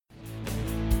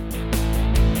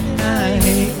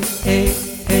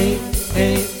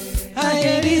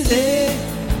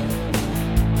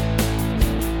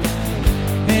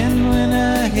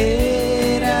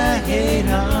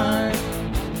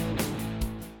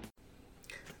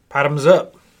Bottoms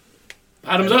up.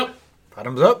 Bottoms up.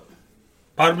 Bottoms up.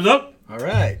 Bottoms up. All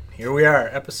right. Here we are.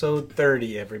 Episode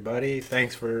 30, everybody.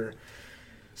 Thanks for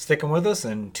sticking with us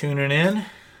and tuning in.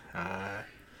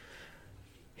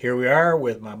 Here we are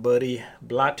with my buddy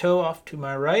Blato off to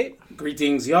my right.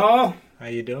 Greetings, y'all. How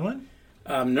you doing?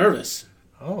 I'm nervous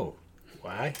Oh,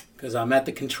 why? because I'm at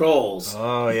the controls.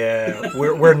 Oh, yeah.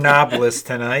 We're knobless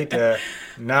tonight.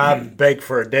 Knob begged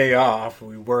for a day off.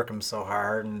 We work him so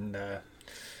hard, and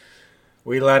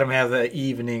we let him have the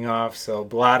evening off. So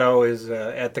Blato is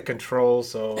at the controls.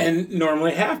 So And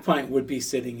normally Half Pint would be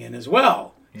sitting in as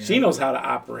well. Yeah. She knows how to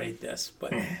operate this,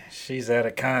 but she's at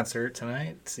a concert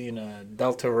tonight, seeing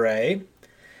Delta Ray.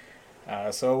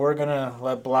 So we're going to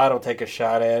let Blato take a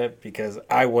shot at it because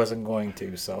I wasn't going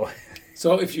to. So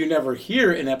if you never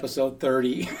hear in episode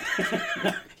 30,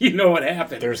 you know what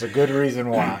happened. there's a good reason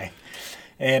why.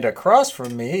 And across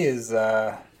from me is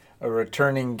a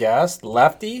returning guest,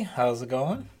 Lefty. How's it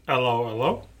going? Hello,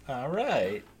 hello. All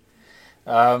right.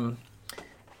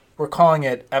 We're calling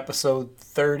it episode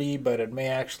 30, but it may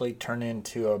actually turn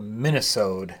into a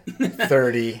Minnesota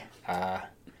 30.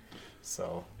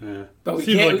 So Yeah. But we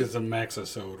Seems can't- like it's a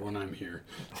maxisode when I'm here.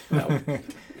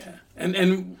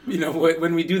 And you know,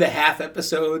 when we do the half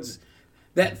episodes,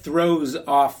 that throws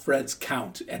off Fred's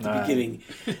count at the Right. beginning.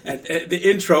 And the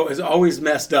intro is always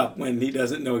messed up when he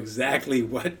doesn't know exactly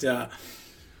what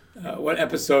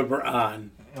episode we're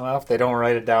on. Well, if they don't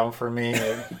write it down for me,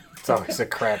 it's always a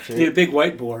Need a crapshoot. big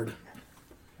whiteboard.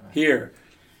 Here.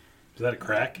 Is that a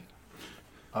crack?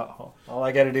 Uh-oh. All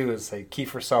I got to do is say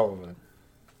Kiefer Sutherland.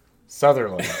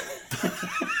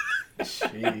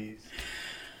 Jeez.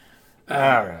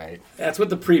 All right. That's what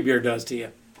the pre-beer does to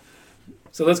you.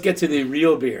 So let's get to the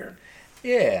real beer.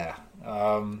 Yeah.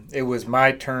 It was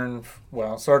my turn,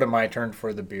 well, sort of my turn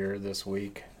for the beer this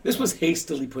week. This was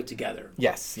hastily put together.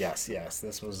 Yes.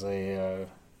 This was a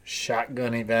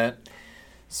shotgun event.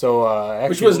 So, actually,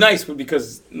 Which was nice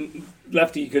because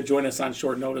Lefty could join us on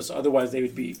short notice. Otherwise, they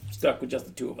would be stuck with just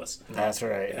the two of us. That's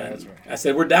right. And That's right. I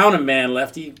said, we're down a man,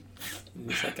 Lefty. And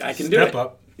he's like, I can do Step it.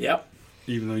 up, Yep.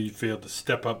 even though you failed to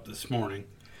step up this morning.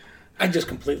 I just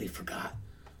completely forgot.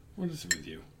 What is it with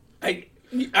you? I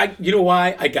you know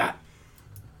why? I got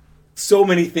so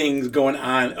many things going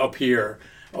on up here.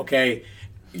 Okay.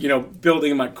 You know,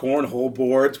 building my cornhole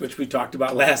boards, which we talked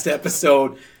about last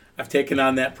episode. I've taken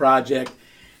on that project.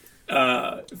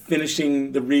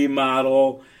 Finishing the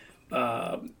remodel.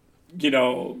 You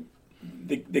know,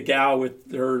 the gal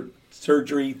with her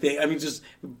surgery thing. I mean, just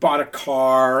bought a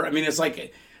car. I mean, it's like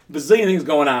a bazillion things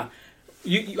going on.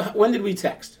 You when did we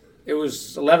text? It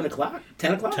was 11 o'clock?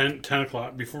 10 o'clock? 10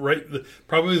 o'clock before,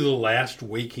 probably the last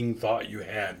waking thought you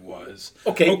had was,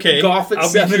 Okay, golf at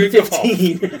I'll be doing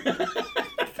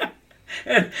 7:15.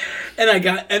 and I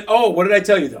got, and oh, what did I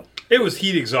tell you though? It was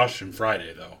heat exhaustion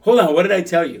Friday, though. Hold on, what did I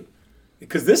tell you?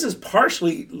 Because this is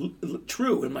partially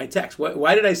true in my text.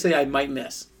 Why did I say I might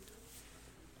miss?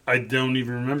 I don't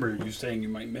even remember you saying you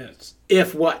might miss.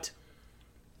 If what?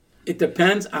 It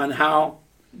depends on how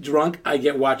drunk I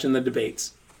get watching the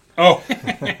debates. Oh,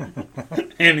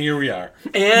 and here we are.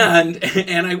 And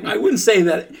I wouldn't say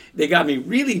that they got me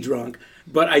really drunk,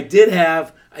 but I did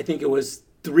have, I think it was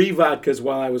 3 vodkas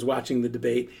while I was watching the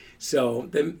debate. So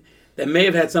that may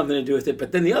have had something to do with it.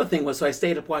 But then the other thing was, so I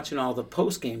stayed up watching all the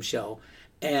post-game show.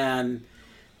 And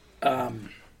I'm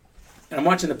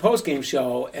watching the post-game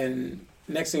show, and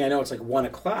next thing I know, it's like 1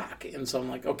 o'clock. And so I'm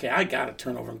like, okay, I got to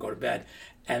turn over and go to bed.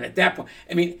 And at that point,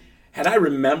 I mean, had I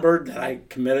remembered that I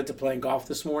committed to playing golf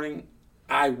this morning,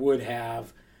 I would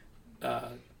have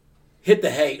hit the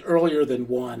hay earlier than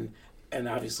 1 and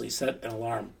obviously set an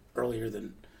alarm earlier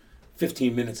than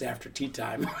 15 minutes after tea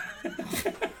time.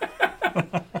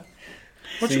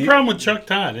 What's your problem with Chuck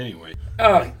Todd, anyway?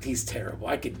 Oh, he's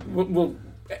terrible. We'll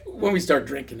when we start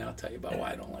drinking, I'll tell you about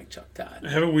why I don't like Chuck Todd.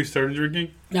 Haven't we started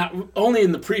drinking? Now, only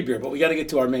in the pre-beer, but we got to get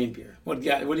to our main beer. What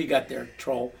do you got there,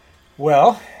 Troll?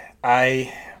 Well,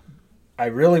 I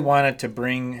really wanted to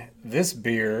bring this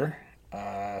beer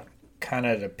kind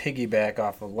of to piggyback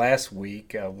off of last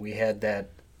week. We had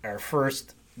our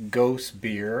first Ghost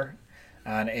beer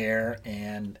on air,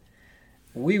 and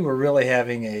we were really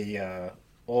having a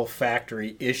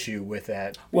olfactory issue with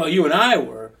that. Well, you and I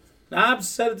were. Knobbs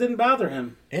said it didn't bother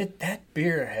him. That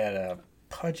beer had a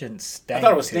pungent stank. I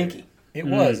thought it was to it. stinky. It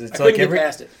was. It's I like couldn't get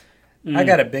past it. I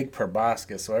got a big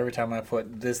proboscis, so every time I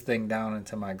put this thing down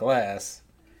into my glass,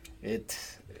 it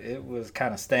was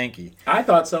kind of stanky. I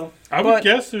thought so. I would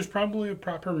guess there's probably a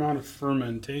proper amount of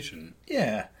fermentation.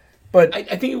 Yeah, but I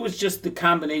think it was just the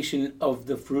combination of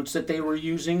the fruits that they were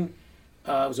using.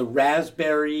 It was a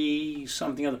raspberry,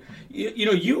 something other. You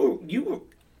know, you were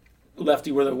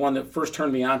Lefty, were the one that first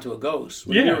turned me on to a ghost.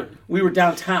 Yeah. We were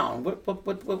downtown. What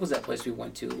was that place we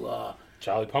went to?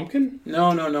 Jolly Pumpkin?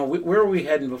 No. Where were we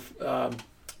heading?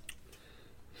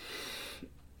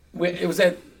 It was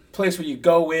that place where you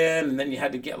go in and then you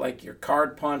had to get like your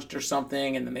card punched or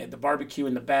something, and then they had the barbecue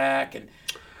in the back. And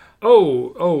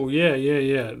Oh, yeah.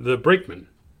 The Brakeman.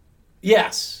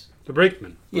 yes, The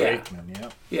Brakeman. yeah, Brakeman, yeah.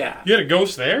 yeah. You had a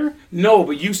ghost there? No,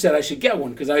 but you said I should get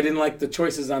one because I didn't like the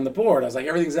choices on the board. I was like,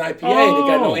 everything's an IPA. They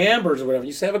got no ambers or whatever.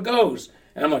 You said have a ghost,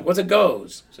 and I'm like, what's a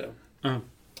ghost?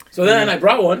 So then I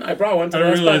brought one. I I didn't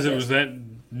didn't realize it was that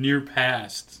near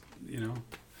past,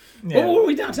 What were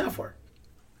we downtown for?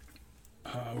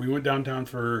 We went downtown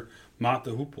for Mott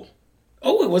the Hoople.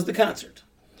 Oh, it was the concert.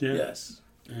 Yeah. Yes.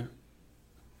 Yeah.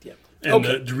 Yep. And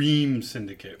Okay. the Dream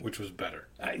Syndicate, which was better.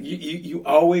 You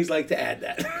always like to add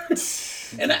that,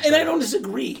 and I don't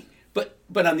disagree.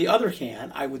 But on the other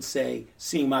hand, I would say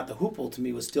seeing Mott the Hoople to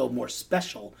me was still more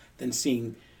special than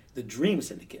seeing the Dream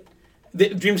Syndicate.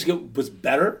 The Dream Syndicate was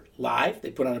better live.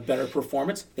 They put on a better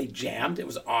performance. They jammed. It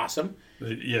was awesome.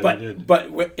 They did. But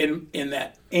in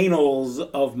that annals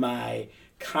of my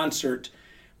concert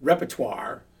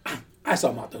repertoire, I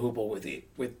saw Mott the Hoople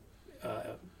with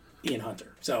Ian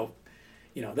Hunter. So,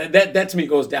 that to me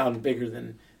goes down bigger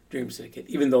than Dream Syndicate,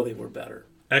 even though they were better.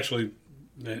 Actually,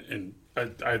 and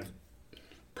I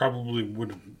probably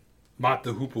would have Mott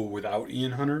the Hoople without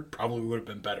Ian Hunter probably would have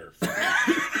been better.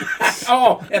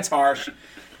 Oh, that's harsh.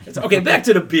 Okay, back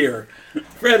to the beer.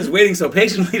 Fred is waiting so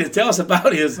patiently to tell us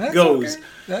about his goes. Okay.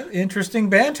 That interesting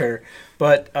banter.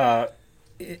 But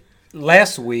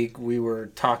last week we were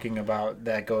talking about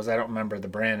that goes. I don't remember the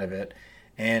brand of it,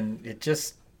 and it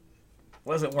just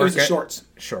wasn't working. It was the shorts.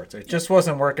 Shorts. It just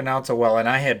wasn't working out so well. And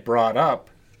I had brought up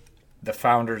the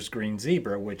Founders Green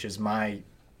Zebra, which is my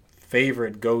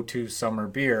favorite go-to summer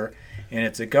beer, and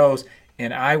it's a ghost.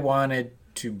 And I wanted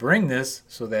to bring this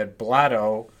so that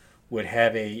Blotto would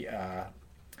have a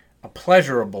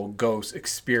pleasurable ghost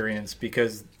experience,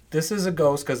 because this is a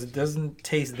ghost because it doesn't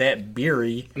taste that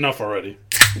beery. Enough already.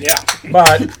 Yeah.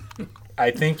 But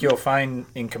I think you'll find,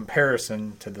 in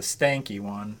comparison to the stanky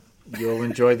one, you'll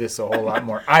enjoy this a whole lot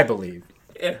more, I believe.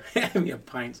 Hand me a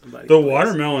pint, somebody. The please.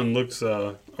 watermelon looks.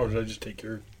 Oh, did I just take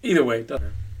your? Either way, it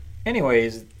doesn't.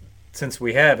 Anyways, since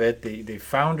we have it, the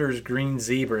Founders Green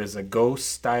Zebra is a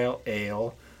ghost-style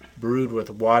ale brewed with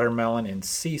watermelon and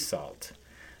sea salt,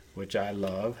 which I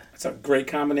love. It's a great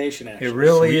combination, actually. It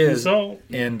really Sweet and is. salt.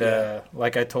 And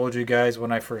like I told you guys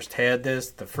when I first had this,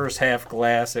 the first half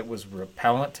glass, it was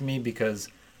repellent to me because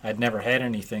I'd never had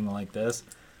anything like this.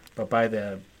 But by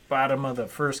the bottom of the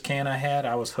first can I had,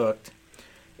 I was hooked.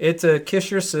 It's a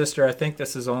Kiss Your Sister. I think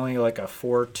this is only like a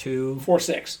 4.2.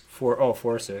 4.6.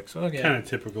 4.6. Okay. Kind of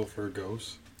typical for a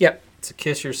ghost. Yep. It's a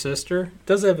Kiss Your Sister. It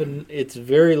does have it's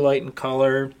very light in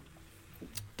color.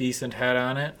 Decent head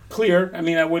on it. Clear. I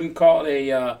mean, I wouldn't call it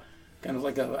a kind of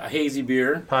like a hazy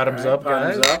beer. Bottoms All up,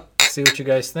 guys. Bottoms up. See what you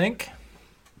guys think.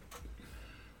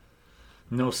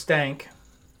 No stank.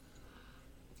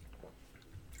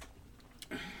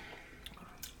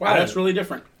 Wow, that's really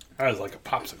different. That was like a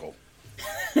popsicle.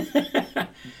 Hopefully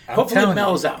it telling you.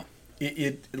 mellows out.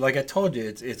 It like I told you,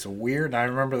 it's weird. I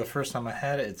remember the first time I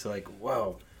had it, it's like,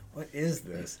 whoa, what is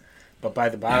this? But by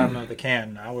the bottom of the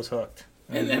can, I was hooked.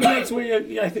 And that's where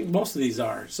I think most of these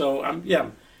are. So,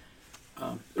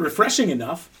 refreshing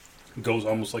enough. It goes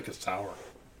almost like a sour.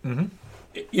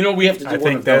 We have to do I one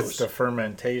think of that's those. the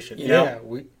fermentation. You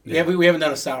know? Yeah, we haven't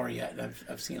done a sour yet.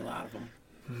 I've seen a lot of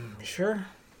them. sure.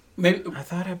 Maybe I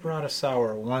thought I brought a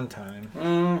sour one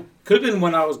time. could have been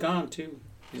when I was gone too.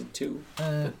 Is it two? I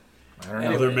don't know. Are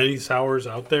Anyway. there many sours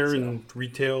out there in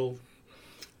retail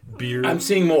beer I'm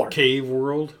seeing more cave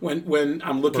world? when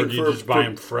I'm Or looking do you for just buy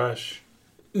them fresh?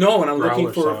 No, when I'm looking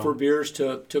growler for style? beers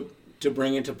to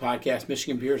bring into podcast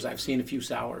Michigan beers, I've seen a few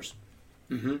sours.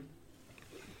 And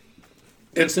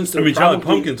since I they're mean, Jolly probably-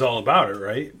 Pumpkin's all about it,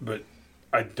 right? But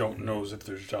I don't know as if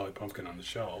there's Jolly Pumpkin on the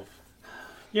shelf.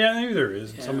 Yeah, maybe there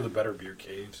is in some of the better beer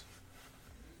caves.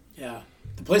 Yeah.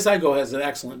 The place I go has an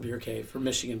excellent beer cave for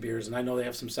Michigan beers, and I know they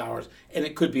have some sours, and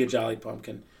it could be a Jolly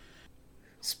Pumpkin.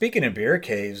 Speaking of beer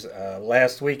caves,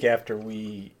 last week after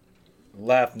we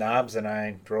left, Knobs and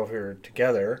I drove here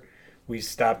together, we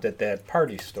stopped at that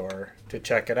party store to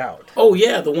check it out. Oh,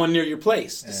 yeah, the one near your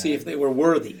place, to see if they were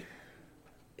worthy.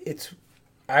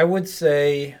 I would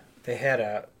say they had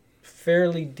a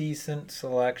fairly decent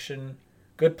selection.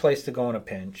 Good place to go in a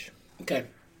pinch. Okay.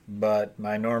 But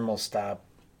my normal stop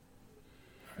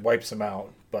wipes them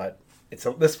out. But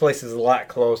this place is a lot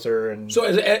closer. And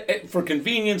So for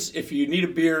convenience, if you need a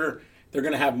beer, they're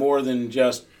going to have more than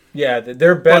just... yeah,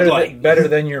 they're better Bud Light. better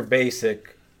than your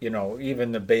basic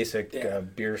even the basic Yeah.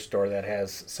 beer store that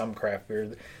has some craft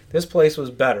beer. This place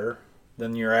was better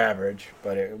than your average,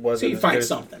 but it So wasn't. you as find good as-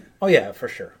 something. Oh yeah, for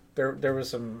sure. There was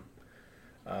some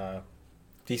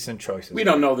decent choices. We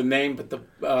don't know the name,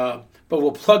 but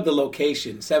we'll plug the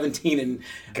location. 17 in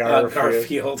Garfield.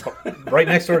 Garfield. Right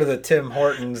next door to the Tim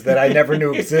Hortons that I never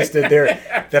knew existed there,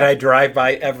 that I drive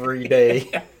by every day.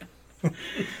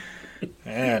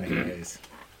 Anyways,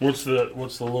 What's the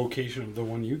location of the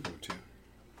one you go to?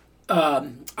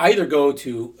 I either go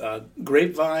to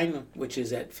Grapevine, which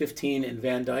is at 15 in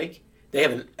Van Dyke. They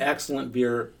have an excellent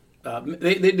beer.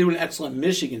 They do an excellent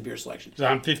Michigan beer selection. Is it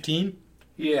on 15?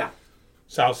 Yeah.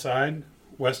 South side,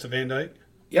 west of Van Dyke?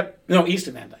 Yep. No, east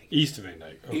of Van Dyke. East of Van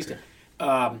Dyke. Okay. East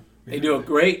of, they do a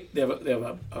great. They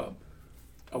have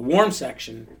a warm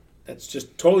section that's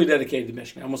just totally dedicated to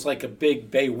Michigan, almost like a big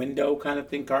bay window kind of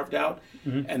thing carved out.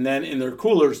 Mm-hmm. And then in their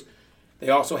coolers, they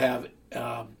also have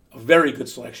a very good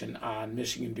selection on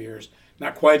Michigan beers.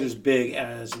 Not quite as big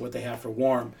as what they have for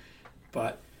warm,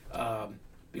 but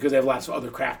because they have lots of other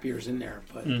craft beers in there.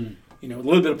 But a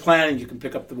little bit of planning, you can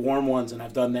pick up the warm ones, and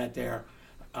I've done that there.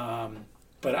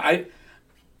 But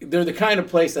they're the kind of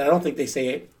place that I don't think they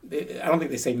say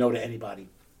no to anybody.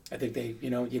 I think they,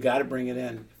 you got to bring it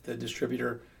in. If the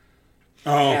distributor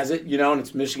has it, and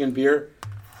it's Michigan beer,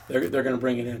 they're going to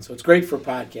bring it in. So it's great for a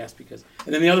podcast because.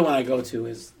 And then the other one I go to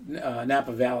is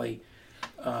Napa Valley.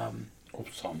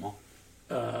 Osama.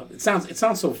 It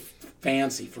sounds so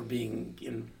fancy for being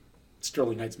in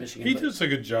Sterling Heights, Michigan. He but does a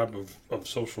good job of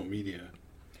social media.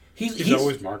 He's He's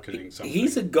always marketing something.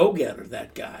 He's a go-getter,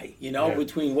 that guy. Yeah.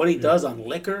 Between what he does on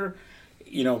liquor,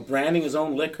 branding his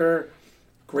own liquor,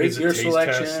 great There's a beer taste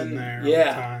selection. test in there all the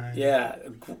Yeah, time.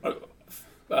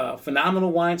 yeah.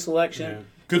 Phenomenal wine selection. Yeah.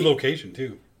 Good location,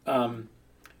 too.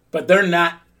 But they're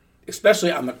not,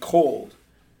 especially on the cold.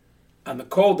 On the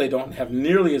cold, they don't have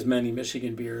nearly as many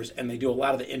Michigan beers, and they do a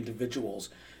lot of the individuals.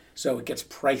 So it gets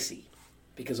pricey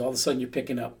because all of a sudden you're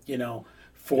picking up,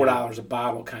 $4 a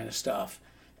bottle kind of stuff.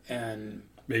 And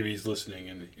Maybe he's listening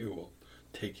and he will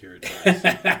take your advice.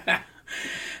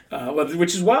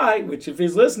 which is why, if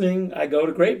he's listening, I go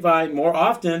to Grapevine more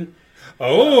often.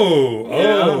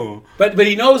 Oh. But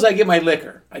he knows I get my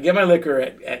liquor. I get my liquor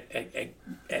at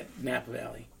Napa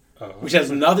Valley, which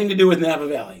has nothing to do with Napa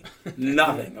Valley.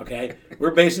 Nothing. Okay,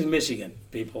 we're based in Michigan,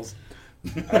 peoples.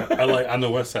 I like on the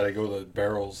west side. I go to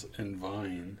Barrels and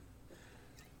Vine.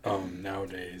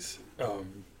 Nowadays,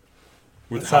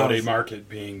 with That Holiday sounds- Market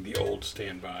being the old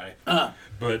standby,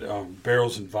 but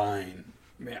Barrels and Vine,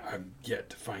 man, I'm yet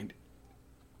to find.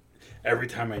 Every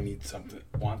time I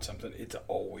want something, it's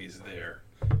always there.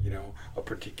 A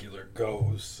particular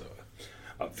ghost,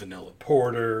 a vanilla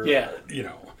porter. Yeah.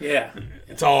 Yeah.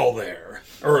 It's all there.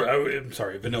 Or I'm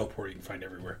sorry, vanilla porter you can find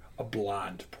everywhere. A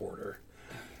blonde porter.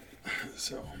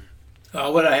 So.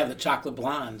 What did I have? The chocolate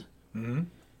blonde,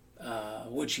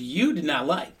 which you did not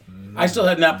like. I still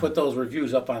have not put those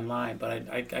reviews up online, but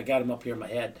I got them up here in my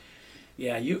head.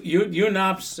 Yeah, you and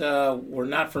Ops were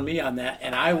not for me on that,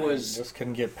 and I was. just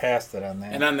couldn't get past it on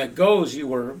that. And on the goes, you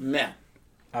were meh.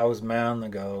 I was mad on the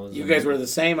goes. You guys were the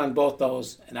same on both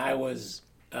those, and I was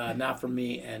not for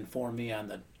me and for me on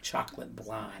the chocolate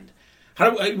blonde.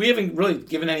 We haven't really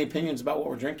given any opinions about what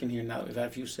we're drinking here now that we've had a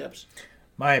few sips.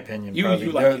 My opinion You probably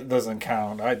like it. doesn't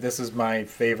count. This is my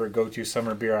favorite go-to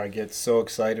summer beer. I get so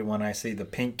excited when I see the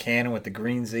pink cannon with the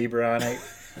green zebra on it.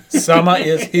 Summer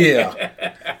is here.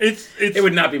 It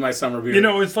would not be my summer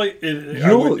beer. It's like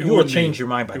You will change your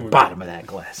mind by the bottom of that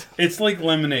glass. It's like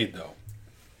lemonade, though.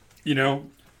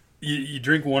 You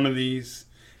drink one of these.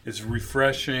 It's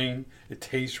refreshing. It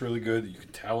tastes really good. You can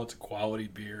tell it's a quality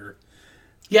beer.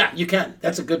 Yeah, you can.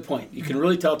 That's a good point. You can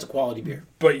really tell it's a quality beer.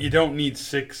 But you don't need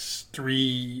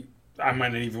 3. I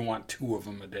might not even want 2 of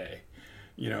them a day.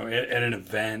 At an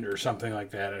event or something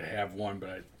like that, I'd have one, but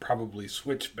I'd probably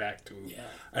switch back to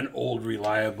an old,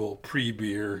 reliable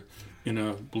pre-beer in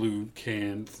a blue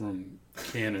can from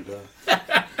Canada.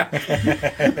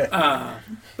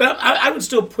 But I would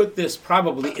still put this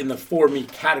probably in the for me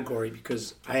category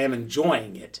because I am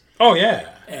enjoying it. Oh, yeah.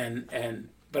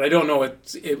 But I don't know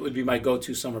it would be my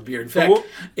go-to summer beer. In fact,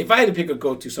 if I had to pick a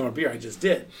go-to summer beer, I just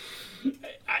did.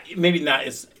 Maybe not.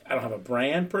 I don't have a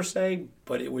brand per se,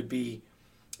 but it would be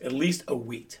at least a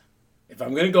wheat. If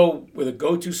I'm going to go with a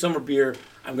go-to summer beer,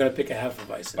 I'm going to pick a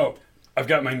Hefeweizen. Oh, I've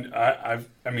got mine. I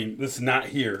mean, this is not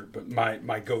here, but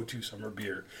my go-to summer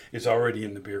beer is already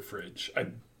in the beer fridge.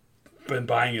 I've been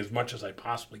buying as much as I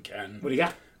possibly can. What do you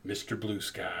got? Mr. Blue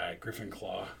Sky, Griffin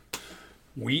Claw,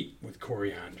 wheat with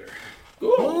coriander.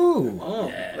 Ooh.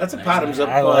 That's a bottoms up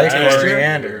I like texture.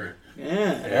 coriander.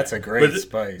 Yeah. That's a great But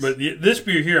spice. But this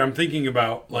beer here, I'm thinking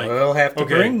about like. Well, he'll have to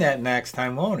okay, bring that next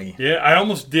time, won't he? Yeah, I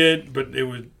almost did, but it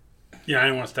was. Yeah, I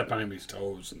didn't want to step on anybody's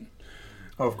toes, and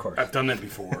Oh, of course. I've done that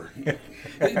before.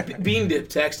 Bean Dip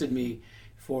texted me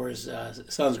for his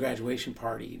son's graduation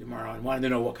party tomorrow and wanted to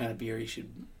know what kind of beer he should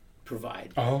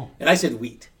provide. Oh, And I said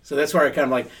wheat. So that's where I kind of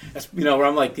like, that's, where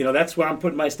I'm like, that's where I'm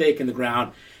putting my stake in the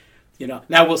ground.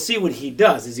 Now we'll see what he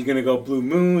does. Is he going to go Blue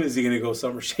Moon? Is he going to go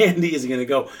Summer Shandy? Is he going to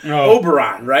go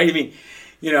Oberon? Right? I mean,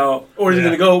 or is he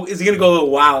going to go? Is he going to go a little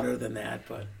wilder than that?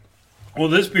 But well,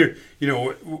 this beer,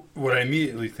 what I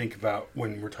immediately think about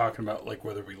when we're talking about like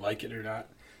whether we like it or not,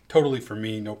 totally for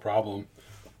me, no problem.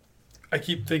 I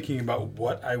keep thinking about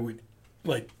what I would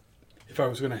like if I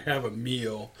was going to have a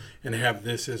meal and have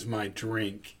this as my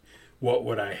drink. What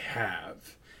would I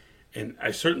have? And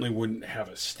I certainly wouldn't have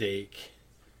a steak.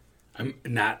 I'm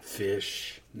not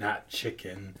fish, not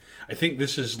chicken. I think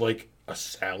this is like a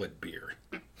salad beer.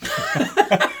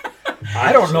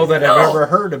 I don't know that I've ever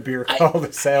heard a beer called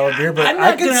a salad beer, but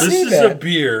I can see This is that. a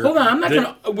beer. hold on, I'm not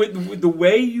going to with the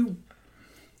way you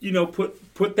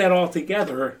put that all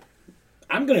together.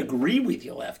 I'm going to agree with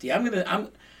you, Lefty.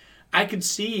 I could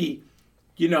see,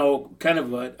 kind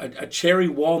of a cherry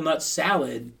walnut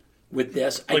salad with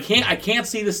this. Like, I can't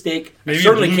see the steak. I maybe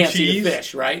certainly blue can't see cheese? the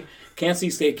fish. Right? Can't see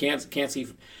steak. Can't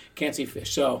see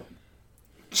fish. So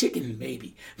chicken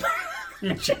maybe.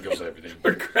 Chicken goes everything.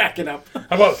 We're cracking up.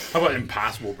 How about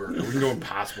Impossible Burger? We can go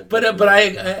Impossible Burger. But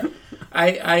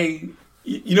I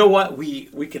you know what, we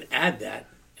could add that,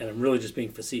 and I'm really just being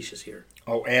facetious here.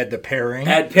 Oh, add the pairing.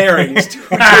 Add pairings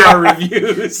to our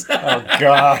reviews. Oh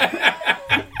God!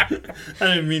 I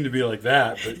didn't mean to be like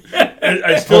that, but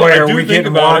I still Boy, I are do we think getting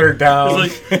about watered it. down.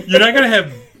 It's like you're not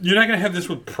gonna have this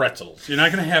with pretzels. You're not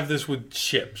gonna have this with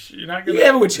chips. You're not You gonna can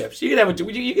have it with chips. You can have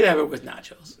it with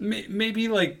nachos. maybe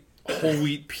like whole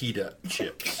wheat pita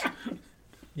chips,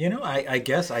 I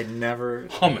guess I never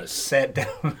hummus. sat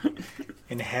down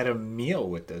and had a meal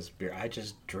with this beer. I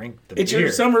just drink the It's beer.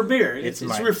 your summer beer. It's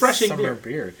my refreshing summer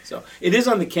beer. beer. So it is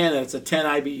on the can. It's a 10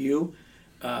 IBU.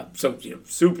 So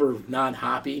super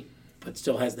non-hoppy, but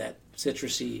still has that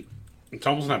citrusy. It's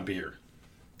almost not beer.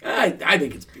 I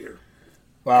think it's beer.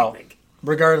 Well, I think.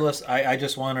 regardless, I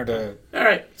just wanted to All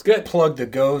right, it's good. plug the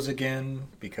Goes again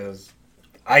because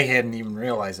I hadn't even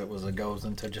realized it was a Goes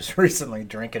until just recently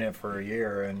drinking it for a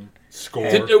year. And Score.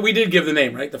 We did give the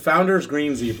name, right? The Founders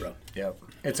Green Zebra. yep,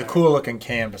 it's a cool looking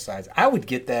can. Besides, I would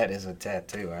get that as a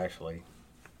tattoo. Actually,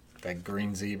 that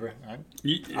green zebra.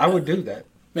 I would do that.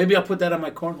 Maybe I'll put that on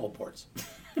my cornhole boards.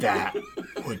 That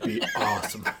would be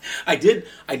awesome. I did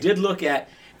look at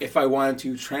if I wanted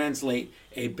to translate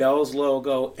a Bell's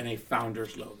logo and a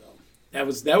Founders logo. That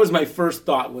was my first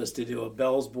thought, was to do a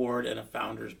Bell's board and a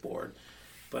Founders board,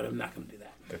 but I'm not going to do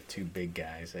that. The two big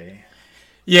guys, eh?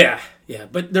 Yeah,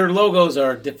 but their logos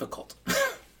are difficult.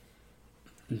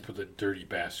 Put the dirty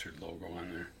bastard logo on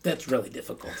there. That's really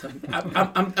difficult.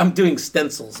 I'm doing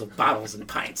stencils of bottles and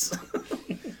pints.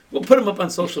 We'll put them up on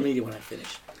social media when I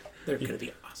finish. They're going to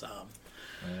be awesome.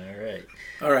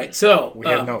 All right. So We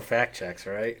have no fact checks,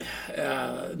 right?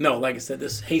 no, like I said,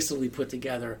 this hastily put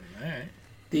together. All right.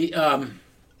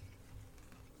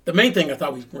 The main thing I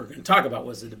thought we were going to talk about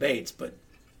was the debates, but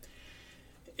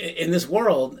in this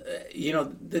world,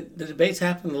 the debates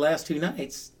happened the last two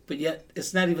nights, but yet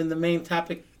it's not even the main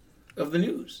topic of the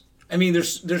news. I mean,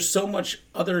 there's so much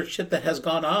other shit that has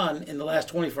gone on in the last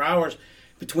 24 hours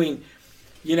between,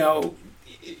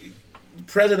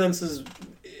 president's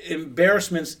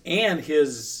embarrassments and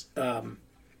his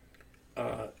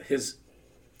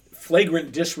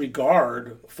flagrant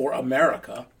disregard for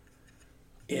America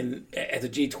at the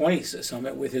G20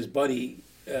 summit with his buddy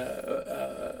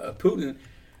Putin,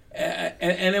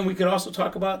 and then we could also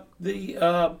talk about the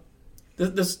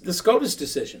SCOTUS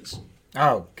decisions.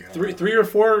 Oh God. Three or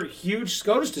four huge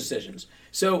SCOTUS decisions.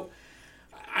 So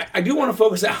I do want to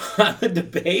focus on the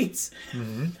debates,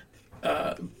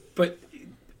 but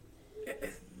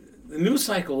the news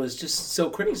cycle is just so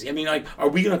crazy. I mean, are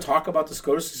we going to talk about the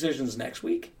SCOTUS decisions next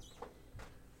week?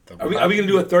 Are we going to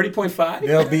do a 30.5?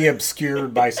 They'll be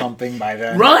obscured by something by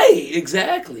then. Right,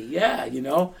 exactly. Yeah,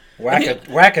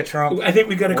 Whack a Trump. I think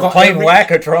we got to call Playing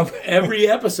Whack a Trump. every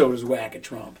episode is Whack a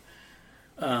Trump.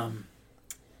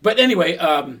 But anyway,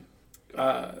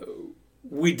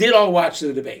 we did all watch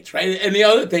the debates, right? And the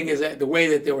other thing is that the way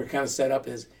that they were kind of set up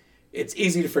is it's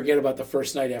easy to forget about the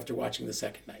first night after watching the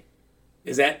second night.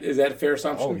 Is that a fair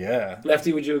assumption? Oh yeah.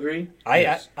 Lefty, would you agree? I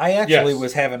actually Yes.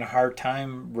 was having a hard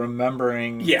time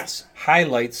remembering Yes.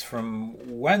 highlights from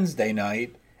Wednesday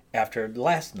night after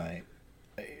last night,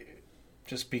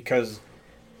 just because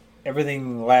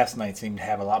everything last night seemed to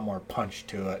have a lot more punch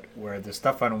to it, where the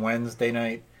stuff on Wednesday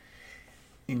night,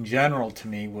 in general, to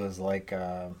me, was like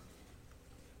a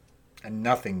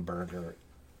nothing burger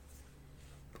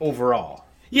overall.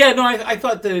 Yeah, no, I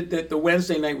thought that the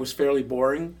Wednesday night was fairly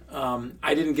boring.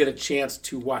 I didn't get a chance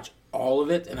to watch all of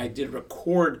it, and I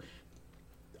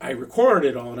recorded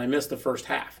it all, and I missed the first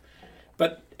half.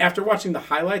 But after watching the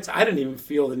highlights, I didn't even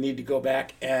feel the need to go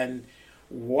back and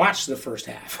watch the first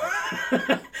half.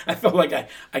 I felt like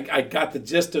I got the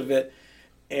gist of it,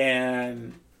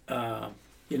 and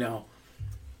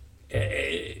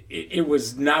it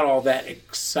was not all that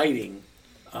exciting.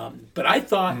 But I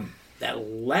thought that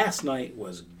last night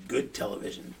was good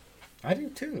television. I do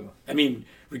too. I mean,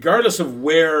 regardless of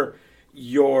where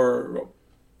your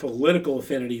political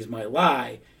affinities might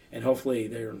lie, and hopefully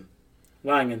they're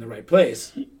lying in the right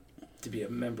place to be a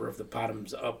member of the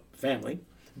bottoms up family,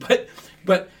 but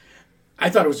I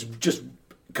thought it was just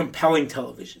compelling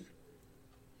television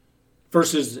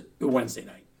versus the Wednesday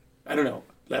night. I don't know,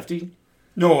 Lefty?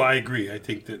 No, I agree. I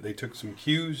think that they took some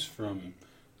cues from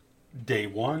day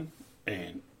one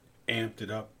and amped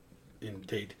it up in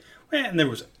and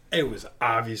it was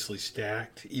obviously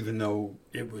stacked, even though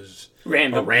it was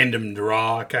Random. a random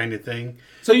draw kind of thing.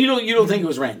 So you don't think it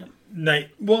was random?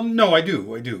 Well, no, I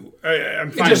do.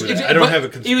 I'm fine just- with it it. just- I don't but have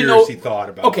a even though- conspiracy thought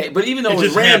about it. Okay, but even though it was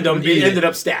just happened random, to be it that ended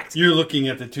up stacked. You're looking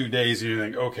at the 2 days and you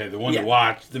think, okay, the one Yeah. to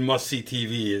watch, the must-see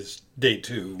TV is day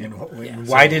 2. And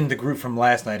why didn't the group from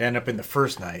last night end up in the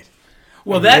first night?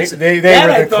 Well, that's They that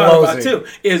were I the thought about closing. too.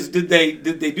 Is did they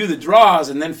do the draws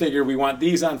and then figure we want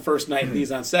these on first night and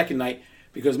these on second night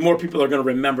because more people are going to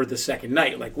remember the second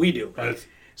night like we do.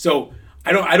 So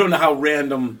I don't know how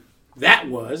random that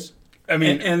was. I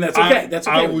mean, and that's okay. That's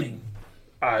okay. I with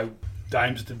would, me.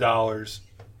 dimes to dollars.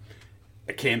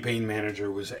 A campaign manager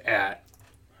was at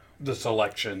the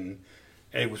selection.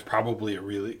 And it was probably a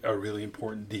really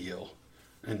important deal,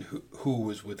 and who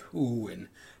was with who and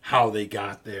how they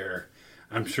got there.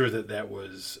 I'm sure that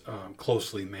was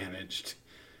closely managed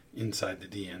inside the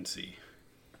DNC.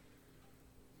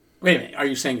 Wait a minute. Are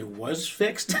you saying it was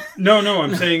fixed? No,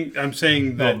 I'm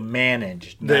saying that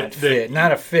Managed, that-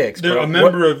 not a fix. But a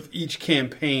member of each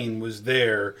campaign was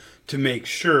there to make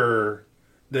sure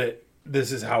that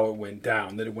this is how it went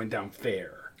down, that it went down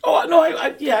fair. Oh no,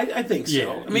 I think so.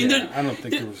 Yeah, I mean, I don't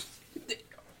think there was.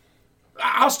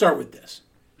 I'll start with this.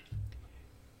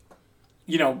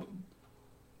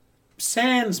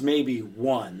 Sans maybe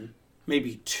one,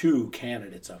 maybe two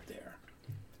candidates up there.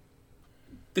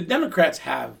 The Democrats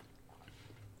have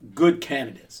good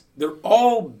candidates. They're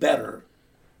all better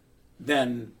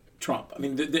than Trump. I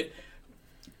mean, the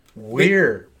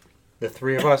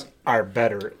three of us are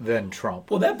better than Trump.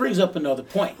 well, that brings up another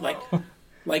point.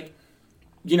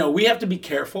 We have to be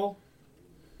careful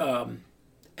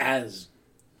as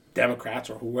Democrats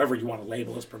or whoever you want to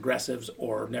label as progressives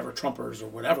or never Trumpers or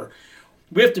whatever.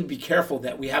 We have to be careful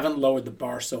that we haven't lowered the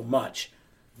bar so much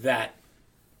that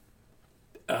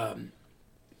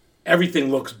everything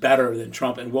looks better than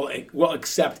Trump, and we'll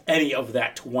accept any of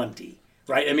that 20.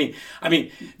 Right? I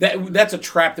mean that's a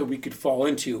trap that we could fall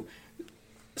into.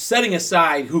 Setting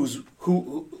aside who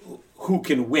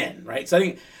can win, right?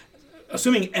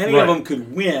 Assuming any of them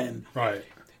could win, Right.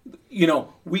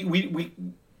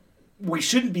 We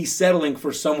shouldn't be settling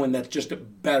for someone that's just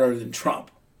better than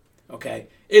Trump. Okay,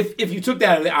 if you took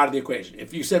that out of the equation,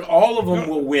 if you said all of them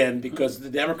will win because the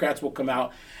Democrats will come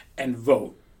out and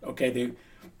vote, okay,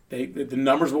 the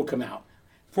numbers will come out.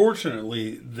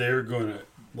 Fortunately, they're going to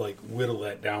whittle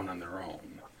that down on their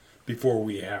own before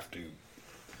we have to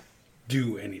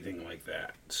do anything like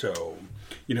that. So,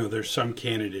 there's some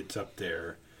candidates up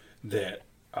there that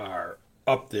are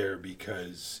up there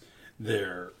because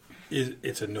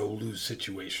it's a no-lose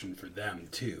situation for them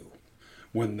too.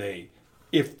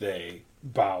 If they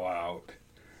bow out,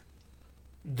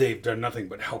 they've done nothing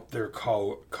but help their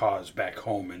cause back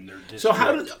home in their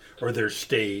district or their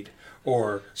state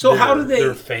or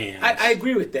their fans. I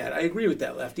agree with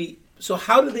that. Lefty. So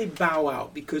how do they bow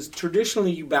out? Because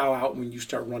traditionally you bow out when you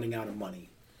start running out of money,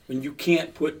 when you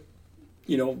can't put,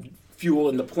 fuel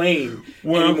in the plane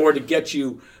anymore to get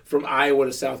you from Iowa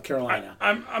to South Carolina.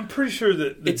 I'm pretty sure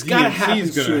that the It's gotta happen DNC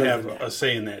is going sooner to have than that. a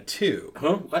say in that too.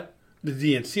 Huh? What? The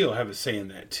DNC will have a say in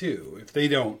that too. If they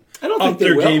don't, I don't up think they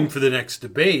their will. game for the next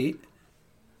debate,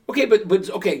 Okay, but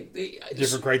okay.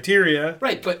 different criteria.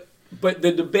 Right, but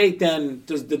the debate then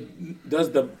does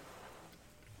the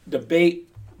debate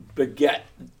beget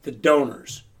the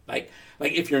donors? Like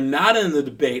if you're not in the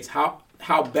debates, how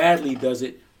badly does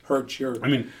it hurt your? I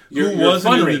mean, your who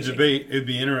wasn't in the fundraising? debate? It'd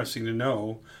be interesting to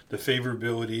know the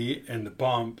favorability and the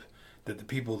bump that the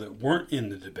people that weren't in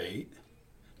the debate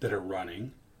that are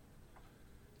running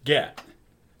get.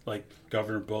 Like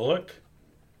Governor Bullock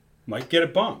might get a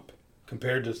bump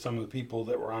compared to some of the people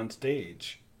that were on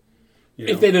stage.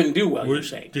 If they didn't do well, you're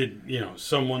saying.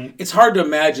 Someone... It's hard to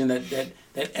imagine that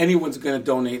anyone's going to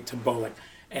donate to Bullock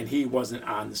and he wasn't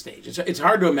on the stage. It's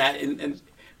hard to imagine,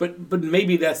 but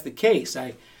maybe that's the case.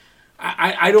 I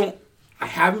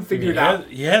haven't figured out.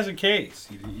 He has a case.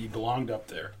 He belonged up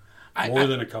there more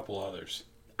than a couple others.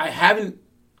 I haven't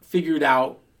figured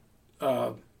out.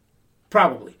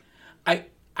 Probably, I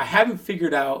haven't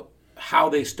figured out how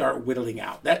they start whittling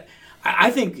out that.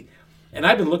 I think, and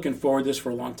I've been looking forward to this for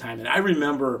a long time. And I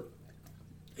remember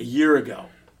a year ago,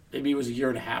 maybe it was a year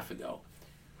and a half ago,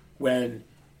 when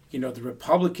the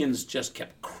Republicans just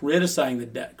kept criticizing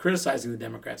the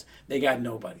Democrats. They got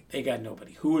nobody.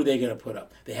 Who are they going to put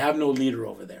up? They have no leader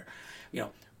over there.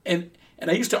 And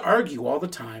I used to argue all the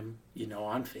time,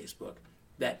 on Facebook,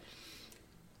 that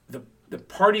the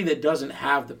party that doesn't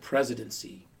have the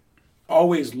presidency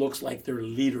always looks like they're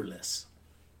leaderless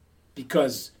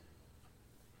because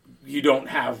you don't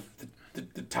have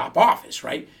the top office,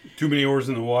 right? Too many oars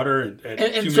in the water at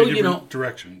and too so, many different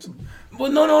directions. Well,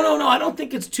 no. I don't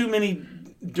think it's too many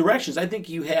directions. I think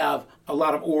you have a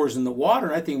lot of oars in the water,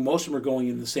 and I think most of them are going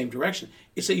in the same direction.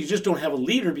 It's that you just don't have a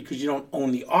leader because you don't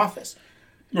own the office.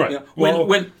 Right.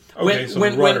 When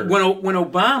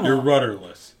Obama... You're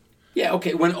rudderless. Yeah,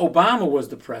 okay. When Obama was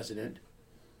the president,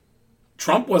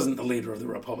 Trump wasn't the leader of the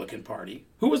Republican Party.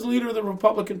 Who was the leader of the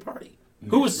Republican Party?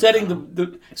 Who was setting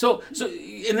the so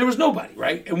and there was nobody,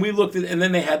 right? And we looked at, and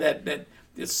then they had that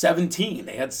 17.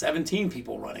 They had 17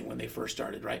 people running when they first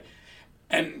started, right?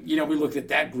 And we looked at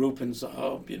that group and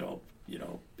saw,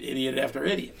 idiot after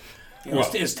idiot.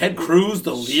 Is Ted Cruz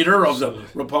the leader of the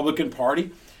Republican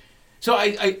Party? So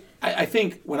I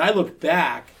think when I look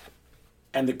back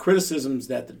and the criticisms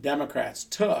that the Democrats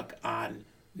took on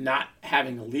not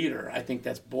having a leader, I think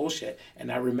that's bullshit.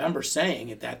 And I remember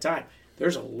saying at that time,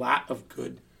 there's a lot of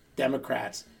good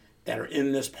Democrats that are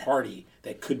in this party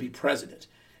that could be president.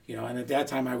 And at that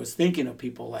time I was thinking of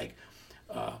people like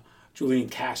Julian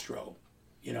Castro,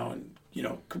 and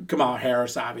Kamala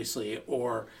Harris, obviously,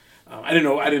 or I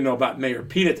didn't know about Mayor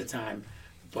Pete at the time,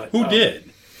 but who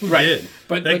did?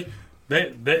 But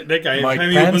that guy, Mike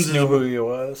Pence knew who he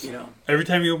was. Every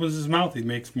time he opens his mouth,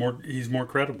 he's more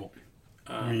credible.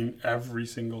 Every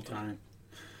single time.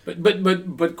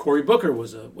 But Cory Booker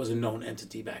was a known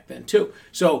entity back then too.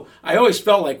 So I always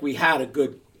felt like we had a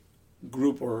good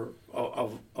group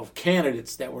of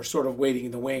candidates that were sort of waiting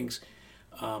in the wings.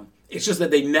 It's just that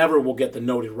they never will get the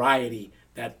notoriety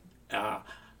that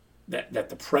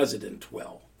the president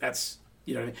will. That's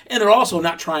what I mean. And they're also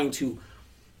not trying to.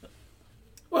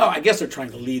 Well, I guess they're trying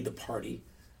to lead the party,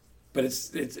 but it's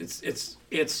they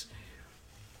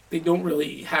don't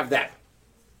really have that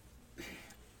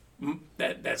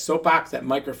soapbox, that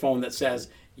microphone that says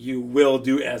you will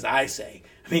do as I say.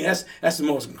 I mean, that's the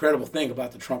most incredible thing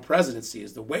about the Trump presidency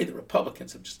is the way the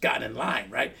Republicans have just gotten in line,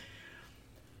 right?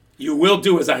 You will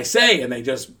do as I say, and they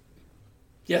just,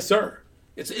 yes, sir.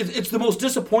 It's the most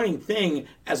disappointing thing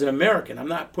as an American. I'm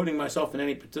not putting myself in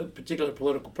any particular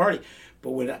political party,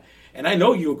 but and I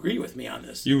know you agree with me on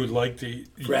this. You would like to,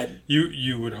 Fred.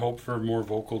 You would hope for more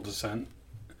vocal dissent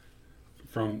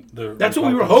from the. That's what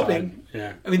we were Side. hoping.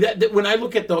 Yeah. I mean, that when I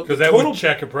look at because that would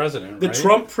check a president. The right?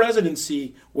 Trump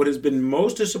presidency, what has been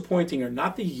most disappointing are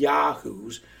not the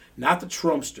yahoos, not the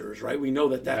Trumpsters, right? We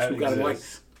know that's who got him like,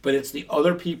 but it's the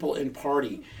other people in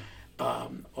party.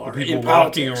 Or people in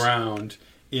walking politics. around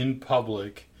in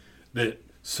public that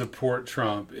support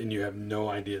Trump, and you have no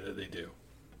idea that they do.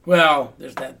 Well,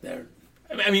 there's that there.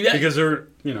 I mean, because they're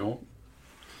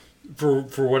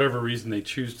for whatever reason they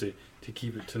choose to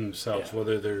keep it to themselves,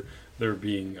 whether they're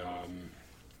being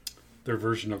their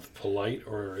version of polite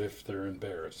or if they're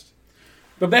embarrassed.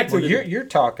 But back to you're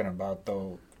talking about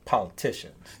the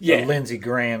politicians, the Lindsey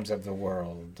Grahams of the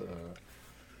world.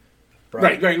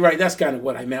 Right. That's kind of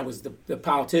what I meant was the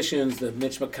politicians, the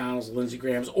Mitch McConnells, the Lindsey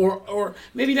Grahams, or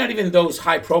maybe not even those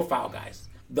high-profile guys,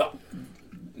 the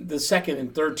second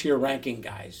and third tier ranking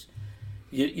guys.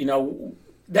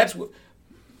 That's what.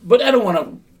 But I don't want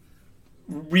to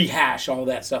rehash all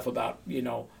that stuff about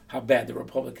how bad the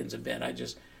Republicans have been. I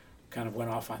just kind of went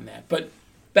off on that. But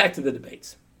back to the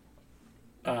debates.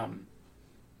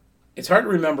 It's hard to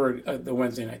remember the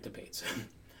Wednesday night debates,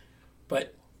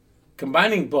 but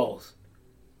combining both.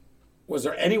 Was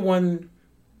there anyone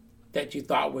that you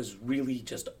thought was really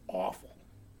just awful?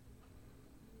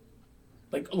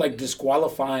 Like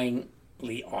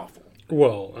disqualifyingly awful?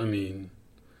 Well, I mean,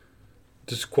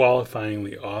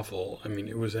 disqualifyingly awful. I mean,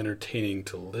 it was entertaining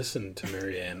to listen to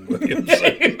Marianne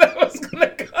Williamson. That was going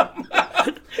to come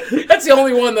out. That's the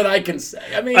only one that I can say.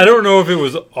 I mean, I don't know if it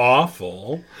was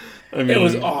awful. I mean, it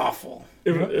was awful.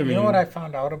 You know what I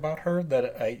found out about her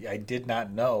that I did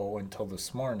not know until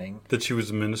this morning? That she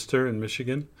was a minister in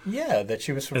Michigan? Yeah, that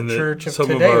she was from And that Church of some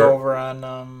of Today our- over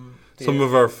on... Some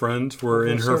of our friends were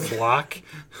in her Sort of- flock.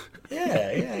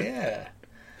 Yeah.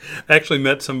 I actually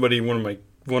met somebody, one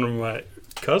of my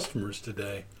customers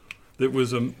today, that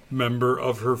was a member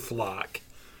of her flock,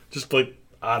 just like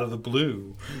out of the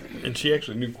blue, and she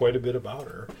actually knew quite a bit about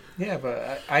her. Yeah,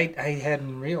 but I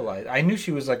hadn't realized. I knew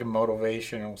she was like a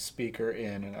motivational speaker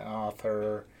and an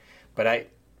author, but I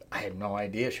had no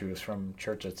idea she was from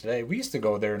Church of Today. We used to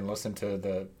go there and listen to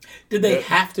the... Did they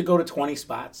have to go to 20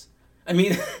 spots? I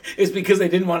mean, it's because they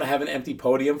didn't want to have an empty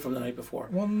podium from the night before.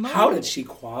 Well, no. How did she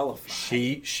qualify?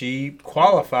 She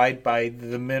qualified by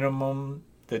the minimum,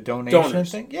 the donation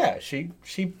Donors. thing. Yeah, she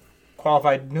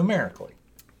qualified numerically.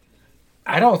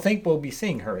 I don't think we'll be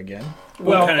seeing her again.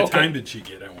 What kind of okay. time did she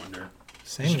get, I wonder?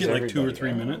 Same Did she as get like 2 or everybody.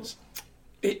 3 minutes?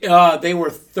 They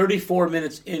were 34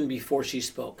 minutes in before she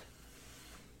spoke.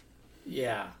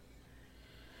 Yeah.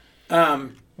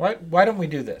 Why don't we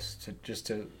do this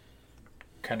to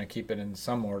kind of keep it in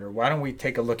some order? Why don't we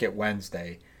take a look at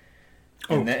Wednesday,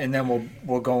 and then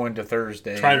we'll go into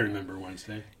Thursday. Try to remember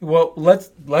Wednesday. Well,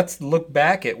 let's look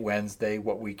back at Wednesday,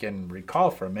 what we can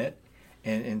recall from it,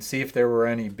 and see if there were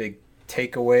any big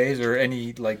takeaways or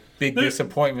any like big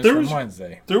disappointments there from was-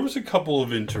 Wednesday. There was a couple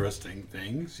of interesting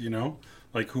things,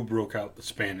 like who broke out the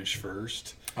Spanish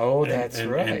first. Oh, And- that's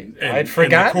and- right. and- I'd and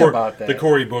forgotten about that. The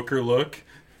Cory Booker look.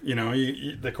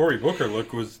 The Cory Booker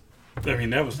look was, I mean,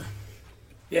 that was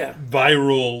Yeah.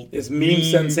 viral. It's meme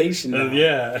sensation now.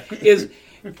 Yeah. Is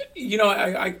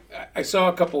I saw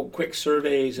a couple quick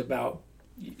surveys about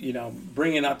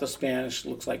bringing out the Spanish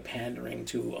looks like pandering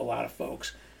to a lot of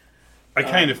folks, I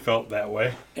kind of felt that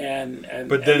way. and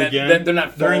But then and again, that they're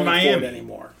not they're in falling for it Miami.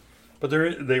 anymore. But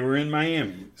they were in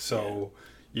Miami. So,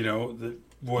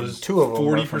 was And two of them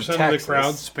were 40% from of the Texas.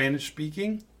 crowd Spanish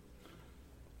speaking?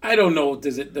 I don't know.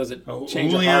 Does it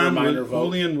change a heart or mind or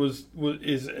vote? Julian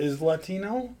is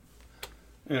Latino.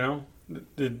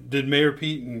 Did Mayor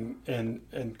Pete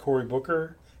and Cory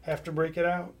Booker have to break it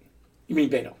out, You mean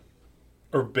Beto?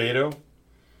 or Beto?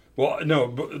 Well, no,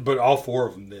 but all four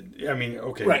of them did. I mean,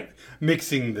 okay, Right.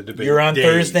 Mixing the debate. You're on days.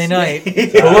 Thursday night. Pull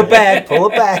it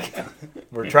back.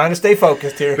 We're trying to stay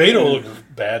focused here. Beto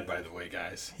looked bad, by the way,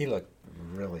 guys. He looked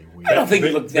really weird. I don't think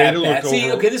he looked that Beto bad. looked See,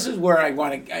 over- okay, this is where I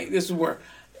want to. This is where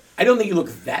I don't think he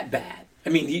looked that bad. I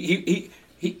mean, he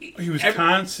He was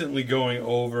constantly going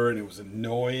over, and it was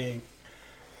annoying.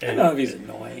 I don't know if he's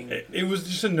annoying. It was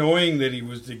just annoying that he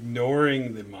was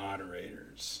ignoring the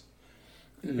moderators,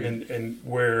 and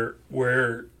where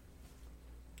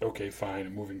okay, fine,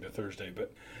 I'm moving to Thursday,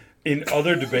 but in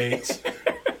other debates,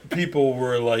 people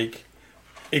were like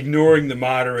ignoring the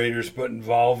moderators but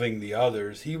involving the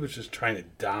others. He was just trying to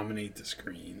dominate the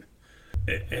screen,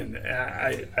 and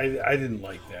I didn't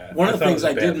like that. One of the thought it things was a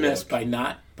I did bad miss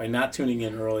look. by not tuning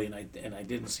in early, and I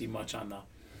didn't see much on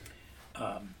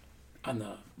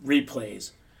the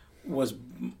replays was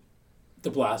De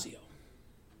Blasio.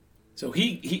 So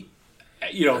he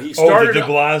started De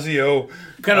Blasio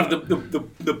kind of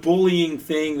the bullying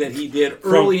thing that he did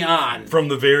early on, from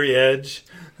the very edge.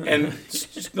 and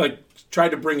like tried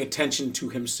to bring attention to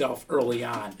himself early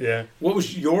on. Yeah. What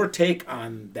was your take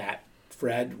on that,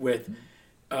 Fred? With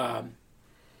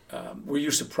were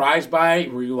you surprised by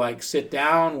it? Were you like, sit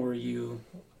down? Were you?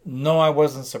 No, I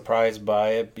wasn't surprised by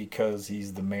it because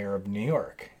he's the mayor of New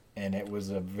York. And it was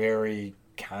a very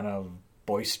kind of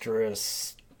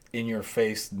boisterous,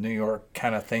 in-your-face New York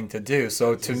kind of thing to do.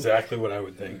 So That's exactly what I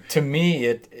would think. to me,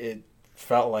 it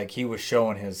felt like he was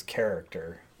showing his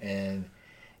character. And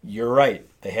you're right.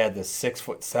 They had the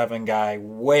 6'7" guy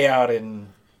way out in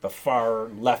the far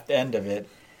left end of it.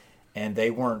 And they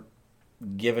weren't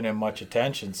giving him much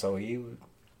attention. So he was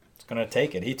going to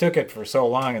take it. He took it for so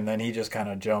long, and then he just kind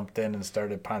of jumped in and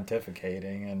started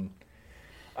pontificating. And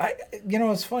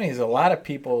what's funny is a lot of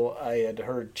people I had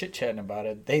heard chit-chatting about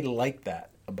it, they liked that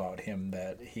about him,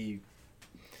 that he...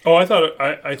 Oh, I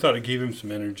thought it gave him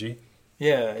some energy.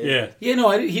 Yeah. Yeah. Yeah,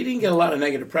 no, he didn't get a lot of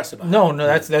negative press about it. No,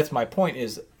 that's my point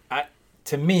is,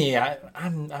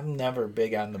 I'm never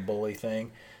big on the bully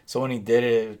thing. So when he did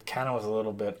it, it kind of was a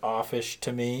little bit offish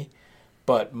to me.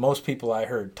 But most people I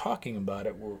heard talking about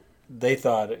it they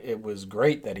thought it was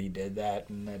great that he did that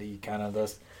and that he kind of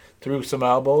just threw some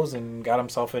elbows and got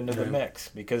himself into the mix.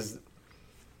 Because,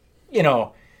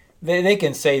 they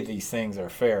can say these things are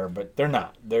fair, but they're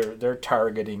not. They're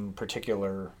targeting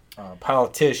particular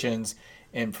politicians,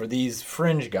 and for these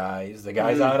fringe guys, the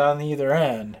guys out on either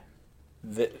end,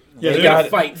 they they're got gonna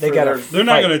fight. They're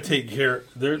not going to take care.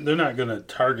 They're not going to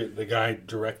target the guy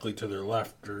directly to their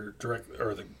left or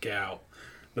the gal,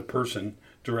 the person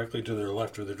directly to their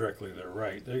left or directly to their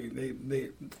right.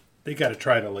 They got to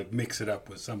try to like mix it up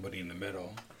with somebody in the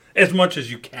middle as much as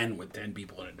you can with 10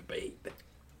 people in a debate.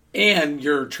 And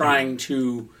you're trying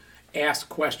to ask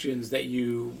questions that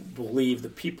you believe the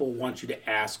people want you to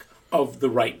ask of the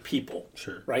right people.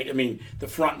 Sure. Right? I mean, the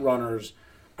front runners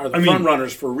are front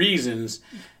runners for reasons.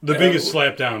 The biggest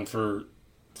slapdown for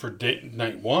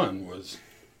night one was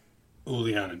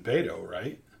Julian and Beto,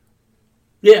 right?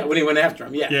 Yeah, when he went after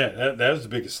him, yeah. Yeah, that was the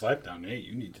biggest slapdown. Hey,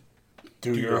 you need to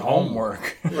do your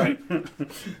homework. Right.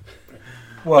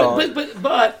 Well,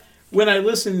 but when I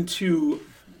listen to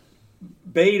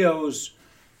Beto's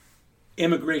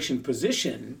immigration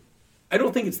position, I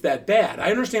don't think it's that bad.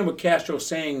 I understand what Castro's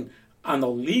saying on the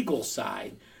legal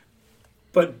side,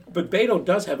 but Beto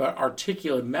does have an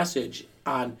articulate message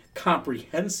on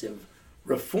comprehensive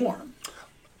reform.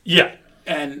 Yeah.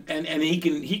 And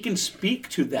he can speak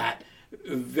to that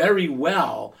very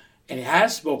well, and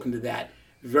has spoken to that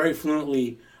very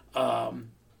fluently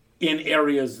in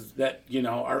areas that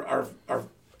are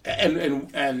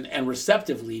and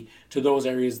receptively to those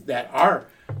areas that are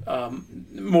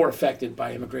more affected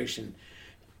by immigration.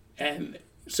 And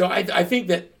so I think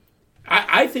that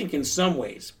I think in some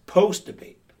ways, post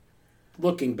debate,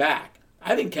 looking back,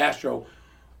 I think Castro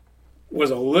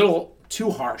was a little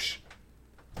too harsh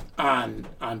on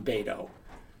Beto.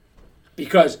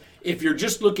 Because if you're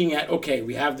just looking at, okay,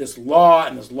 we have this law,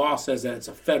 and this law says that it's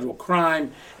a federal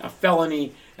crime, a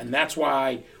felony, and that's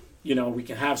why, we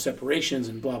can have separations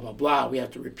and blah, blah, blah. We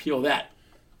have to repeal that.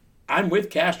 I'm with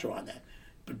Castro on that.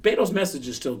 But Beto's message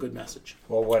is still a good message.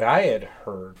 Well, what I had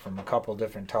heard from a couple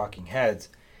different talking heads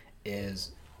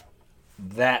is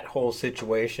that whole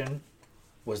situation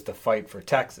was the fight for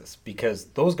Texas, because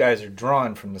those guys are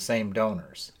drawn from the same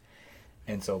donors.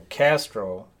 And so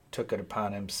Castro took it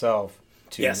upon himself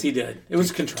to... Yes, he did. It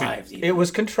was contrived. It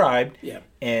was contrived. Yeah.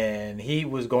 And he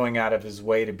was going out of his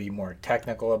way to be more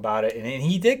technical about it. And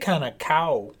he did kind of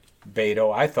cow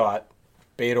Beto. I thought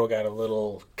Beto got a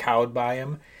little cowed by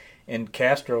him. And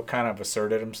Castro kind of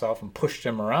asserted himself and pushed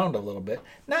him around a little bit.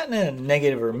 Not in a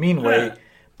negative or mean way,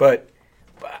 but...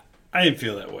 I didn't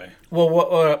feel that way.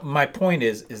 Well, my point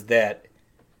is that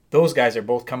those guys are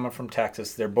both coming from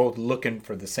Texas. They're both looking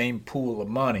for the same pool of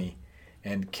money.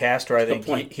 And Castro, I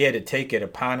think he had to take it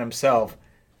upon himself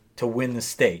to win the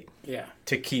state. Yeah.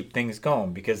 To keep things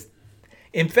going. Because,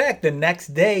 in fact, the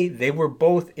next day, they were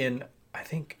both in, I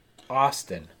think,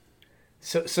 Austin.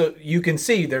 So you can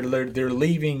see they're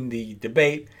leaving the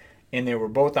debate, and they were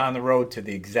both on the road to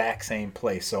the exact same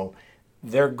place. So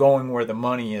they're going where the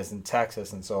money is in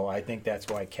Texas. And so I think that's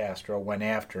why Castro went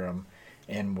after him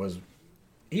and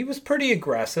he was pretty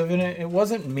aggressive, and it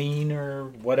wasn't mean or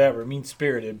whatever,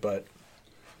 mean-spirited, but...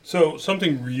 So,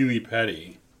 something really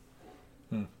petty.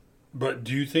 But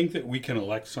do you think that we can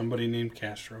elect somebody named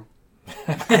Castro?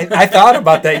 I thought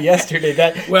about that yesterday.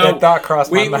 That thought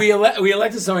crossed my mind. We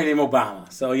elected somebody named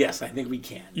Obama, so yes, I think we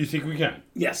can. You think we can?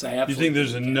 Yes, I absolutely You think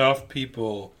there's enough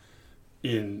people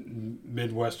in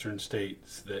Midwestern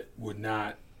states that would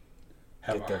not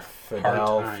have get the a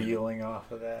Fidel hard time feeling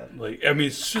off of that? Like, I mean,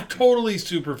 it's totally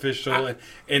superficial,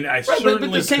 and I right, certainly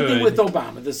but the same could. thing with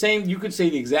Obama. You could say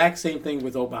the exact same thing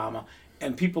with Obama,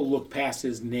 and people look past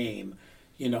his name.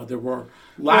 There were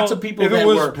lots of people if that it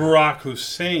was were Barack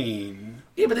Hussein.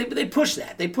 Yeah, but they pushed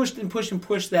that. They pushed and pushed and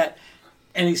pushed that,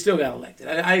 and he still got elected.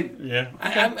 I'm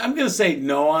going to say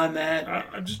no on that.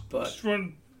 I just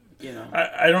want.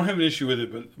 I don't have an issue with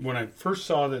it, but when I first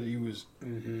saw that he was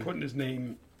putting his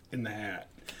name in the hat,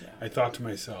 I thought to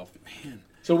myself, man,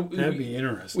 so that'd be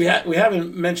interesting. We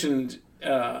haven't mentioned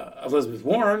Elizabeth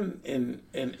Warren in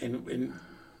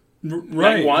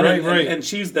right, one, right. And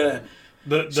she's the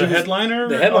headliner.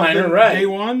 The headliner, right? Day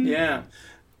one. Yeah.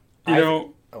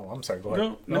 Oh, I'm sorry. Go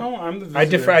ahead. No, I'm the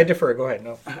visitor. I defer. Go ahead.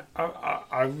 No.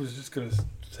 I was just going to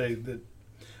say that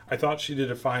I thought she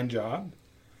did a fine job.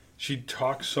 She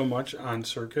talks so much on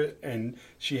circuit, and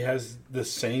she has the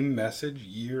same message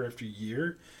year after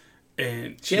year.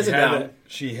 And she has it down.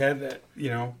 She had that,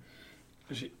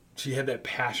 she had that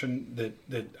passion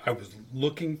that I was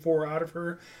looking for out of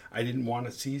her. I didn't want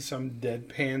to see some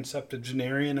deadpan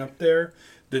septuagenarian up there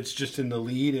that's just in the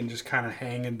lead and just kind of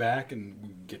hanging back. And we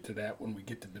can get to that when we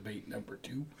get to debate number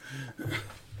 2.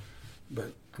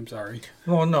 But I'm sorry.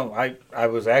 Well, no, I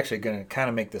was actually going to kind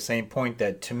of make the same point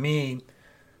that, to me,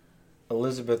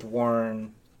 Elizabeth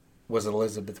Warren was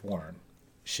Elizabeth Warren.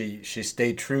 She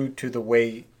stayed true to the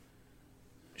way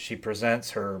she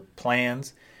presents her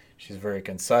plans. She's very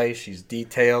concise. She's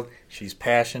detailed. She's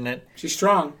passionate. She's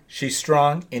strong. She's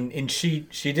strong, and she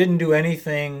didn't do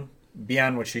anything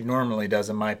beyond what she normally does,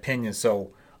 in my opinion.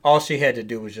 So all she had to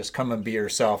do was just come and be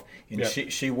herself, and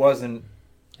she wasn't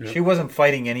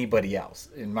fighting anybody else,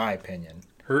 in my opinion.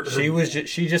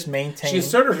 She just maintained. She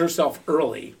asserted herself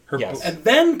early, yes, and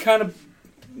then kind of,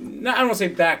 I don't want to say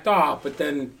backed off, but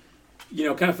then,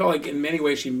 kind of felt like in many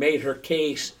ways she made her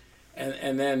case,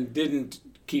 and then didn't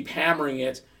keep hammering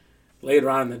it later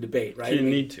on in the debate. Right? She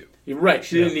didn't need to. You're right.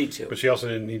 She didn't need to, but she also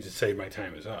didn't need to say my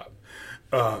time is up.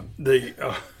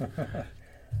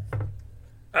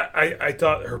 I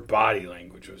thought her body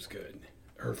language was good.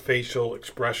 Her facial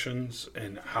expressions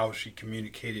and how she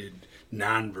communicated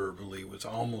non-verbally was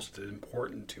almost as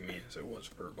important to me as it was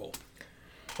verbal.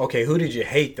 Okay, who did you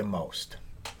hate the most?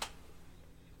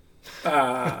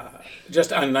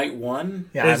 Just on night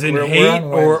one? Yeah, as in hate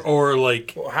or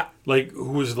like who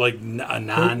was like a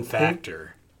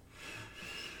non-factor?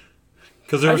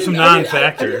 Because there were some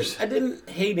non-factors. I didn't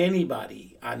hate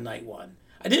anybody on night one.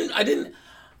 I didn't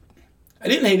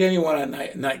hate anyone on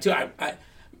night two.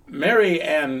 Mary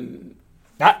and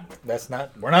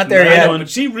we're not there yet. But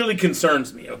she really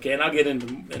concerns me. Okay, and I'll get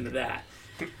into that.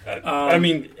 I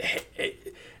mean,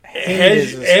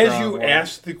 as you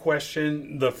asked the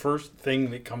question, the first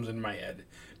thing that comes in my head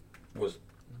was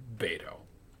Beto.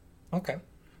 Okay.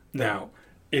 Now,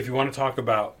 if you want to talk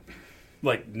about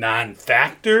like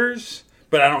non-factors,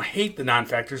 but I don't hate the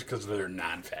non-factors because they're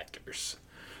non-factors.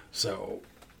 So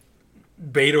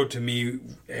Beto to me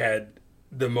had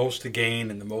the most to gain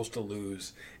and the most to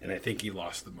lose, and I think he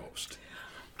lost the most.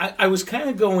 I was kind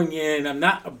of going in. I'm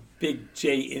not a big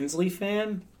Jay Inslee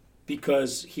fan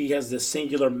because he has this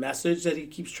singular message that he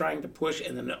keeps trying to push,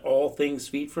 and then all things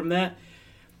feed from that.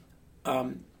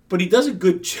 But he does a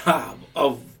good job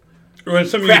of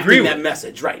crafting that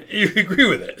message, right? You agree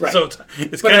with it, right. So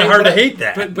it's kind of hard to hate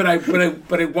that. But I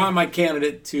want my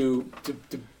candidate to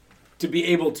be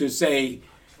able to say,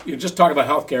 just talk about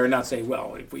healthcare and not say,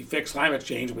 well, if we fix climate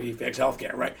change, we fix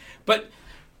healthcare, right? But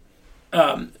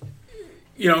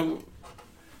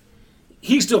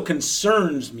he still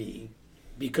concerns me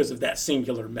because of that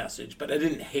singular message. But I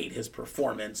didn't hate his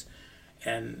performance,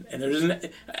 and there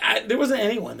wasn't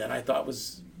anyone that I thought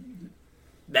was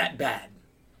that bad.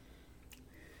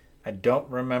 I don't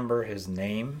remember his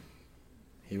name.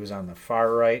 He was on the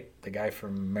far right. The guy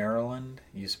from Maryland.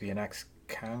 He used to be an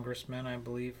ex-congressman, I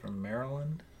believe, from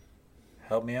Maryland.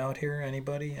 Help me out here,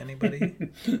 anybody?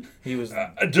 He was...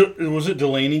 was it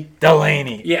Delaney?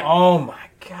 Delaney. Yeah. Oh, my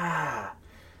God.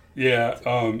 Yeah.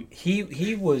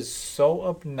 He was so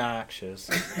obnoxious.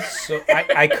 So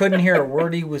I couldn't hear a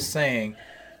word he was saying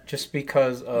just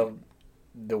because of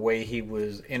the way he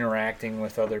was interacting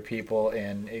with other people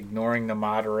and ignoring the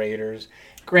moderators.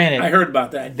 Granted, I heard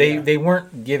about that. They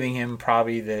weren't giving him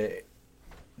probably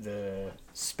the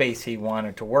space he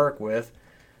wanted to work with,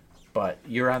 but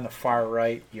you're on the far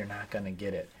right, you're not going to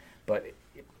get it. But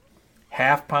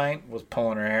Half Pint was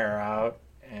pulling her hair out,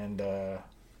 and the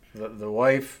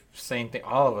wife, same thing.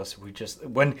 All of us, we just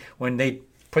when they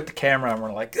put the camera on,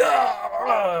 we're like,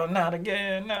 oh, not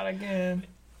again.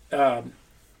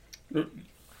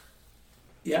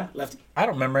 Yeah, Lefty. I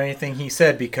don't remember anything he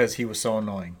said because he was so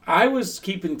annoying. I was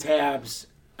keeping tabs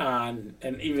on,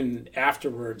 and even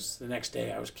afterwards, the next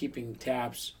day, I was keeping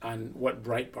tabs on what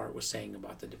Breitbart was saying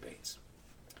about the debates.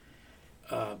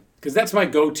 Because that's my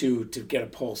go-to to get a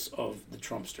pulse of the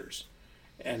Trumpsters.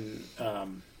 And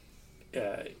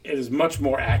it is much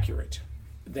more accurate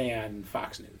than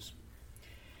Fox News.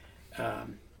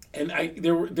 And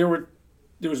there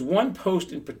was one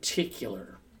post in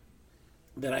particular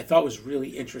that I thought was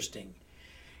really interesting.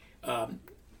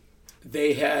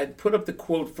 They had put up the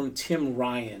quote from Tim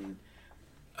Ryan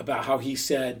about how he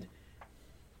said,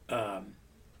 the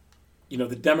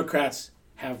Democrats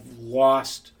have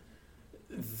lost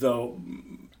the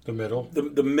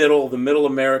middle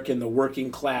American, the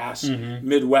working class,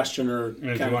 Midwesterner. And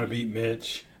if you want to beat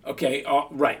Mitch. Okay,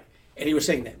 right. And he was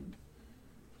saying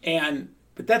that.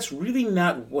 But that's really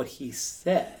not what he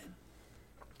said.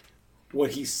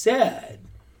 What he said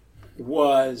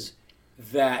was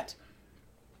that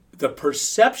the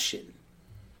perception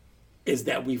is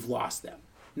that we've lost them.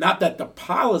 Not that the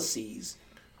policies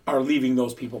are leaving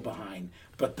those people behind,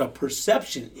 but the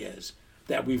perception is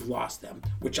that we've lost them,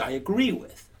 which I agree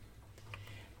with.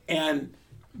 And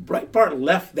Breitbart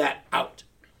left that out,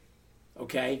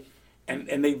 okay?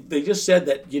 And they just said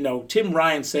that, Tim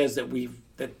Ryan says that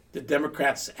the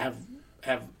Democrats have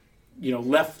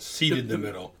left Seated the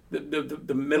middle.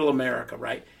 the middle America,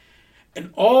 right?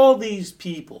 And all these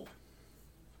people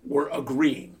were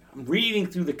agreeing. I'm reading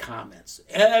through the comments.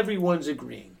 Everyone's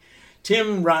agreeing.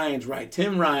 Tim Ryan's right.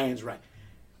 Tim Ryan's right.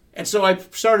 And so I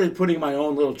started putting my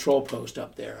own little troll post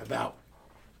up there about,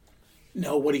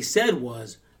 no, what he said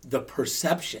was the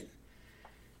perception.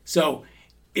 So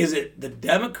is it the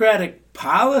Democratic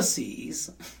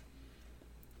policies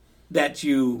that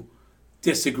you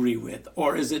disagree with,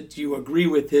 or is it you agree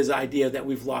with his idea that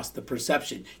we've lost the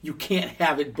perception? You can't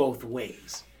have it both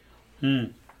ways,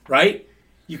 right?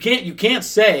 You can't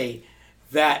say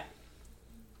that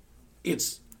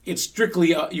it's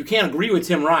strictly you can't agree with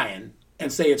Tim Ryan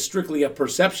and say it's strictly a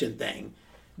perception thing.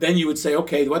 Then you would say,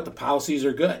 okay, the policies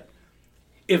are good.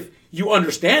 If you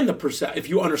understand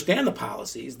the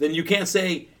policies, then you can't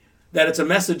say that it's a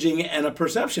messaging and a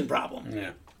perception problem.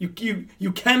 Yeah.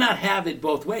 You cannot have it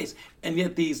both ways. And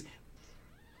yet these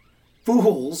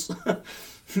fools,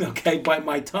 okay, bite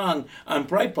my tongue on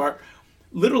Breitbart,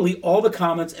 literally all the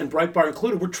comments, and Breitbart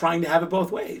included, were trying to have it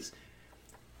both ways.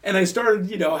 And I started,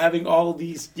 having all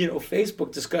these,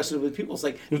 Facebook discussions with people. It's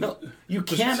like, no, you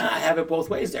cannot have it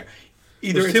both ways there.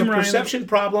 Either it's a perception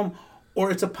problem or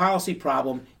it's a policy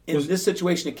problem. In this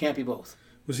situation, it can't be both.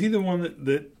 Was he the one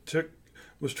that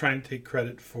was trying to take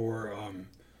credit for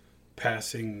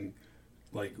passing,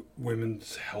 like,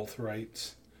 women's health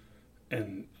rights?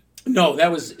 And no,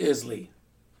 that was Inslee.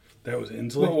 That was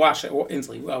Inslee?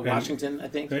 Inslee, Washington, I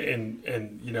think.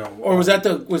 And or was that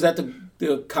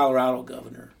the Colorado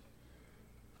governor?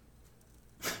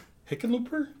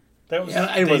 Hickenlooper? That was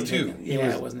day 2.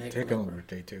 It wasn't Hickenlooper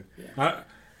day 2. Yeah.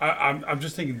 I'm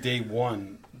just thinking day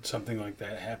 1 something like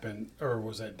that happened, or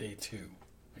was that day 2?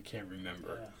 I can't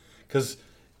remember. Because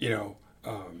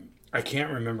I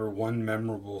can't remember one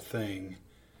memorable thing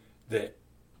that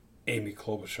Amy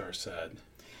Klobuchar said,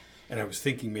 and I was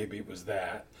thinking maybe it was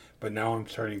that, but now I'm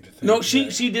starting to think. No,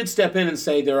 she did step in and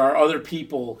say there are other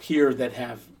people here that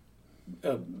have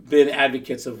been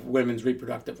advocates of women's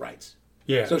reproductive rights.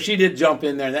 Yeah. So she did jump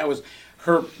in there. That was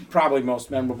her probably most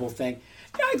memorable thing.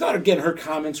 Yeah, I thought, again, her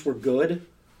comments were good.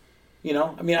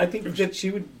 I think that she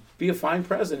would be a fine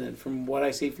president from what I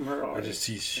see from her already. I just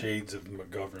see shades of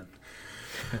McGovern.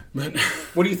 But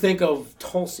what do you think of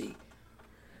Tulsi?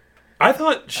 I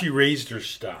thought she raised her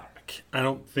stock. I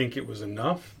don't think it was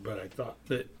enough, but I thought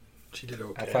that she did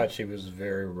okay. I thought she was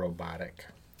very robotic.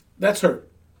 That's her.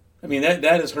 I mean,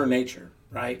 that is her nature,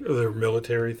 right? The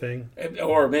military thing,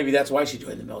 or maybe that's why she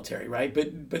joined the military, right?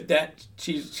 But that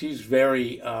she's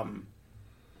very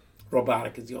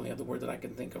robotic is the only other word that I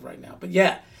can think of right now. But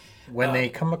yeah, when they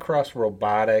come across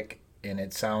robotic and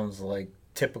it sounds like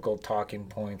typical talking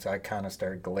points, I kind of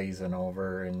started glazing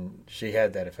over, and she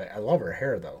had that effect. I love her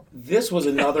hair, though. This was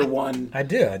another one. I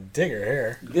do. I dig her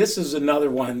hair. This is another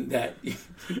one that...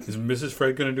 Is Mrs.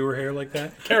 Fred going to do her hair like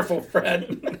that? Careful,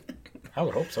 Fred. I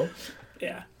would hope so.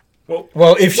 Yeah.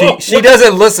 Well, if she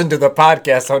doesn't listen to the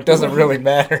podcast, so it doesn't really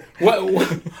matter.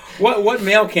 What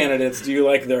male candidates do you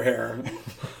like their hair?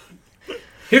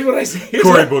 Here's what I say.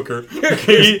 Cory Booker.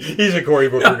 He's a Cory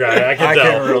Booker guy. I can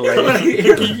tell. Relate.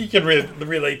 You can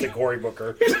relate to Cory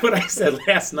Booker. Here's what I said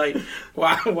last night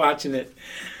while watching it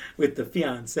with the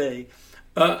fiancé.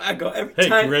 I go,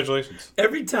 congratulations.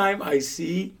 Every time I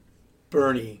see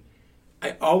Bernie,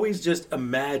 I always just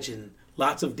imagine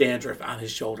lots of dandruff on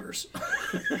his shoulders.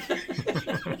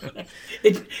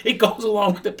 It goes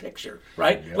along with the picture,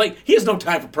 right? Yep. Like, he has no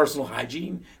time for personal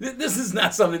hygiene. This is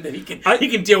not something that he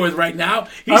can deal with right now.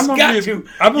 He's got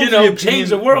to change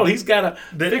the world. He's got to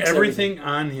fix everything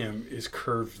on him is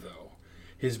curved, though.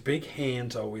 His big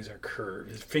hands always are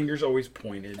curved. His fingers always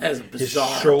pointed. His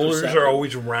shoulders are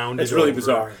always rounded. It's really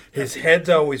bizarre. His head's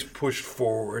always pushed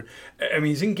forward. I mean,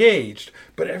 he's engaged,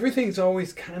 but everything's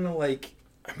always kind of like,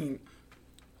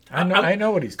 I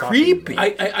know what he's talking creepy.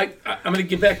 about. I'm going to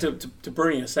get back to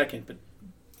Bernie in a second, but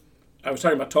I was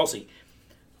talking about Tulsi.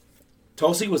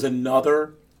 Tulsi was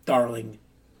another darling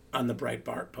on the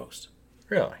Breitbart post.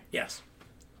 Really? Yes.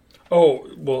 Oh,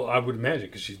 well, I would imagine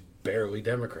because she's barely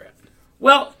Democrat.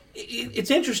 Well,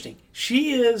 it's interesting.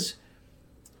 She is...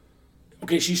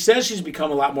 Okay, she says she's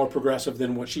become a lot more progressive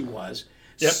than what she was.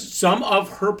 Yep. Some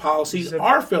of her policies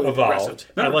are fairly progressive.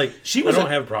 Remember, I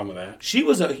don't have a problem with that. She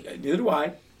was neither do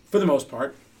I, for the most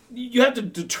part. You have to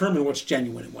determine what's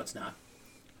genuine and what's not.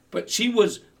 But she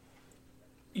was,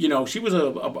 she was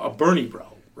a Bernie bro,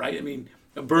 right? I mean,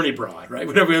 a Bernie broad, right?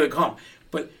 Whatever you call him.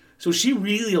 But so she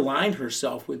really aligned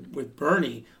herself with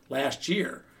Bernie last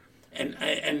year,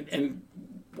 and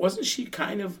wasn't she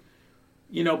kind of,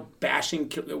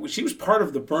 bashing? She was part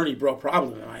of the Bernie bro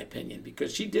problem, in my opinion,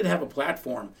 because she did have a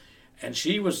platform and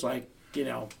she was like,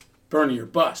 Bernie or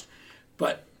bust.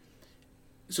 But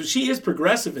so she is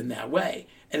progressive in that way,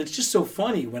 and it's just so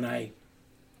funny when I,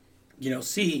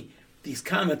 see these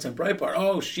comments on Breitbart.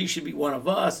 Oh, she should be one of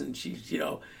us, and she's,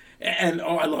 and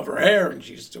oh, I love her hair, and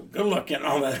she's so good looking, and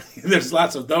all that. There's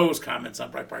lots of those comments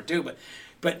on Breitbart too,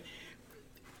 but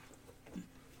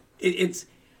it's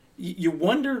you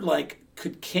wonder, like,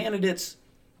 could candidates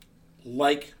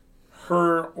like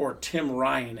her or Tim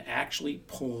Ryan actually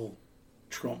pull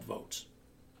Trump votes?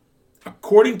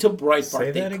 According to Breitbart,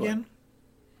 say that they could. again.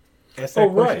 Ask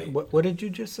that question. What did you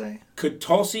just say? Could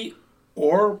Tulsi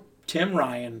or Tim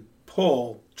Ryan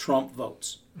pull Trump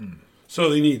votes? So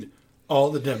they need all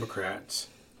the Democrats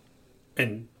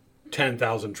and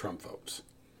 10,000 Trump votes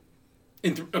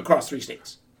Across 3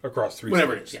 states. across 3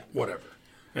 Whatever states. it is, yeah. Whatever.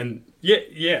 And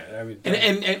yeah. I mean,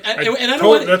 And I don't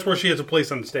want, that's where she has a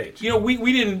place on the stage.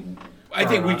 we didn't. I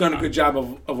think we've done a good job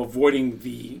of avoiding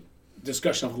the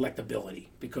discussion of electability,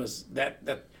 because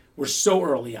that we're so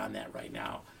early on that right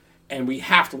now, and we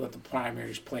have to let the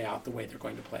primaries play out the way they're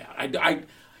going to play out. I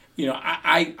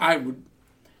would,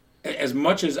 as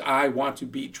much as I want to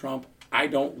beat Trump, I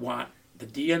don't want the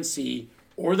DNC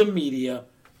or the media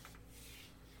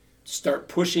to start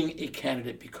pushing a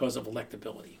candidate because of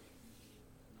electability.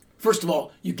 First of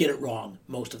all, you get it wrong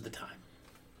most of the time.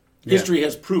 Yeah. History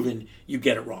has proven you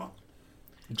get it wrong.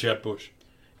 Jeb Bush.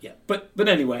 Yeah, but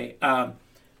anyway,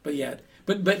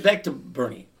 but back to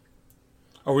Bernie.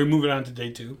 Are we moving on to day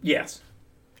 2? Yes,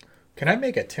 Can I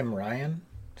make a Tim Ryan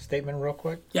statement real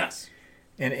quick? yes.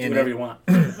 And Do whatever you want.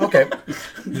 okay,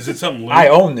 Is it something? I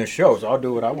own this show, so I'll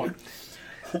do what I want.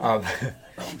 But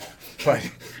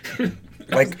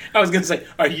like, I was going to say,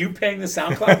 are you paying the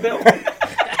SoundCloud bill?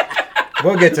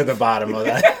 we'll get to the bottom of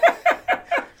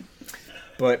that.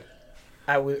 But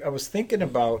I was thinking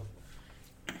about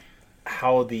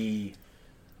how the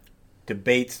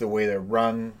debates, the way they're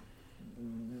run,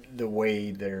 the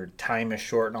way their time is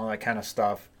short and all that kind of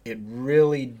stuff, it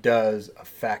really does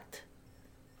affect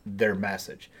their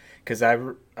message. Because I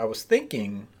was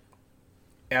thinking,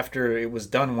 after it was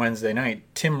done Wednesday night,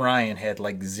 Tim Ryan had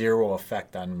like zero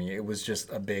effect on me. It was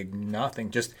just a big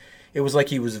nothing. Just, it was like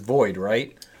he was void,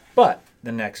 right? But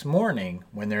the next morning,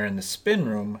 when they're in the spin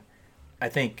room, I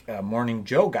think Morning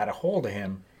Joe got a hold of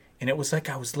him, and it was like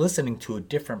I was listening to a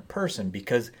different person,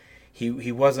 because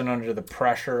he wasn't under the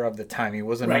pressure of the time. He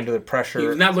wasn't under the pressure. He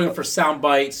was not looking for sound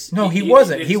bites. No, he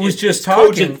wasn't. He was just talking.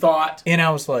 Cogent thought. And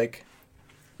I was like,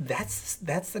 that's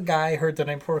the guy I heard the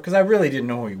night before, because I really didn't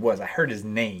know who he was. I heard his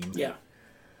name. Yeah.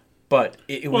 But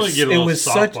it was you get a little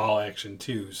such softball action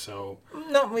too. So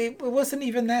no, it wasn't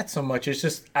even that so much. It's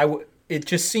just it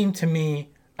just seemed to me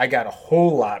I got a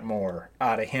whole lot more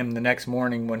out of him the next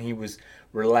morning when he was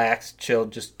relaxed,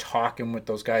 chilled, just talking with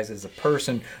those guys as a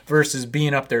person, versus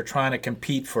being up there trying to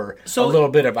compete for a little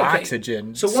bit of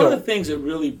oxygen. So one of the things that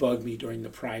really bugged me during the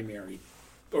primary,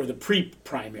 or the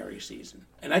pre-primary season,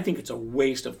 and I think it's a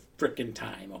waste of frickin'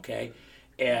 time, okay?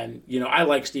 And, I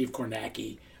like Steve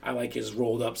Kornacki. I like his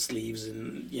rolled up sleeves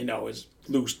and, his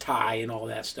loose tie and all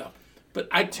that stuff. But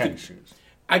I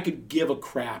could give a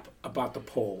crap about the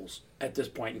polls at this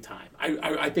point in time.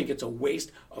 I think it's a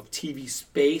waste of TV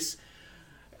space.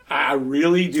 I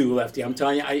really do, Lefty. I'm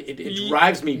telling you, it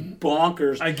drives me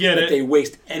bonkers. I get that it. they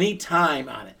waste any time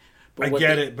on it. I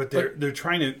get it, but they're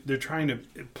trying to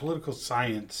political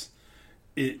science.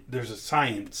 There's a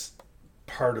science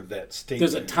part of that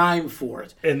statement. There's a time for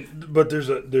it, but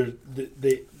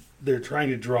they're trying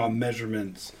to draw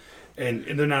measurements, and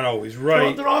they're not always right.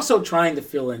 Well, they're also trying to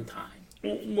fill in time.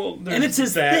 Well, and it's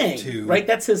his thing, too. Right?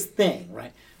 That's his thing,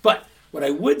 right? But what I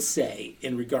would say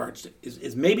in regards to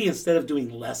is maybe instead of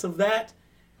doing less of that,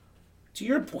 to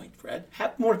your point, Fred,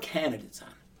 have more candidates on.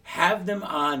 Have them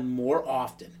on more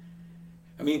often.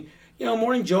 I mean,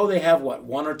 Morning Joe, they have,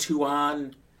 1 or 2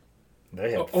 on?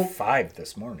 They had 5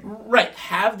 this morning. Right.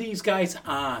 Have these guys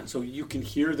on so you can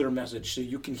hear their message, so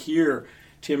you can heir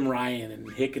Tim Ryan and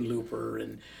Hickenlooper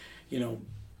and,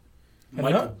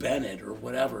 Michael Bennett or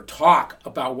whatever talk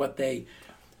about what their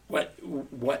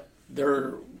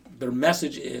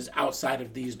message is outside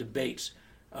of these debates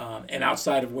and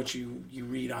outside of what you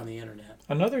read on the internet.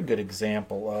 Another good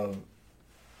example of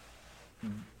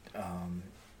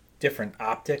different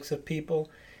optics of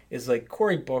people is like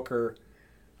Cory Booker.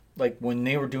 Like when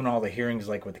they were doing all the hearings,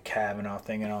 like with the Kavanaugh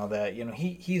thing and all that,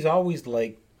 he's always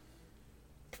like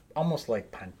almost like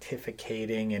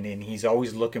pontificating, and he's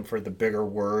always looking for the bigger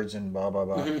words and blah blah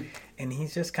blah, and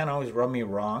he's just kind of always rubbed me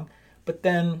wrong. But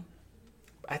then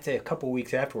I'd say a couple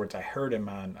weeks afterwards, I heard him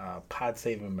on Pod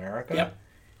Save America,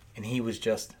 and he was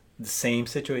just the same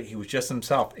situation. He was just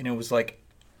himself, and it was like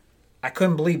I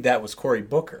couldn't believe that was Cory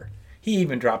Booker. He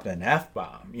even dropped an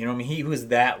F-bomb. You know what I mean? He was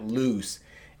that loose.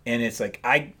 And it's like,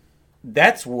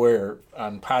 that's where,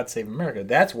 on Pod Save America,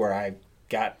 that's where I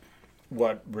got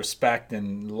what respect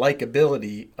and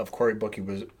likability of Cory Booker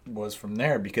was from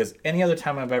there. Because any other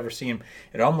time I've ever seen him,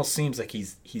 it almost seems like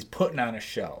he's putting on a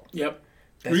show. Yep.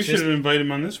 We should have invited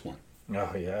him on this one.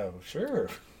 Oh, yeah, sure.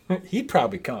 He'd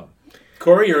probably come.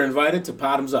 Corey, you're invited to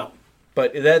Bottoms Up.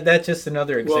 But that's just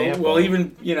another example. We'll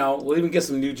even get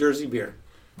some New Jersey beer.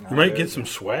 We might get some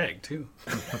swag, too.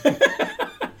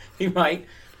 He might.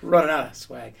 Running out of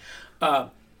swag.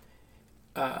 But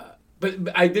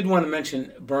I did want to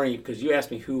mention Bernie, because you asked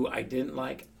me who I didn't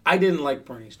like. I didn't like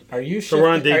Bernie's debate. Are you sure? So we're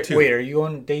on day 2. Wait, are you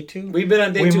on day 2? We've been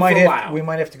on day 2 for a while. We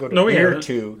might have to go to beer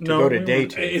 2 to go to day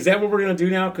 2. Is that what we're going to do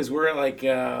now? Because we're at like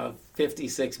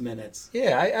 56 minutes.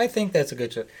 Yeah, I think that's a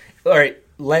good show. All right,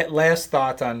 last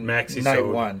thoughts on Maxi night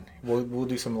Soda. 1. We'll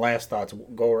do some last thoughts.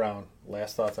 Go around.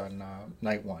 Last thoughts on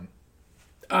night 1.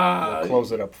 We'll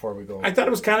close it up before we go. I thought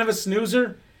it was kind of a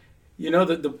snoozer. You know,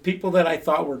 the people that I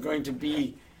thought were going to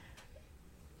be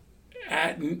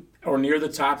at or near the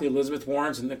top, the Elizabeth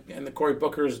Warrens and the Cory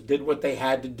Bookers, did what they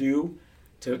had to do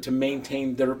to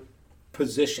maintain their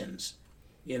positions.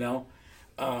 You know,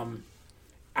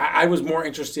 I was more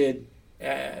interested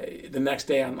the next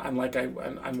day on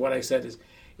what I said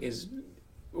is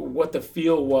what the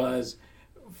feel was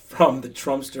from the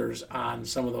Trumpsters on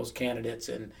some of those candidates,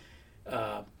 and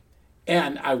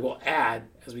I will add,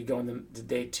 as we go into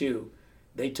day 2,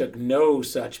 they took no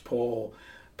such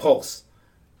pulse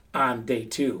on day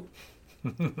 2.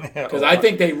 Because I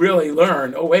think they really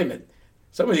learned, oh, wait a minute,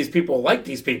 some of these people like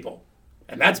these people,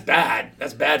 and that's bad.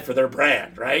 That's bad for their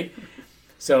brand, right?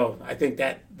 So I think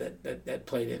that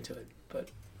played into it. But,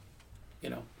 you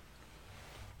know.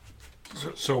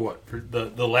 So what? For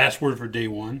the last word for day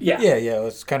 1? Yeah.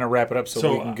 Let's kind of wrap it up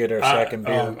so we can get our second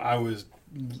beer.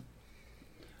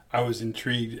 I was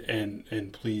intrigued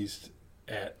and pleased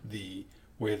at the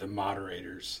way the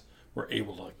moderators were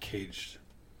able to cage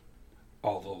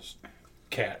all those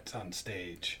cats on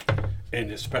stage,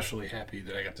 and especially happy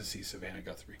that I got to see Savannah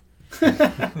Guthrie.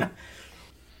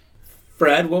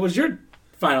 Fred, what was your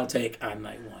final take on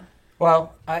night 1?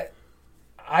 Well,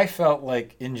 I felt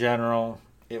like in general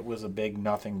it was a big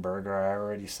nothing burger. I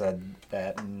already said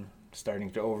that and starting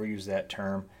to overuse that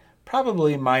term.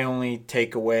 Probably my only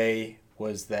takeaway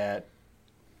was that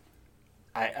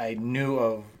I knew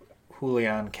of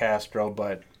Julian Castro,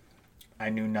 but I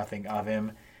knew nothing of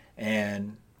him,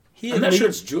 and I'm not sure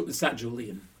it's not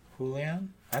Julian.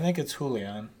 Julian? I think it's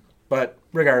Julian. But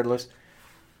regardless,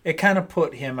 it kind of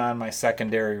put him on my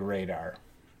secondary radar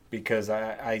because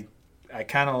I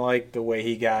kind of like the way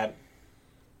he got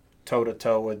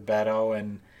toe-to-toe with Beto.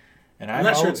 And I'm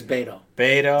not sure it's Beto.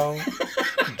 Beto,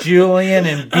 Julian,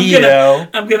 and Beto.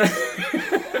 I'm going to...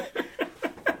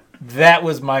 That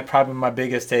was probably my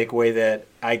biggest takeaway, that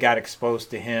I got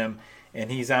exposed to him,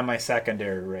 and he's on my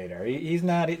secondary radar. He's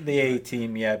not the A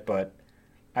team yet, but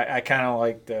I kind of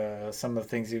liked some of the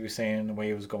things he was saying, the way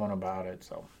he was going about it.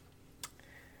 So,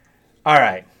 all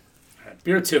right.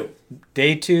 Beer 2.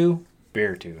 Day 2,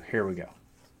 beer 2. Here we go.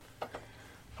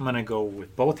 I'm going to go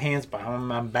with both hands behind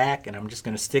my back, and I'm just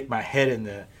going to stick my head in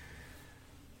the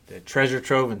treasure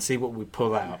trove and see what we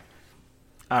pull out.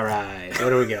 All right. What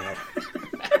do we got?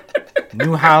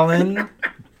 New Holland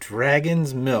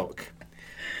Dragon's Milk.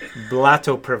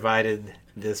 Blato provided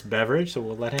this beverage, so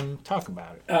we'll let him talk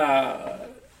about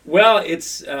it. Well,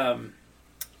 it's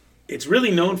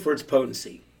really known for its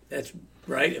potency. That's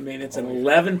right. I mean, it's an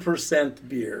 11%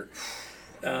 beer.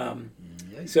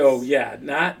 So yeah,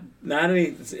 not any.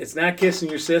 It's not kissing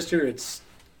your sister. It's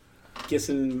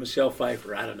kissing Michelle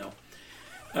Pfeiffer. I don't know.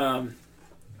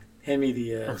 Hand me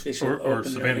the official or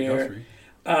Savannah here.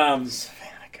 Guthrie.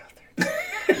 Savannah Guthrie.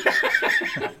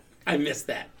 I missed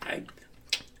that.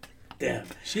 Damn.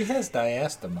 She has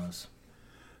diastemas.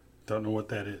 Don't know what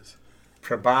that is.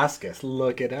 Proboscis.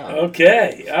 Look it up.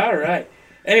 Okay. All right.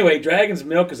 Anyway, Dragon's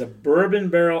Milk is a bourbon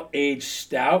barrel aged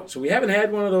stout. So we haven't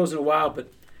had one of those in a while,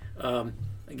 but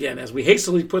again, as we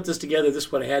hastily put this together, this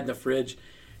is what I had in the fridge,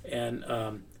 and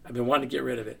I've been wanting to get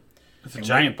rid of it. It's a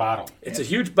giant bottle. It's a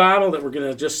huge bottle that we're going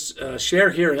to just share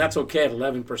here, and that's okay at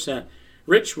 11%.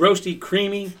 Rich, roasty,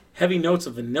 creamy, heavy notes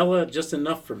of vanilla, just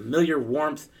enough familiar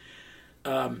warmth.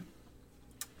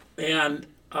 And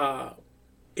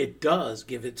it does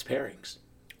give its pairings.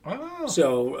 Oh.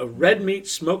 So red meat,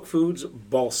 smoked foods,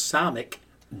 balsamic,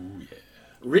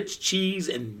 rich cheese,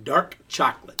 and dark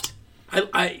chocolate.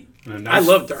 I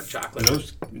love dark chocolate.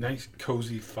 Those nice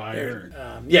cozy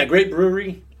fire. Great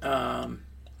brewery. And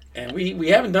we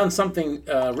haven't done something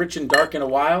rich and dark in a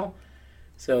while.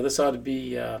 So this ought to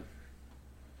be a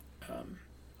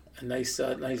nice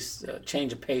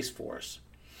change of pace for us.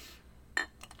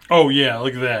 Oh yeah,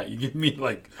 look at that. You give me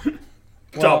like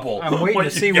double. I'm waiting what to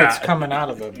see you what's got. coming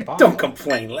out of the bottle. Don't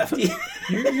complain, Lefty.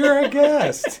 You're a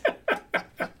guest.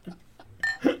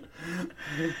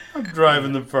 I'm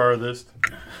driving the farthest.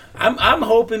 I'm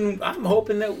hoping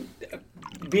that,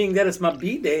 being that it's my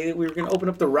B day, that we were going to open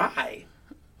up the rye.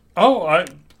 Oh, I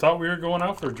thought we were going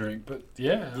out for a drink, but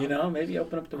yeah. You know, maybe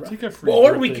open up the rye. take a free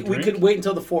Or we birthday we drink. could wait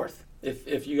until the 4th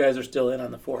if you guys are still in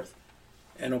on the 4th,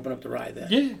 and open up the rye then.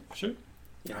 Yeah, sure.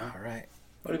 You know? All right.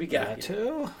 What do we got? That Here? too.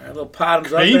 All right, a little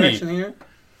bottoms up Creamy. action here.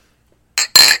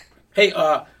 Hey,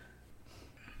 That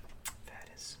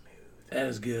is smooth. that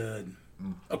is good.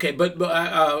 Okay, but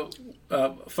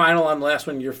final on the last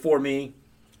one. You're for me,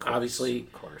 obviously.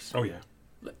 Of course. Oh yeah.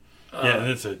 Yeah,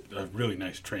 and it's a really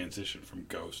nice transition from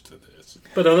Ghost to this.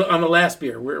 But on the last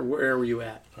beer, where were you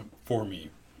at? For me.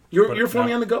 You're But for me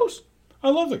not- on the Ghost. I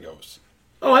love the Ghost.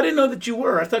 Oh, I didn't know that you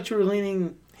were. I thought you were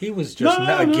leaning. He was just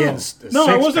against the No,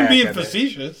 I wasn't six-pack being of it.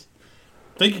 facetious.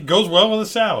 I think it goes well with a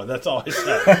salad. That's all I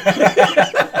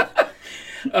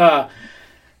said.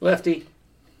 Lefty,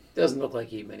 doesn't look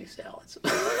like you eat many salads.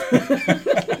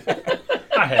 I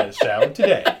had a salad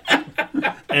today.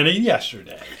 And a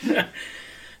yesterday.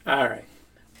 All right.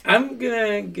 I'll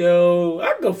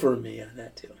go for me on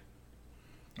that too.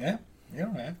 Yeah, you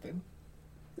don't have to.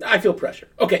 I feel pressure.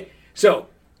 Okay, so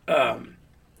on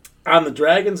the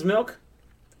Dragon's Milk,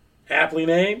 aptly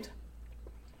named,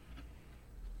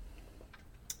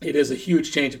 it is a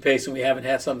huge change of pace, and we haven't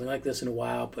had something like this in a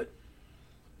while, but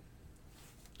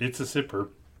It's a sipper.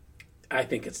 I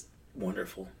think it's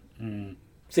wonderful.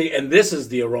 See, and this is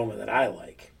the aroma that I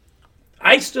like.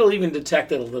 I still even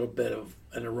detected a little bit of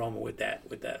an aroma with that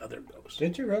other Ghost.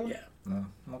 Did you really? Yeah. No.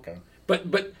 Okay.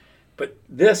 But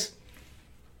this,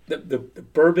 the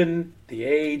bourbon, the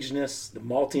agedness, the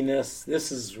maltiness,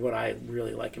 this is what I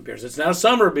really like in beers. It's not a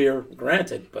summer beer,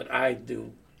 granted, but I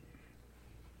do.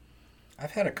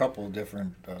 I've had a couple of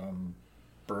different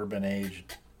bourbon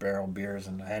aged barrel beers,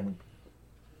 and I haven't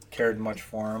cared much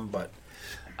for them, but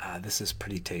this is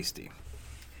pretty tasty.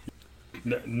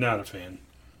 Not a fan.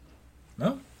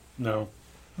 No? No.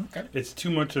 Okay. It's too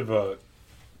much of a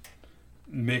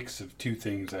mix of two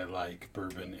things I like,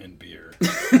 bourbon and beer.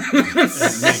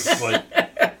 It makes like...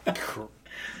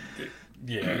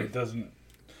 Yeah, it doesn't...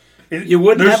 You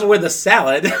wouldn't have it with a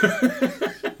salad.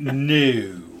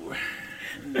 No.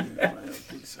 I don't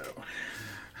think so.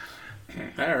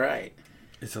 All right.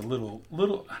 It's a little.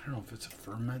 I don't know if it's a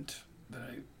ferment that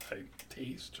I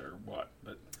taste or what,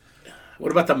 but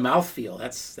What about the mouthfeel?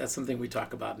 That's something we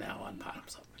talk about now on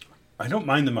Bottoms Up. I don't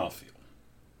mind the mouthfeel.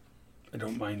 I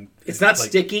don't mind. It's not like,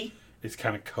 sticky. It's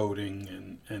kind of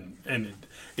coating, and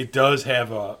it does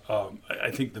have a.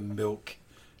 I think the milk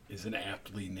is an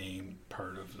aptly named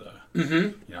part of the.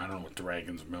 You know, I don't know what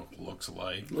dragon's milk looks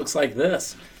like. Looks like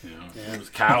this. You know, it was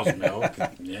cow's milk.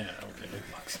 Yeah, okay.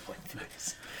 Looks like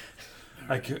this.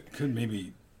 I could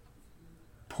maybe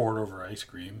pour it over ice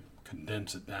cream,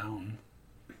 condense it down.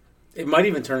 It might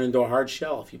even turn into a hard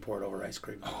shell if you pour it over ice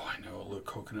cream. Oh, I know, a little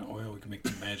coconut oil. We can make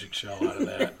the magic shell out of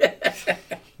that.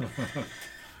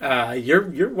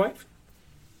 Your wife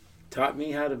taught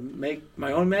me how to make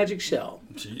my own magic shell,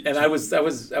 and I was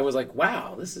like,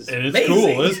 wow, this is And it's amazing.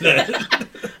 cool, isn't it?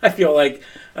 I feel like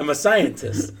I'm a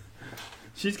scientist.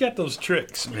 She's got those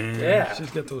tricks, man. Yeah.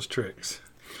 She's got those tricks.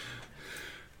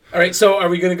 All right, so are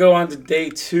we going to go on to day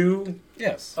 2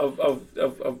 Yes. of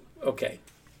okay.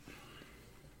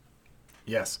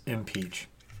 Yes, impeach.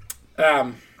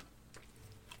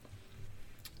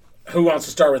 Who wants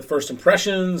to start with first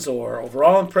impressions or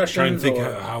overall impressions? Trying to think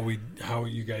or- how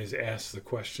you guys asked the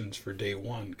questions for day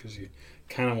 1, because you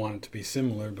kind of want it to be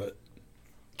similar, but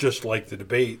just like the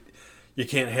debate, you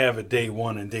can't have a day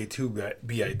 1 and day 2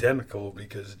 be identical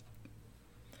because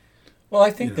Well,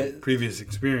 I think that previous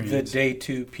experience. the day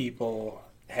 2 people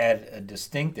had a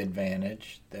distinct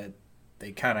advantage that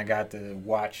they kind of got to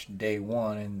watch day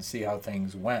 1 and see how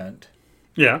things went.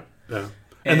 Yeah.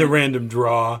 And the random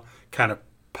draw kind of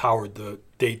powered the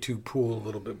day 2 pool a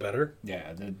little bit better.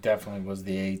 Yeah, there definitely was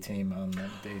the A team on that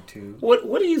day 2.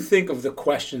 What do you think of the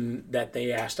question that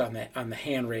they asked on the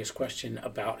hand raised question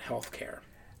about healthcare?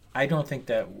 I don't think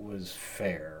that was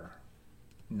fair,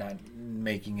 not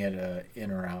making it a in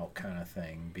or out kind of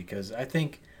thing, because I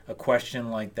think a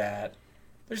question like that,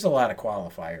 there's a lot of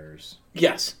qualifiers.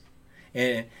 Yes.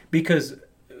 And because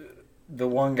the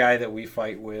one guy that we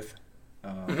fight with,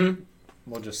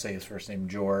 we'll just say his first name,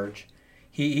 George,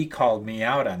 he called me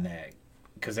out on that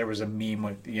because there was a meme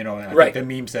with, I Right. think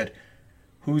the meme said,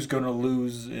 who's going to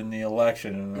lose in the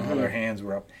election, and all their hands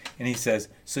were up. And he says,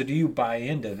 so do you buy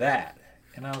into that?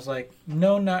 And I was like,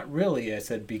 no, not really. I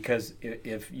said, because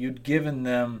if you'd given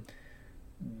them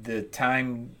the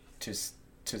time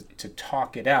to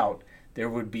talk it out, there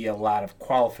would be a lot of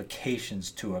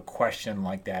qualifications to a question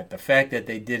like that. The fact that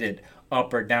they did it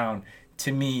up or down,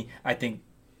 to me, I think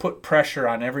put pressure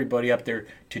on everybody up there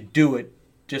to do it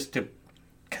just to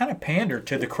kind of pander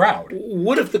to the crowd.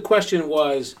 What if the question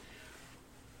was,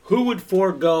 who would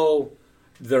forego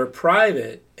their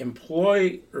private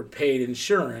employer-paid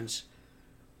insurance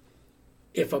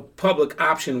if a public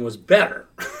option was better?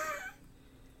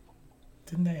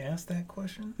 Didn't they ask that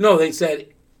question? No, they said...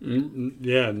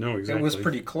 Yeah, no, exactly. It was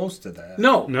pretty close to that.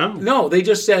 No, they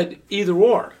just said either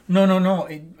or. No.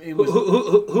 It was...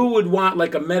 Who would want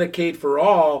like a Medicaid for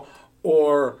all,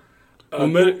 or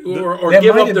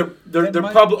give up their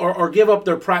public, or give up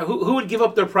their private? Who would give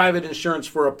up their private insurance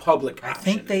for a public option? I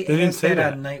think they didn't asked say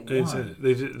that on night one.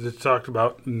 They talked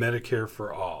about Medicare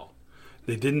for all.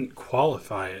 They didn't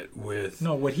qualify it with...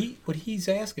 No, what he's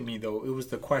asking me, though, it was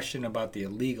the question about the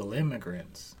illegal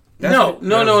immigrants. No.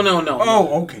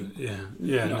 Oh, okay.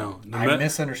 Yeah, no. I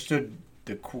misunderstood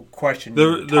the question.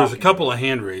 There's a couple of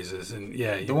hand raises, and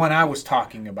the one I was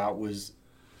talking about was,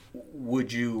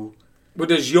 would you... But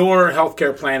does your health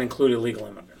care plan include illegal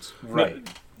immigrants? Right.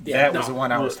 That was the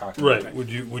one I was talking about. Right.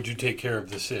 Would you take care of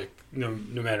the sick, no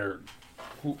matter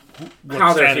what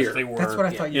how they're status here? they were? That's what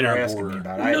I thought you were asking me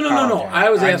about. No.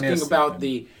 I was asking about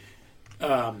the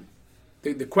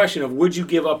question of, would you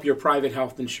give up your private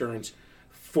health insurance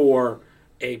for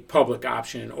a public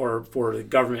option, or for the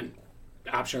government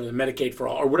option, or the Medicaid for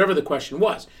all, or whatever the question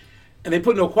was? And they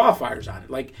put no qualifiers on it.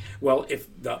 Like, well, if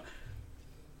the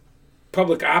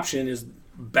public option is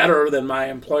better than my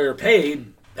employer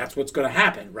paid, that's what's going to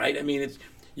happen, right? I mean,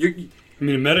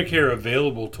 Medicare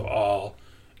available to all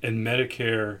and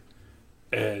Medicare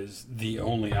as the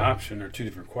only option are two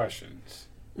different questions.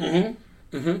 And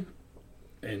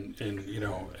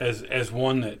as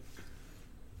one that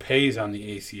pays on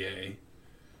the ACA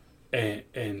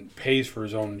and pays for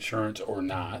his own insurance or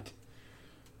not,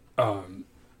 the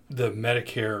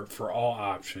Medicare for all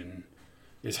option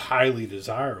is highly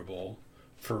desirable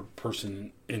for a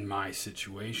person in my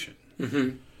situation.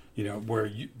 But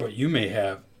you may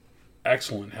have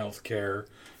excellent health care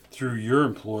through your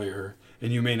employer,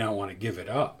 and you may not want to give it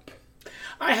up.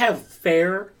 I have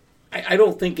fair. I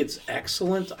don't think it's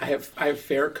excellent. I have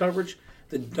fair coverage.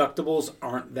 The deductibles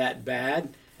aren't that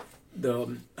bad.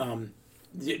 The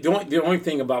only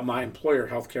thing about my employer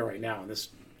health care right now, and this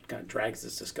kind of drags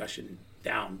this discussion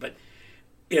down, but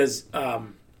is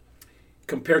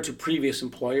compared to previous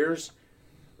employers,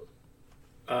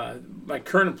 my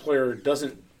current employer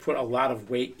doesn't put a lot of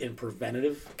weight in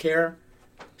preventative care.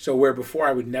 So where before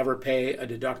I would never pay a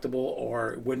deductible,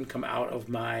 or it wouldn't come out of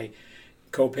my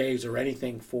co-pays or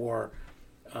anything for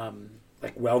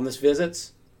like wellness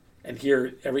visits, and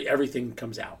here everything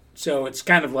comes out. So it's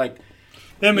kind of like...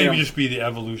 That may just be the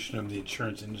evolution of the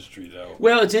insurance industry, though.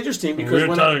 Well, it's interesting because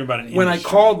when I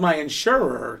called my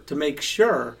insurer to make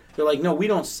sure, they're like, no, we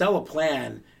don't sell a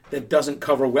plan that doesn't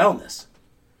cover wellness.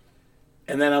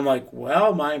 And then I'm like,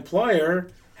 well, my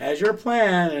employer has your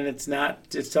plan, and it's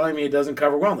telling me it doesn't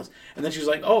cover wellness. And then she's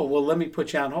like, oh, well, let me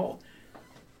put you on hold.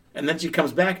 And then she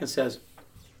comes back and says,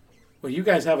 well, you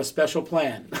guys have a special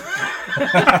plan.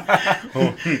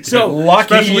 So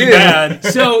lucky you. Bad.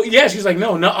 So yeah, she's like,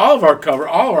 no, all of our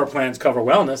plans cover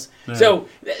wellness. Yeah. So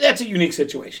that's a unique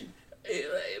situation.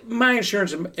 My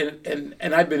insurance, and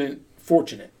I've been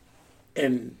fortunate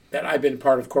in that I've been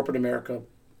part of corporate America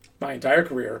my entire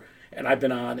career, and I've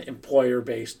been on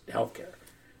employer-based healthcare,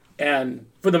 and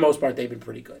for the most part, they've been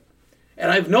pretty good.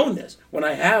 And I've known this when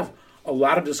I have a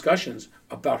lot of discussions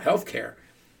about healthcare.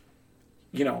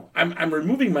 I'm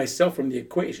removing myself from the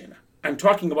equation. I'm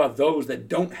talking about those that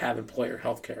don't have employer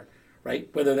health care, right?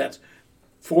 Whether that's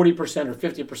 40% or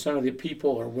 50% of the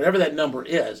people or whatever that number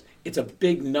is, it's a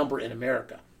big number in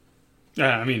America.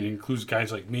 Yeah, it includes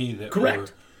guys like me that Correct. were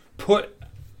put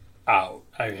out.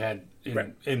 I had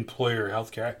employer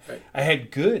health care. Right. I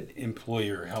had good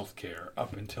employer health care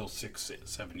up until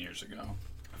 6-7 years ago.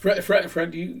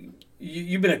 Fred,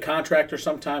 you've been a contractor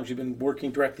sometimes. You've been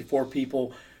working directly for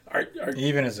people.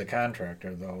 Even as a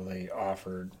contractor, though, they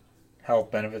offered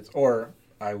health benefits, or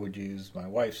I would use my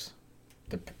wife's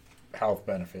health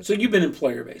benefits. So you've been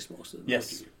employer-based most of the time.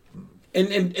 Yes.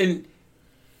 And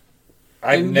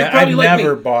I've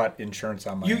never bought insurance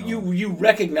on my own. You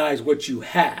recognize what you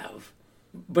have,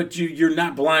 but you're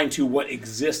not blind to what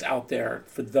exists out there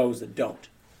for those that don't.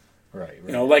 Right.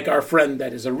 Like our friend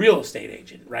that is a real estate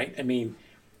agent, right?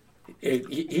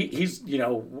 He's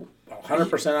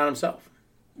 100% on himself.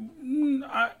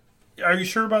 Are you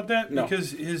sure about that? No.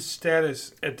 Because his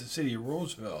status at the city of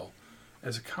Roseville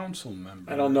as a council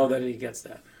member. I don't know that he gets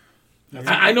that.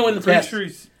 I know in the Pretty past. sure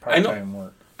he's, Part-time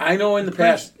work. I know in the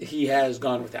past he has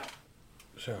gone without.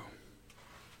 so.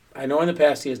 I know in the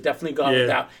past he has definitely gone Yeah.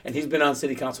 without, and he's been on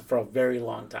city council for a very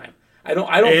long time. I don't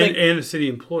And, think. and a city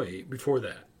employee before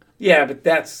that. Yeah, but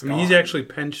that's. I mean, he's gone. actually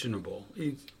pensionable.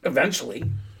 Eventually.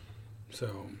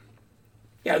 So,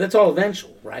 Yeah, that's all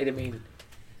eventual, right? I mean,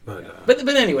 but but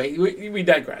anyway, we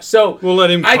digress. So we'll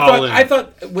let him I call thought in. I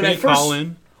thought when Can I he first call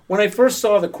in? when I first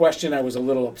saw the question, I was a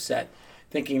little upset,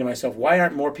 thinking to myself, why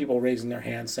aren't more people raising their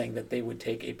hands saying that they would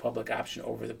take a public option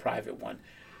over the private one?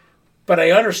 But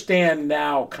I understand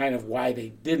now kind of why they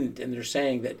didn't, and they're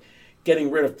saying that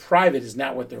getting rid of private is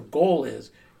not what their goal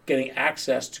is. Getting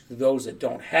access to those that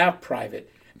don't have private,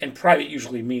 and private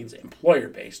usually means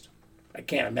employer-based. I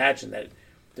can't imagine that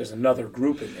there's another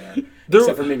group in there,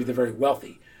 except for maybe the very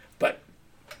wealthy. But,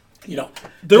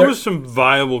 There was some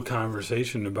viable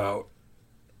conversation about,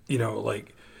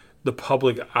 like the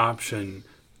public option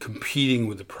competing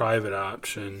with the private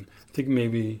option. I think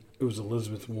maybe it was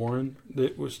Elizabeth Warren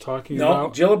that was talking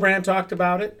about. Gillibrand talked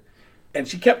about it, and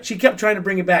she kept trying to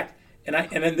bring it back. And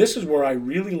then this is where I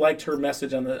really liked her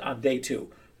message on day 2.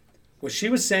 What she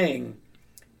was saying,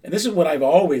 and this is what I've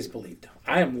always believed.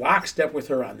 I am lockstep with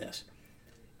her on this.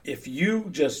 If you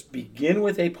just begin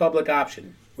with a public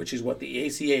option, which is what the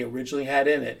ACA originally had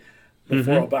in it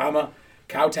before Obama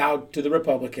kowtowed to the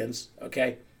Republicans,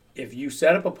 okay? If you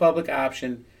set up a public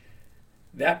option,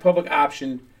 that public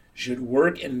option should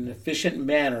work in an efficient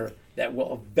manner that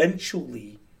will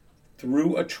eventually,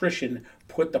 through attrition,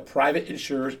 put the private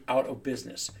insurers out of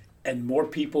business, and more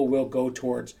people will go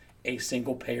towards a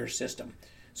single-payer system.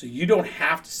 So you don't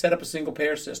have to set up a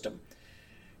single-payer system.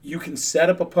 You can set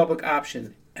up a public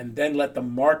option and then let the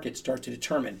market start to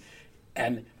determine.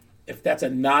 And if that's a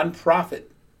nonprofit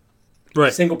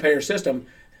Right. single-payer system,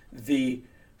 the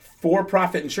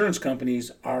for-profit insurance companies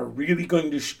are really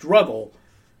going to struggle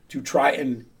to try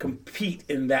and compete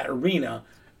in that arena,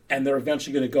 and they're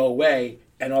eventually going to go away,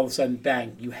 and all of a sudden,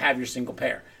 bang, you have your single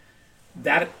payer.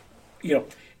 That,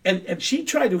 and she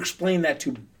tried to explain that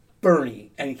to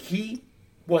Bernie, and he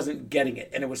wasn't getting it,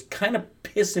 and it was kind of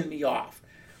pissing me off.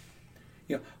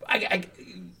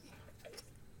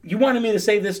 You wanted me to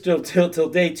say this till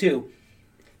day 2.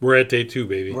 We're at day 2,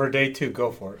 baby. We're day 2.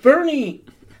 Go for it. Bernie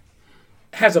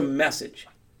has a message.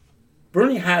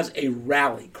 Bernie has a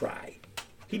rally cry.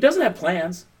 He doesn't have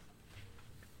plans.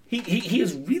 He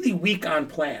is really weak on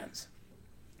plans.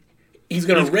 He's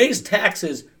going to raise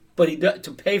taxes, but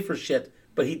to pay for shit,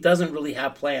 but he doesn't really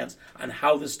have plans on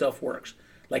how this stuff works.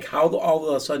 Like how all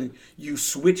of a sudden you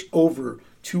switch over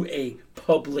to a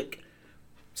public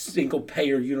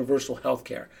single-payer universal health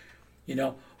care.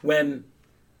 When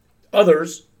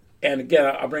others, and again,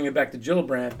 I'll bring it back to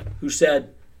Gillibrand, who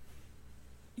said,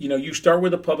 you start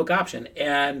with a public option.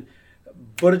 And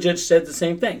Buttigieg said the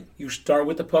same thing. You start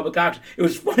with the public option. It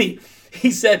was funny. He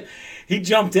said he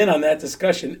jumped in on that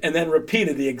discussion and then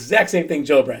repeated the exact same thing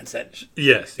Gillibrand said.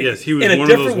 Yes. He was In a one of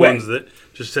those different way. ones that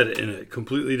just said it in a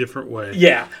completely different way.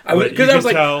 Yeah, because I was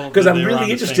like, because I'm they were on really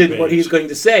the interested same in what he's page. going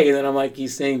to say, and then I'm like,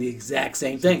 he's saying the exact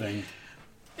same thing.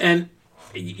 And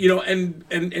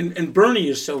and Bernie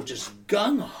is so just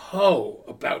gung ho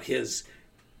about his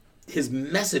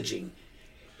messaging.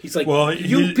 He's like, Well,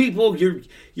 people,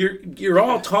 you're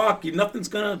all talk. Nothing's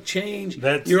gonna change.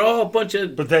 You're all a bunch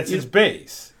of. But that's his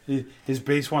base. His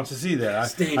base wants to see that.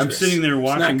 It's dangerous. I'm sitting there It's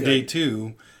not watching good. day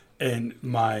 2, and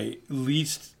my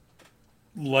least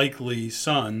likely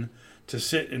son to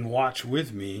sit and watch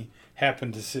with me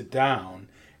happened to sit down,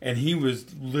 and he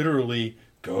was literally,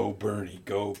 "Go Bernie,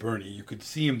 go Bernie." You could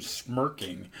see him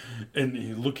smirking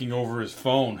and looking over his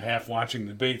phone, half watching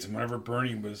the debates. And whenever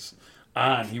Bernie was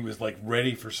on, he was like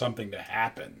ready for something to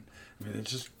happen. I mean,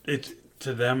 it's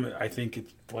to them. I think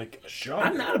it's like a show.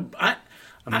 I'm not a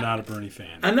Bernie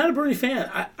fan. I'm not a Bernie fan.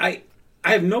 I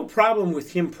have no problem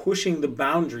with him pushing the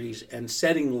boundaries and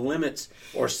setting limits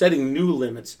or setting new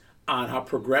limits on how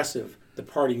progressive the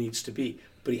party needs to be.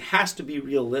 But he has to be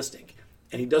realistic,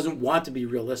 and he doesn't want to be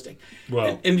realistic.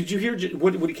 Well, and did you hear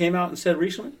what he came out and said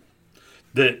recently?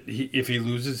 That if he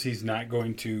loses, he's not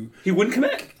going to. He wouldn't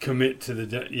commit to the.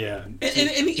 And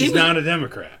he's not a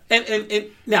Democrat. And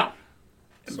now,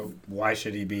 So why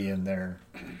should he be in there?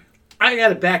 I got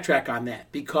to backtrack on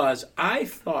that because I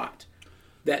thought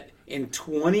that in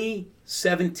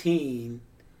 2017,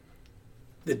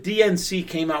 the DNC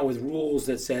came out with rules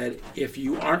that said if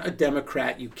you aren't a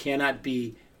Democrat, you cannot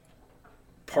be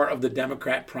part of the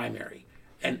Democrat primary.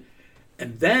 And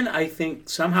And then I think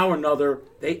somehow or another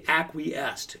they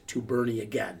acquiesced to Bernie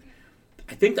again.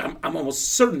 I think I'm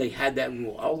almost certain they had that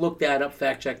rule. I'll look that up,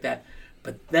 fact check that.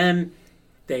 But then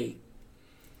they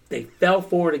fell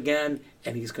for it again,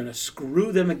 and he's going to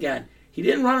screw them again. He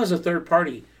didn't run as a third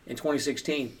party in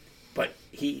 2016, but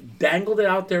he dangled it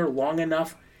out there long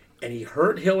enough, and he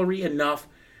hurt Hillary enough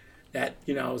that,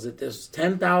 was it this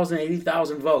 10,000,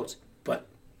 80,000 votes. But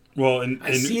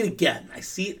I see it again. I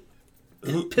see it.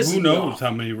 Who knows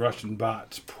how many Russian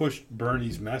bots pushed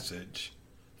Bernie's message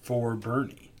for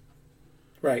Bernie?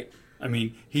 Right. I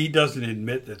mean, he doesn't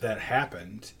admit that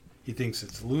happened. He thinks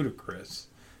it's ludicrous,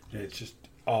 and it's just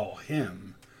all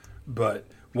him. But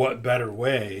what better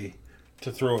way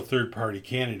to throw a third-party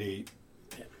candidate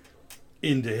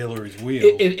into Hillary's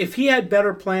wheel? If he had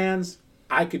better plans,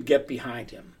 I could get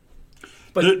behind him.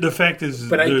 But the fact is,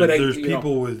 there's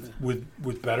people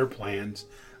with better plans,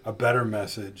 a better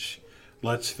message.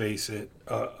 Let's face it,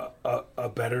 a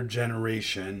better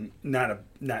generation, not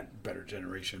better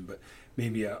generation, but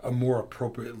maybe a more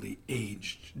appropriately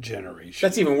aged generation.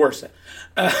 That's even worse.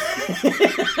 I'm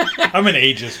an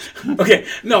ageist. Okay,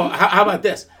 no, how about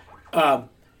this?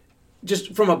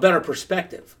 Just from a better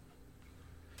perspective.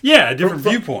 Yeah, a different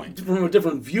viewpoint. From a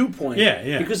different viewpoint.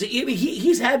 Yeah. Because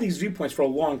he's had these viewpoints for a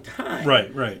long time.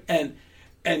 Right.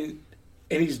 And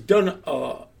he's done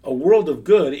a world of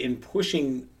good in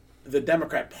pushing the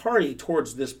Democrat Party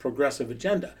towards this progressive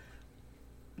agenda.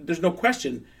 There's no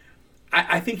question.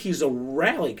 I think he's a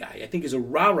rally guy. I think he's a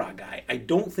rah-rah guy. I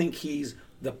don't think he's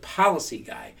the policy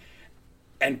guy.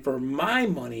 And for my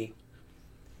money,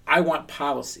 I want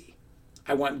policy.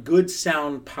 I want good,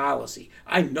 sound policy.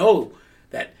 I know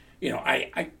that,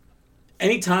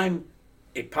 anytime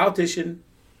a politician,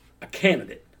 a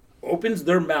candidate, opens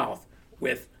their mouth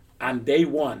with, on day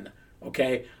one,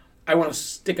 okay, I want to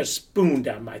stick a spoon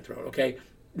down my throat, okay?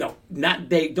 No, not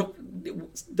don't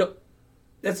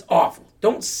that's awful.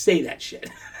 Don't say that shit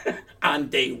on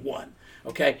day one,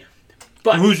 okay?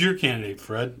 But who's your candidate,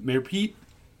 Fred? Mayor Pete?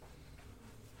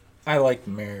 I like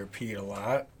Mayor Pete a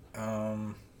lot.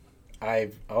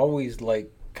 I've always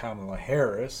liked Kamala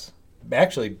Harris.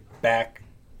 Actually,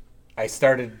 I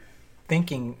started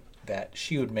thinking that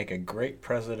she would make a great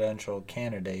presidential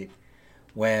candidate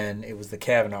when it was the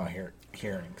Kavanaugh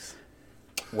hearings.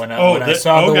 When I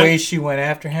saw the way she went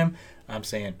after him, I'm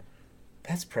saying,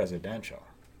 that's presidential.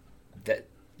 That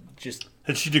just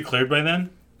had she declared by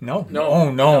then? No.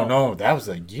 That was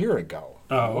a year ago.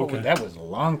 Oh, okay. That was a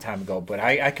long time ago. But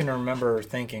I can remember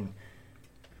thinking,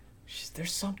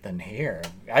 there's something here.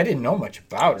 I didn't know much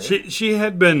about her. She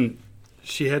had been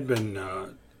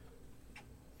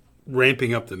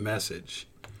ramping up the message.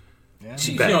 Yeah.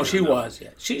 She was. Yeah.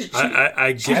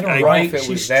 I don't know if it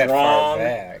was that far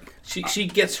back. She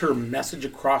gets her message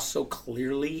across so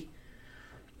clearly.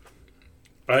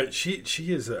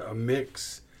 She is a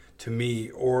mix to me,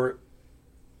 or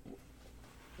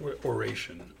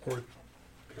oration, or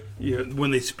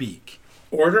when they speak.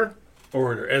 Orator.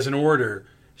 As an orator,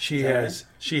 she has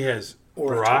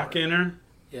Orator. Barack in her.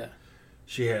 Yeah.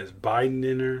 She has Biden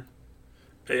in her,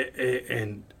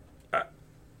 and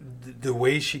the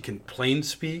way she can plain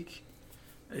speak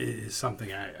is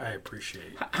something I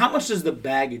appreciate. How much does the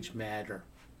baggage matter?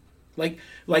 Like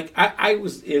I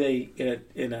was in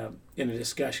a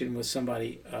discussion with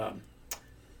somebody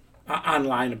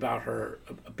online about her,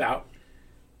 about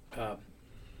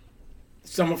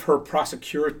some of her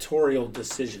prosecutorial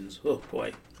decisions. Oh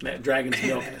boy, Dragon's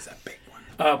Milk is a big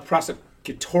one.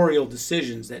 Prosecutorial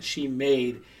decisions that she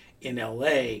made in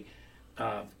L.A.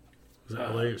 Was it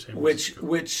L.A. or San Francisco?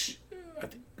 Which I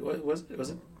think was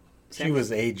it? She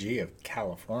was AG of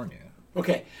California.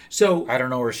 Okay, so I don't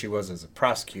know where she was as a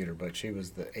prosecutor, but she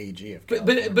was the AG of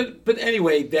California. But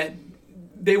anyway, that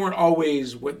they weren't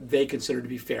always what they considered to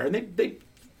be fair, and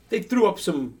they threw up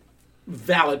some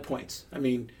valid points. I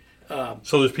mean,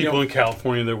 so there's people in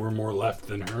California that were more left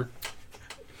than her.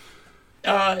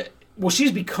 Well,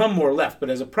 she's become more left, but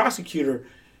as a prosecutor,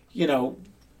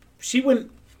 she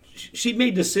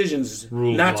made decisions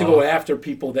not to go after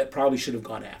people that probably should have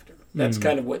gone after. That's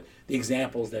kind of what the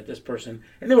examples that this person,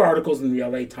 and there were articles in the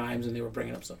LA Times, and they were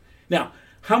bringing up stuff. Now,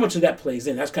 how much of that plays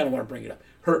in? That's kind of what I'm bringing up.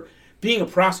 Her being a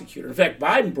prosecutor. In fact,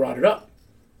 Biden brought it up.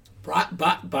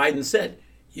 Biden said,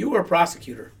 "You were a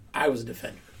prosecutor. I was a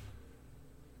defender."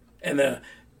 And the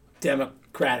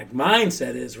Democratic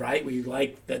mindset is, right, we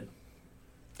like the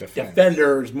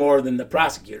defenders more than the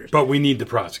prosecutors. But we need the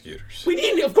prosecutors.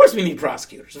 Of course we need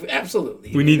prosecutors.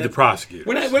 Absolutely. We need the prosecutors.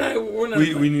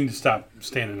 We need to stop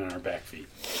standing on our back feet.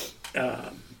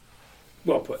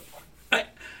 Well put. I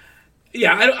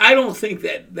don't think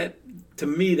that to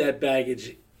me that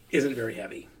baggage isn't very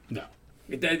heavy. No.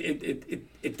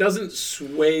 It doesn't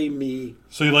sway me.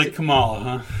 So you like Kamala,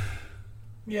 huh?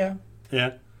 Yeah.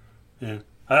 Yeah.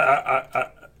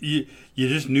 You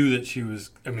just knew that she was.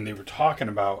 I mean, they were talking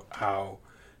about how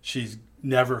she's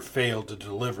never failed to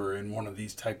deliver in one of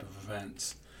these type of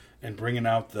events, and bringing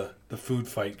out the food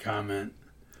fight comment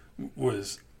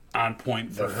was on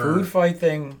point for The her. food fight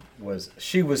thing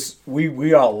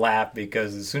we all laughed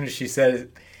because as soon as she said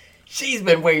it, she's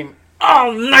been waiting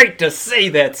all night to say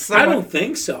that. I don't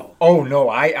think so. Oh no,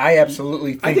 I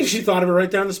absolutely think. I think she thought of it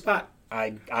right down the spot.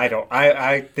 I don't.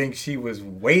 I think she was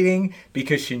waiting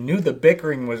because she knew the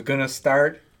bickering was going to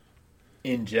start.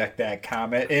 Inject that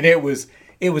comment, and it was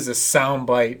a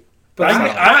soundbite. But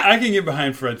I can get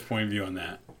behind Fred's point of view on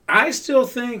that. I still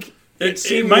think it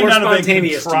seemed might more not have been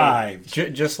spontaneous to me.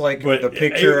 contrived. Just like But the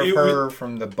picture it of her was-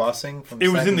 from the busing from it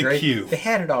was in second the grade, queue. They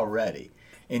had it already,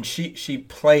 and she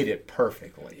played it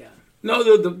perfectly. Yeah. No,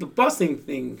 the busing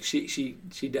thing, she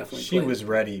definitely She played. was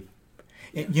ready.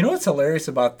 And you know what's hilarious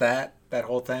about that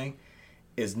whole thing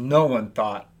is no one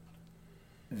thought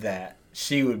that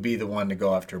she would be the one to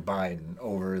go after Biden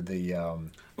over the.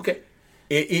 Okay.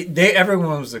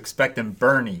 Everyone was expecting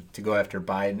Bernie to go after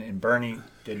Biden, and Bernie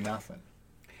did nothing.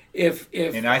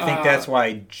 And I think that's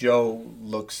why Joe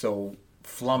looks so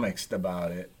flummoxed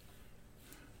about it.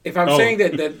 If I'm saying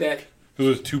that There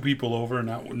was two people over,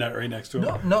 not right next to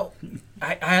her. No,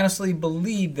 I honestly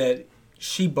believe that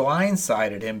she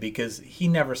blindsided him because he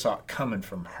never saw it coming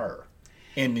from her,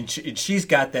 and she's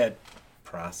got that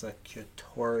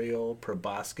prosecutorial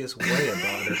proboscis way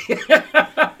about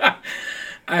her.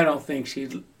 I don't think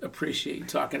she'd appreciate you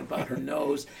talking about her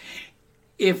nose.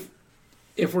 If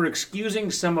we're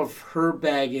excusing some of her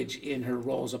baggage in her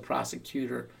role as a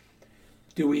prosecutor,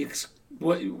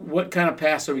 what kind of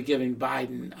pass are we giving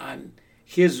Biden on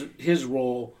his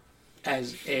role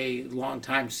as a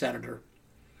longtime senator,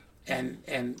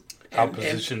 and How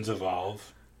positions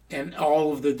evolve. and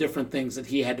all of the different things that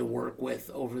he had to work with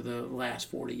over the last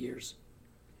 40 years?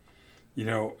 You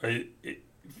know,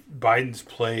 Biden's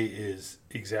play is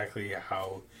exactly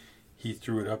how he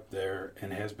threw it up there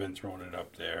and has been throwing it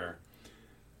up there.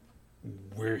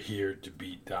 We're here to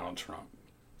beat Donald Trump.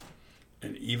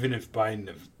 And even if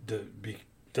Biden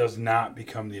does not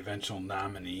become the eventual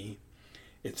nominee,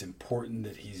 it's important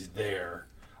that he's there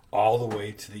all the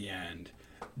way to the end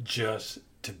just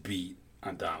to beat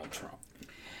on Donald Trump.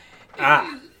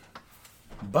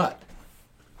 But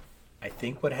I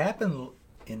think what happened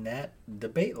in that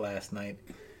debate last night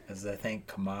is I think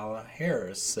Kamala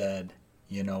Harris said,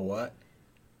 you know what?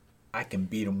 I can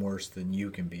beat him worse than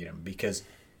you can beat him. Because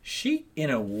she, in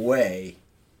a way,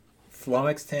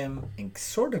 flummoxed him and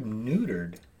sort of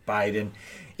neutered Biden.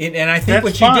 And I think That's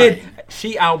what she fine. did,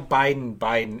 she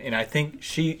out-Biden, and I think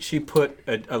she put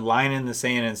a line in the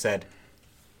sand and said,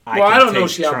 I don't know take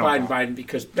she out Trump Biden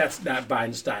because that's not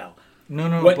Biden's style.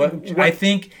 No, What- but what- I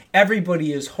think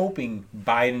everybody is hoping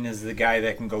Biden is the guy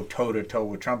that can go toe-to-toe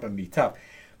with Trump and be tough.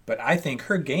 But I think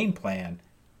her game plan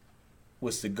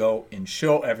was to go and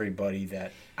show everybody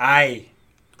that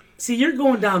See, you're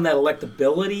going down that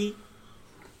electability,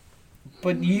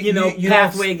 But You know, you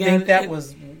pathway don't again, think that and-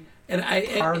 was and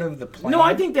part of the plan? No,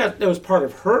 I think that was part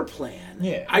of her plan.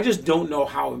 Yeah. I just don't know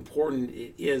how important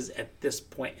it is at this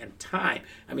point in time.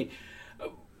 I mean,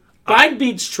 Biden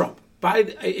beats Trump.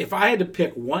 If I had to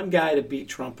pick one guy to beat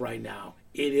Trump right now,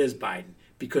 it is Biden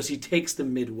because he takes the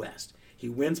Midwest. He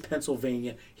wins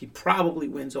Pennsylvania. He probably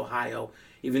wins Ohio,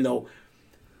 even though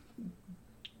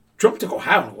Trump took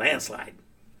Ohio in a landslide.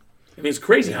 I mean, it's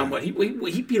crazy how much he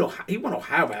beat Ohio. He won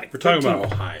Ohio by like We're talking 13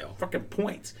 about Ohio. fucking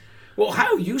points. Well,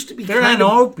 Ohio used to be they're kind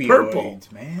on of purple.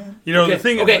 opioids, man. You know, Okay, the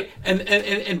thing okay,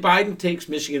 and Biden takes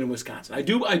Michigan and Wisconsin. I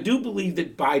do believe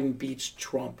that Biden beats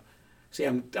Trump. See,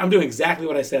 I'm doing exactly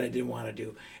what I said I didn't want to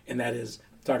do, and that is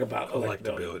talk about electability.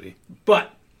 electability.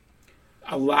 But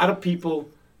a lot of people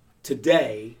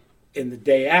today and the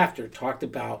day after talked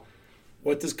about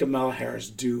what does Kamala Harris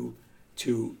do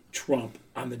to Trump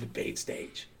on the debate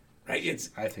stage, right?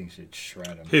 I think she'd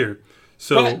shred him. Here.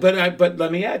 So But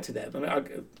let me add to that. I'll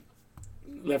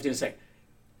left in a second.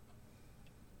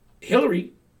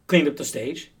 Hillary cleaned up the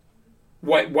stage,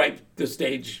 wiped the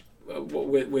stage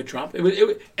with Trump. It was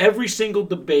every single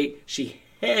debate she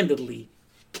handedly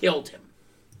killed him.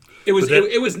 It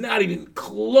was not even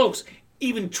close.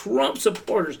 Even Trump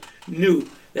supporters knew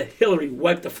that Hillary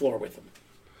wiped the floor with him.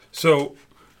 So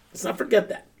Let's not forget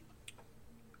that.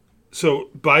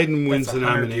 Biden wins That's the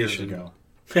 100 years nomination.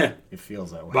 ago. It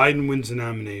feels that way. Biden wins the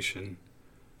nomination.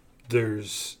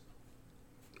 There's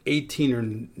 18 or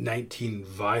 19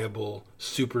 viable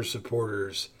super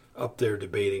supporters up there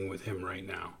debating with him right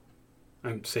now.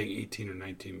 I'm saying 18 or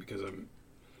 19 because I'm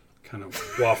kind of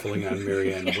waffling on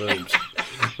Marianne Williams.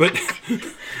 But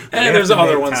and there's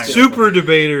other ones too. Super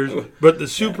debaters, but the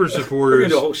super supporters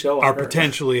do a whole show on are her.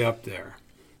 potentially up there.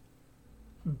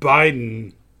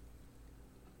 Biden,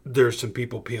 there's some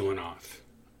people peeling off.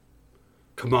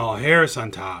 Kamala Harris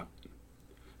on top.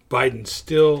 Biden's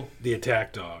still the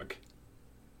attack dog.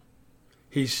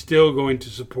 He's still going to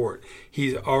support.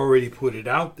 He's already put it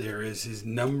out there as his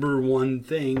number one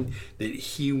thing that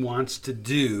he wants to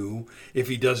do, if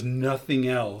he does nothing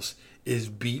else, is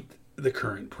beat the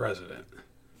current president.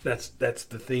 That's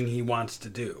the thing he wants to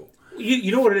do.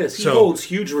 You know what it is? He holds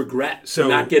huge regret for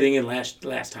not getting in last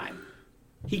time.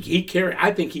 I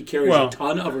think he carries a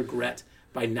ton of regret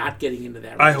by not getting into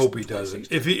that race. I hope he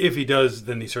doesn't. If he does,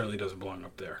 then he certainly doesn't belong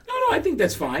up there. No, I think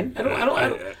that's fine.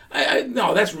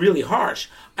 No, that's really harsh.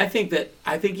 I think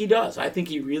he does. I think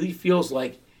he really feels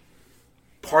like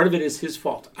part of it is his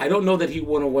fault. I don't know that he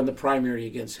would have won the primary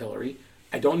against Hillary.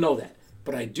 I don't know that.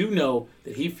 But I do know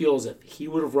that he feels that if he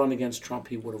would have run against Trump,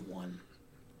 he would have won.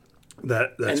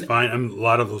 That's fine. A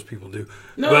lot of those people do.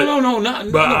 No.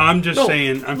 I'm just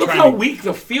saying. Look how weak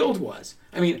the field was.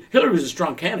 I mean, Hillary was a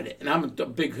strong candidate, and I'm a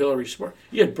big Hillary supporter.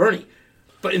 You had Bernie,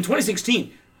 but in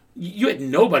 2016, you had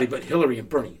nobody but Hillary and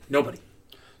Bernie. Nobody.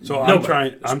 So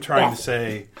nobody. I'm trying to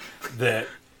say that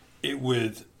it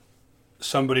with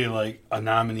somebody like a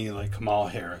nominee like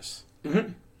Kamala Harris,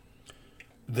 mm-hmm.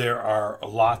 there are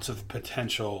lots of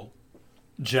potential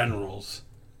generals.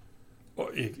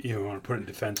 If you want to put it in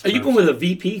defense. Are you going with a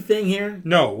VP thing here?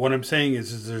 No, what I'm saying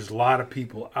is there's a lot of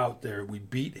people out there. We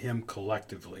beat him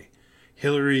collectively.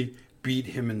 Hillary beat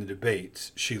him in the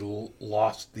debates. She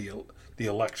lost the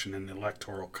election in the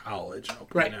Electoral College.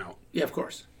 Right. Yeah, of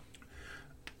course.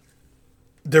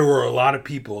 There were a lot of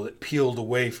people that peeled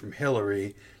away from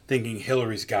Hillary thinking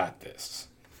Hillary's got this.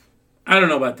 I don't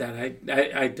know about that.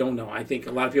 I don't know. I think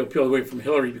a lot of people peeled away from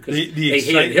Hillary because they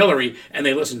hated Hillary and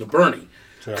they listened to Bernie.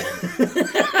 So,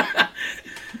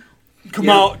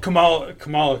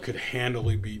 Kamala could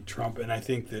handily beat Trump, and I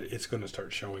think that it's going to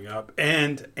start showing up.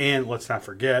 And let's not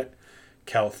forget,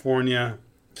 California,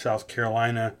 South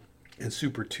Carolina, and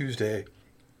Super Tuesday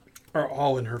are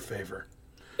all in her favor.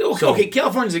 Okay,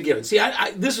 California's a given. See,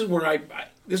 this is where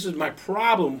this is my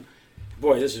problem.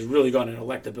 Boy, this has really gone in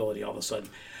electability all of a sudden.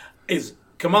 Is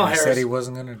Kamala Harris said he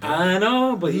wasn't going to do it. I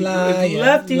know, but he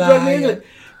left. He got me into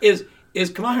it. Is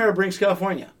Kamala Harris brings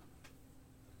California?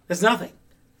 That's nothing.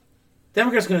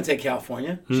 Democrats going to take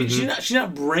California. Mm-hmm. She's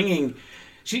not bringing.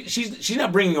 She's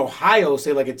not bringing Ohio,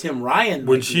 say like a Tim Ryan.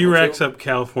 When she racks up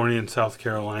California and South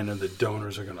Carolina, the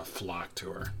donors are going to flock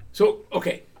to her. So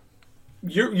okay,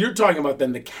 you're talking about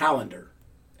then the calendar,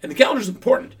 and the calendar is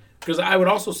important because I would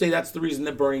also say that's the reason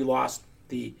that Bernie lost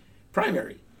the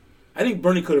primary. I think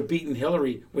Bernie could have beaten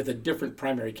Hillary with a different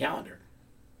primary calendar.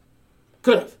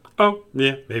 Could have. Oh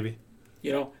yeah, maybe.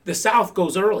 You know, the South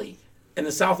goes early, and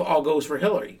the South all goes for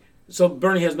Hillary. So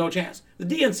Bernie has no chance. The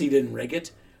DNC didn't rig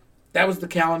it. That was the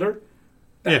calendar.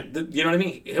 You know what I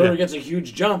mean? Hillary gets a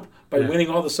huge jump by winning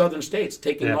all the southern states,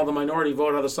 taking all the minority vote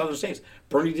out of the southern states.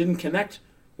 Bernie didn't connect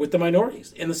with the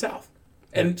minorities in the South,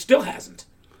 and still hasn't.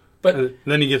 But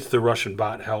then he gets the Russian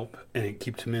bot help, and it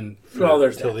keeps him in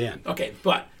until the end. Okay,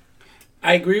 but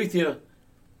I agree with you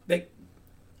that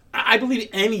I believe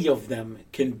any of them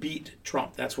can beat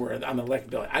Trump. That's where on the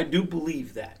electability. I do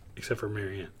believe that. Except for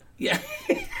Marianne. Yeah.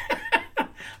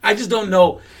 I just don't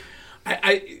know.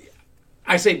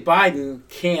 I say Biden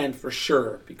can for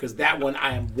sure because that one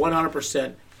I am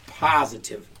 100%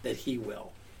 positive that he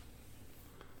will.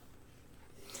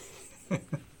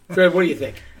 Fred, what do you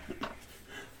think?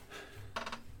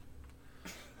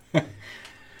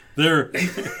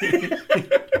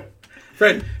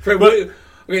 Fred,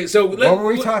 okay, so what were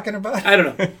we talking about? I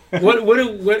don't know. What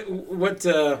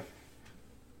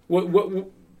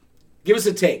give us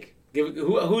a take.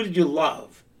 Who did you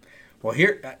love? Well,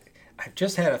 here I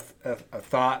just had a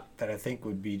thought that I think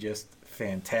would be just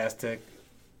fantastic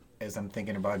as I'm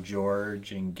thinking about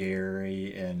George and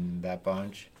Gary and that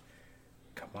bunch.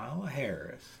 Kamala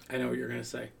Harris. I know what you're going to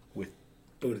say. With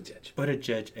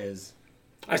Buttigieg as...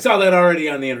 I saw that already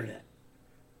on the internet.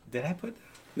 Did I put that?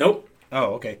 Nope.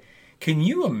 Oh, okay. Can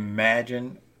you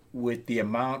imagine with the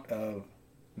amount of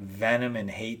venom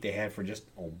and hate they had for just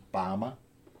Obama?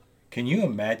 Can you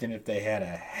imagine if they had a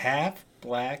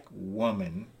half-black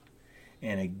woman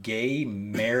and a gay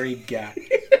married guy?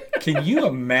 Can you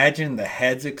imagine the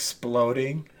heads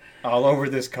exploding all over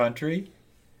this country?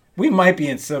 We might be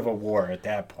in civil war at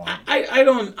that point. I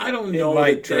don't know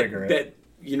that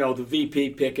you know the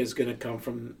VP pick is going to come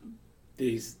from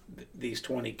these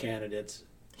 20 candidates.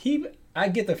 I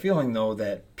get the feeling though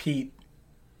that Pete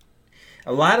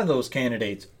A lot of those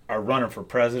candidates are running for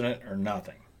president or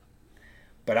nothing.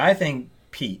 But I think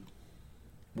Pete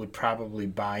would probably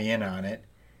buy in on it,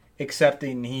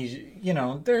 accepting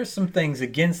there's some things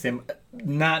against him,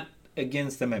 not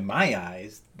against him in my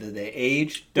eyes. The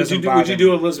age doesn't bother Would you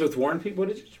do Elizabeth Warren, Pete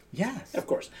Buttigieg? Yes. Of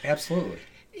course. Absolutely.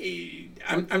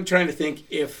 I'm trying to think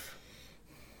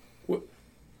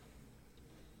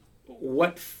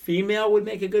what female would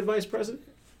make a good vice president?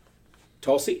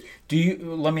 Tulsi?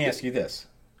 Let me ask you this.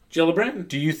 Gillibrand?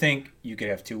 Do you think you could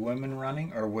have two women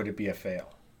running, or would it be a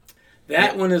fail?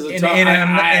 That one is a tough... And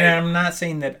I'm not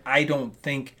saying that I don't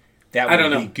think that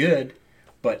would be good,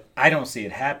 but I don't see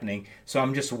it happening. So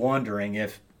I'm just wondering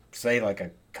if, say, like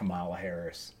a Kamala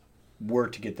Harris were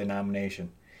to get the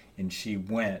nomination, and she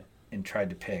went and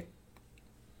tried to pick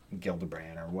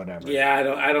Gillibrand or whatever.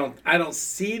 Yeah, I don't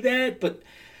see that, but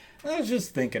I was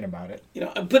just thinking about it.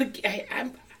 But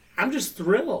I'm just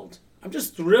thrilled. I'm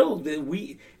just thrilled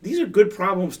that these are good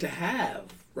problems to have,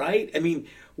 right? I mean,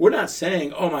 we're not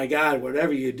saying, oh my God,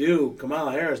 whatever you do,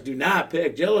 Kamala Harris, do not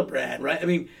pick Gillibrand, right? I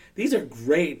mean, these are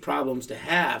great problems to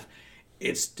have.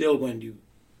 It's still going to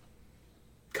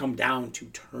come down to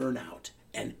turnout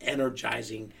and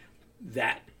energizing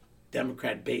that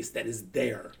Democrat base that is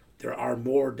there. There are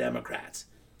more Democrats.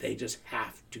 They just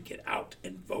have to get out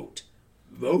and vote.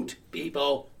 Vote,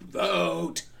 people,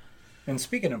 vote. And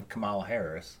speaking of Kamala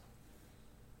Harris,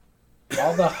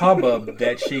 all the hubbub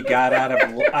that she got out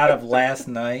of last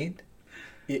night,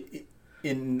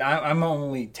 I'm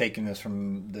only taking this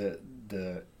from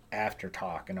the after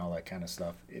talk and all that kind of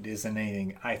stuff. It isn't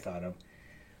anything I thought of,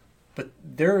 but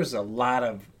there's a lot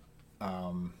of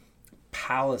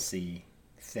policy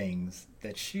things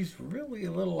that she's really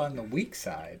a little on the weak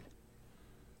side,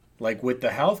 like with the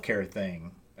healthcare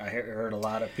thing. I heard a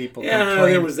lot of people complain.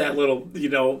 There was that little,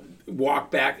 walk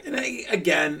back. And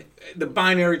again, the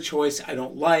binary choice I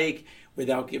don't like,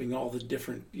 without giving all the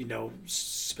different,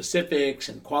 specifics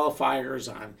and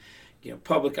qualifiers on,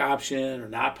 public option or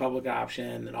not public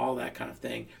option and all that kind of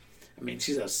thing. I mean,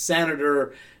 she's a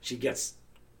senator. She gets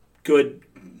good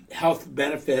health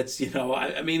benefits,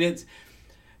 I mean, it's,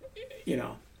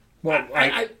 Well,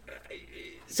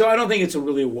 so I don't think it's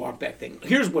really a walk back thing.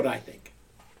 Here's what I think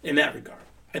in that regard.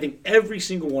 I think every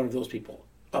single one of those people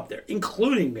up there,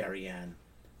 including Marianne,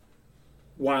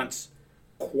 wants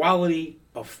quality,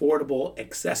 affordable,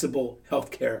 accessible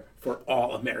health care for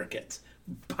all Americans.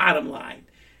 Bottom line.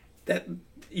 That,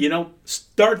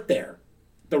 start there.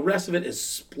 The rest of it is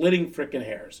splitting frickin'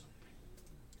 hairs.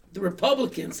 The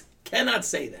Republicans cannot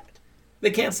say that.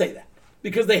 They can't say that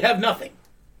because they have nothing.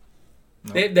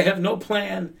 No. They have no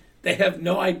plan. They have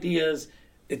no ideas.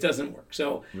 It doesn't work.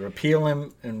 So repeal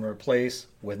him and replace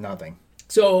with nothing.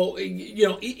 So,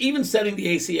 even setting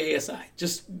the ACA aside,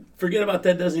 just forget about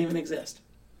that. Doesn't even exist.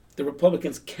 The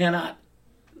Republicans cannot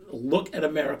look at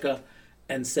America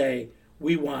and say,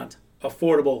 we want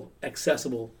affordable,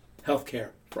 accessible health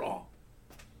care for all.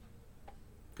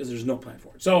 Because there's no plan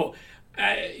for it. So,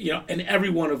 and every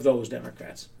one of those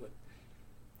Democrats would.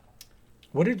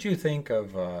 What did you think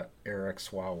of Eric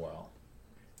Swalwell?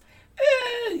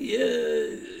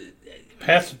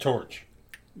 Pass the torch.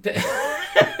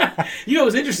 It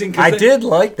was interesting. I did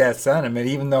like that sentiment,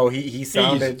 even though he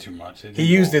sounded he used it too much. He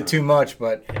used it too much,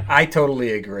 but I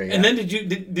totally agree. And then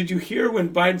did you hear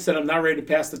when Biden said, "I'm not ready to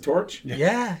pass the torch"?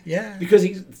 Yeah.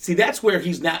 Because that's where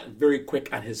he's not very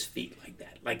quick on his feet like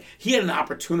that. Like he had an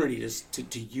opportunity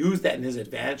to use that in his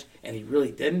advantage, and he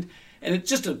really didn't. And it's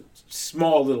just a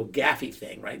small little gaffy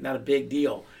thing, right? Not a big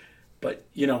deal, but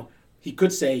he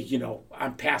could say,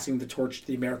 I'm passing the torch to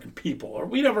the American people, or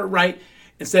whatever, right?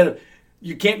 Instead of,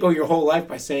 you can't go your whole life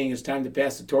by saying it's time to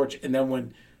pass the torch, and then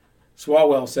when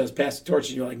Swalwell says pass the torch,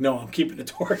 and you're like, no, I'm keeping the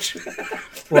torch.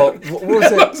 Well, what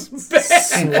was it?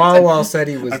 Swalwell said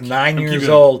he was 9 years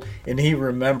old, and he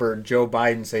remembered Joe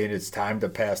Biden saying it's time to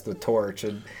pass the torch.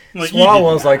 And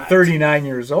Swalwell's like 39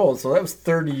 years old, so that was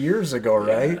 30 years ago,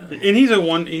 right? And he's a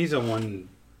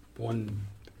one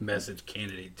message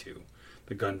candidate too.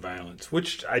 The gun violence,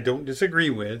 which I don't disagree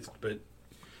with, but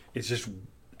it's just,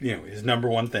 his number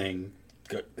one thing,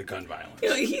 the gun violence.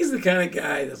 He's the kind of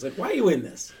guy that's like, why are you in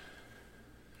this?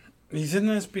 He's in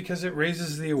this because it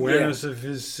raises the awareness of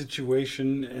his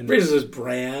situation and raises his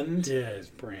brand. Yeah, his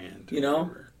brand.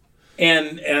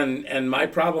 And my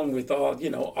problem with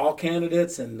all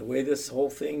candidates and the way this whole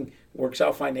thing works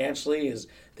out financially is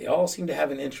they all seem to have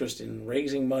an interest in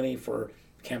raising money for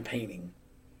campaigning.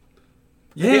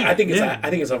 Yeah, I think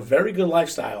it's a very good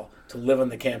lifestyle to live on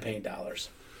the campaign dollars.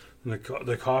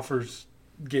 The coffers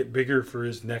get bigger for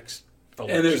his next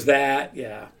election. And there's that,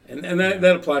 yeah, and that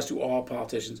applies to all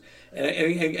politicians. And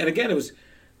again, it was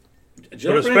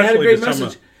Gillibrand had a great especially to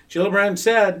message. Gillibrand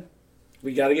said,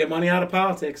 we got to get money out of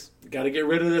politics. We got to get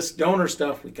rid of this donor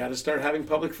stuff. We got to start having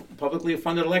publicly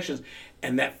funded elections.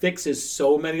 And that fixes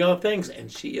so many other things.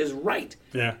 And she is right.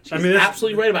 Yeah. She's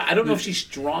absolutely right about it. I don't know if she's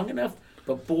strong enough,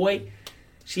 but boy,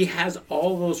 she has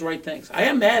all those right things. I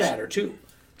am mad at her, too.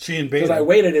 She and Because Beta. I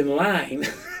waited in line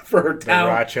for her town,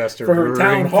 Rochester for her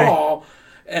town Brewing hall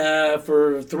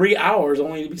for 3 hours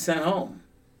only to be sent home.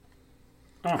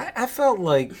 I felt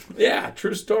like Yeah,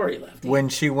 true story, Lefty. when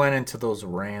she went into those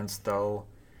rants, though,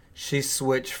 she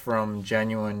switched from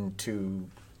genuine to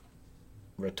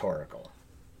rhetorical.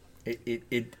 It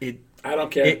I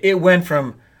don't care. it went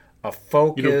from a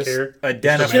focused, care?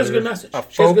 She has a good message. a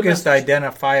She has a good focused, message.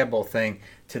 identifiable thing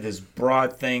to this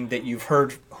broad thing that you've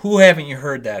heard. Who haven't you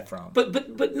heard that from?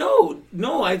 But no.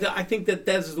 I think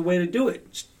that's the way to do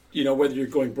it. You know, whether you're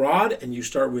going broad and you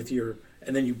start with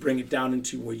and then you bring it down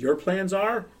into what your plans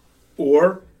are,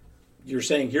 or you're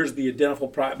saying here's the identifiable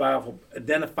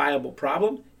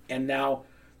problem, and now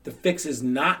the fix is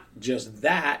not just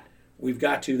that. We've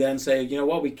got to then say, you know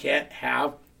what, we can't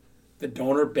have the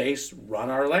donor base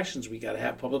run our elections. We got to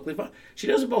have publicly funded. She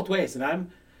does it both ways, and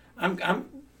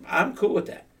I'm cool with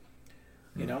that.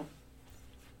 You know,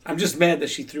 I'm just mad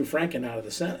that she threw Franken out of the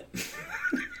Senate.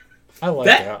 I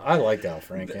liked Al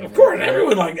Franken. Of course,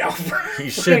 everyone liked Al Franken. He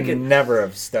should never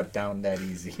have stepped down that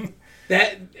easy.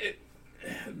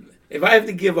 If I have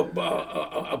to give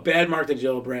a bad mark to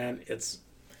Gillibrand, it's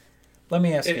Let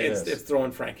me ask you this: it's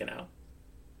throwing Franken out.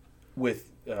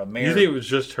 with You Mayor, think it was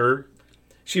just her?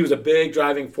 She was a big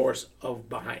driving force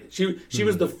behind it. She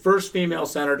was the first female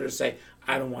senator to say,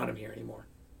 "I don't want him here anymore."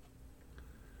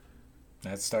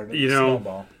 that started You the know,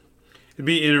 snowball. It'd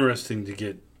be interesting to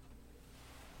get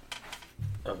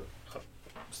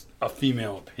a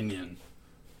female opinion,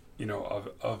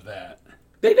 of that.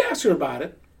 They've asked her about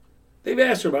it. She,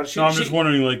 No, I'm just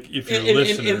wondering, like, if your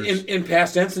listeners. in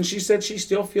past tense, and she said she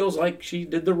still feels like she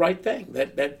did the right thing.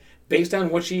 That based on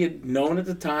what she had known at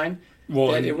the time,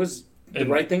 it was the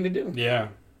right thing to do. Yeah.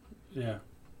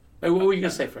 What were you going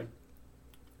to say, Frank?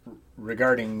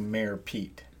 Regarding Mayor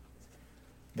Pete,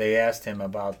 they asked him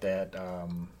about that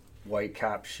white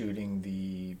cop shooting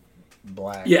the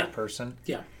black person.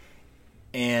 Yeah.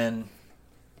 And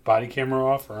Body camera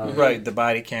off or on? right, the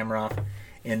body camera off,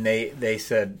 and they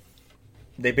said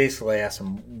they basically asked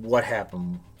him what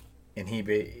happened, and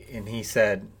he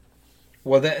said,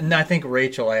 well, and I think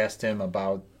Rachel asked him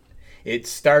about. It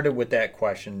started with that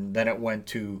question, then it went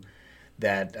to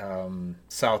that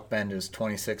South Bend is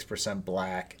 26%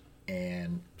 black,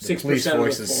 and the 6% police of the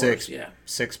force is force, yeah.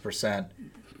 6%.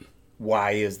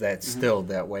 Why is that still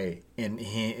that way? And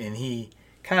he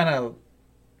kind of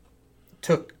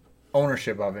took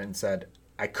ownership of it and said,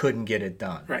 I couldn't get it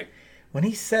done. Right. When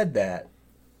he said that,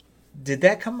 did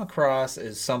that come across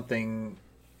as something,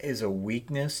 as a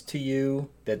weakness to you,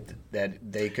 that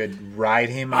they could ride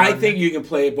him on? I think you can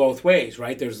play it both ways,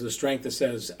 right? There's the strength that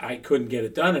says, I couldn't get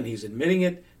it done, and he's admitting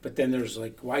it. But then there's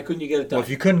like, why couldn't you get it done? Well, if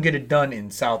you couldn't get it done in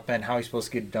South Bend, how are you supposed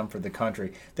to get it done for the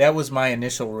country? That was my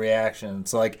initial reaction.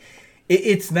 It's like,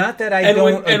 it's not that I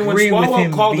don't agree when with Swalwell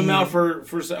him called being, him out for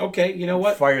okay, you know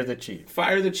what? fire the chief.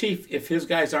 Fire the chief if his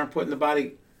guys aren't putting the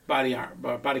body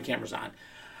cameras on.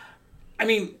 I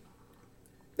mean,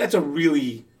 that's a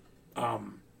really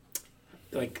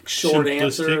like short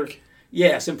answer.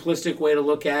 Yeah, simplistic way to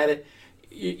look at it.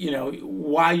 You know,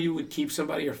 why you would keep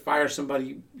somebody or fire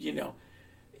somebody, you know,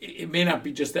 it may not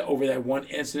be just that over that one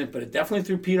incident, but it definitely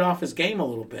threw Pete off his game a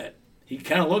little bit. He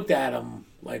kind of looked at him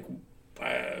like,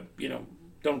 you know,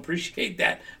 don't appreciate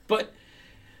that. But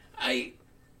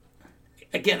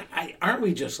aren't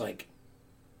we just like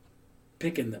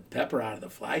picking the pepper out of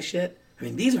the fly shit? I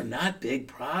mean, these are not big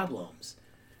problems.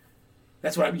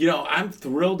 That's why, I'm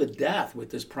thrilled to death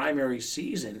with this primary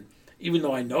season, even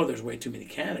though I know there's way too many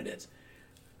candidates.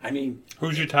 I mean,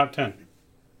 Who's your top 10?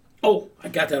 Oh, I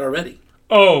got that already.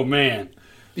 Oh, man.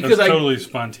 Because That's totally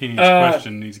spontaneous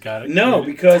question. He's got it. No,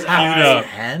 because up.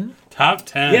 10? Top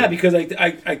 10. Yeah, because I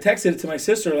texted it to my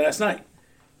sister last night.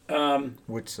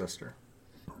 Which sister?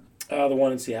 The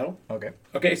one in Seattle. Okay.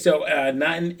 Okay, so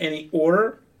not in any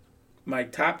order. My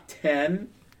top 10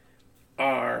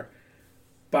 are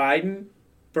Biden,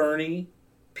 Bernie,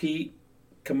 Pete,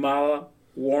 Kamala,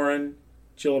 Warren,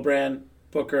 Gillibrand,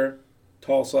 Booker,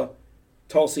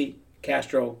 Tulsi,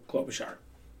 Castro, Klobuchar.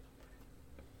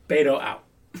 Beto out.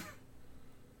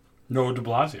 No de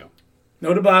Blasio.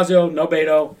 No de Blasio, no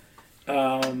Beto.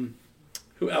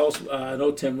 Who else?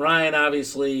 No Tim Ryan,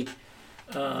 obviously.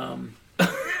 No,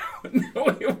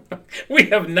 we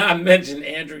have not mentioned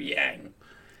Andrew Yang.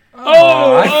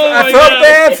 I felt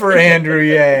bad for Andrew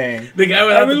Yang. The guy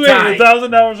without the tie.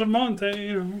 $1,000 a month.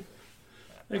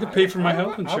 They could pay for my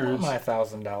health I insurance. want my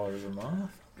 $1,000 a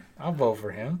month. I'll vote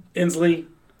for him. Inslee.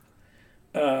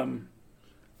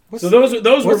 So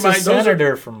those were my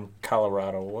senator from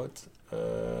Colorado. What's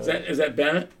is that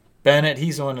Bennett? Bennett.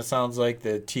 He's the one that sounds like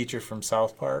the teacher from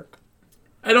South Park.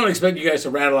 I don't expect you guys to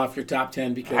rattle off your top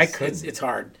 10 because it's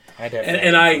hard.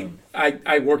 I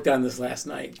worked on this last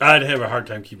night. I'd have a hard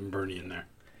time keeping Bernie in there.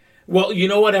 Well, you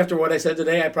know what? After what I said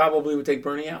today, I probably would take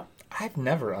Bernie out. I've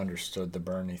never understood the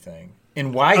Bernie thing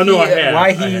and why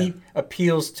he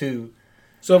appeals to.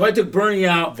 So if I took Bernie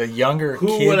out, the younger who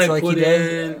kids would I like put he does,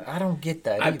 in? I don't get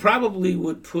that. I probably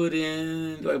would put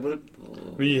in.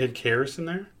 When you had Harris in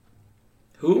there?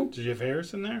 Who? Did you have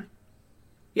Harris in there?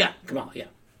 Yeah, Kamala. Yeah.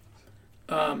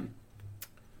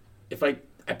 If I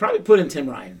probably put in Tim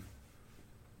Ryan.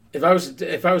 If I was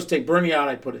to take Bernie out,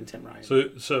 I'd put in Tim Ryan.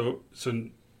 So the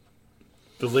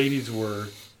ladies were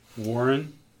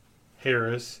Warren,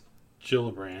 Harris,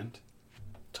 Gillibrand,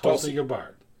 Tulsi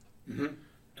Gabbard,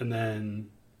 and then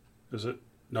was it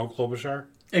Klobuchar?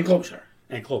 And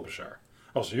Klobuchar.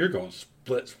 Oh, so you're going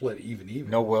split, even.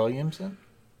 No Williamson.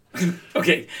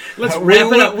 Okay, let's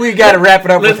wrap it up. We got to wrap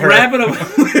it up. Let's with her. wrap it up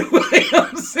with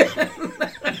Williamson.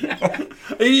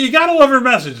 You gotta love her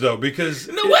message though, because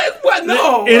what?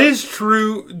 No, it is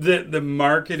true that the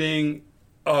marketing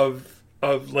of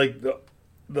like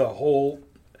the whole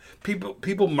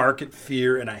people market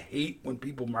fear, and I hate when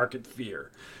people market fear.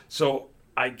 So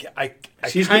I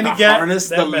kind of get harness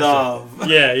the love.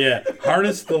 Yeah,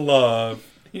 harness the love.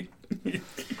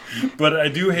 But I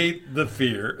do hate the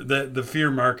fear, the fear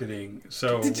marketing.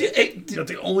 So that's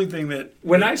the only thing that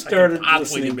when I started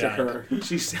listening to her,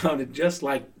 she sounded just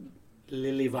like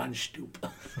Lily Von Stoop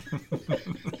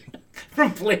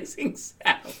from Blazing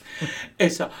Saddles.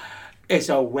 It's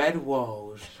a red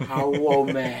rose. How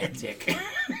romantic.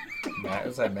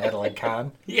 Was that Madeline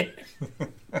Kahn? Yeah.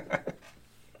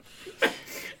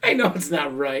 I know it's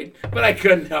not right, but I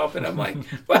couldn't help it. I'm like,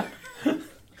 what?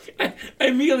 I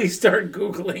immediately start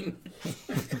Googling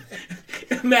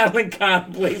Madeline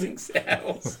Kahn Blazing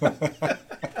Saddles.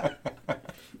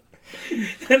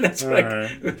 And that's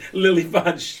Lily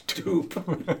Von Stoop.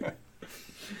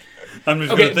 I'm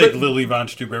just going to think Lily Von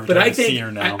Stoop every time I see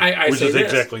her now, which is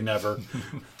exactly never.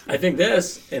 I think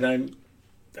this, and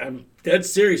I'm dead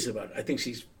serious about it. I think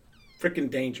she's freaking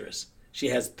dangerous. She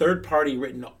has third party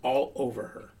written all over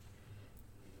her.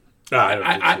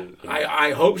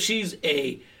 I hope she's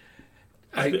a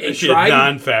she had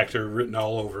non-factor written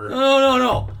all over her.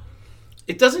 No.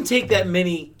 It doesn't take that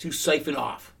many to siphon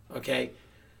off, okay?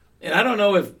 And I don't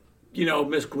know if,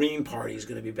 Miss Green Party is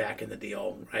going to be back in the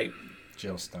deal, right?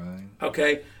 Jill Stein.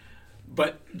 Okay.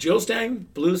 But Jill Stein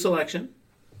blew this election.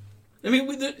 I mean,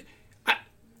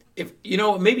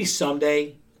 maybe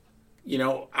someday,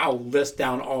 I'll list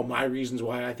down all my reasons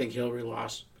why I think Hillary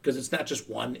lost. Because it's not just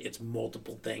one, it's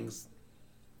multiple things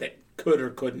that could or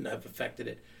couldn't have affected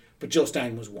it. But Jill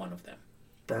Stein was one of them.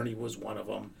 Bernie was one of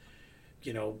them.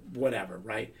 Whatever,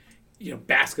 right?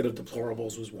 Basket of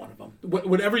deplorables was one of them.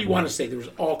 Whatever you want to say, there was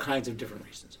all kinds of different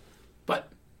reasons. But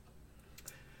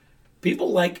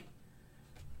people like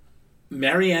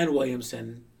Marianne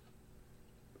Williamson,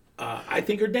 I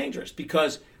think, are dangerous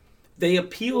because they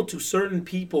appeal to certain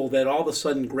people that all of a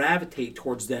sudden gravitate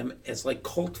towards them as like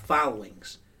cult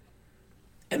followings.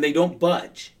 And they don't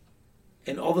budge.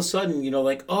 And all of a sudden,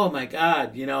 like, oh my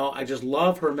God, I just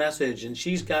love her message and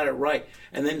she's got it right.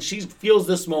 And then she feels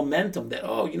this momentum that,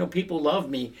 people love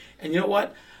me. And you know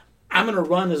what? I'm going to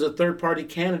run as a third party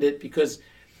candidate because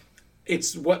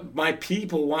it's what my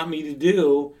people want me to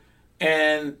do.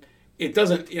 And it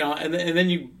doesn't, and then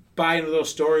you buy into those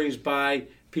stories by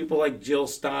people like Jill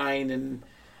Stein and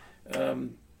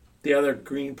the other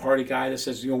Green Party guy that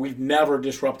says, we've never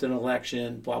disrupted an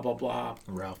election, blah, blah, blah.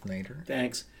 Ralph Nader.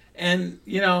 Thanks. And,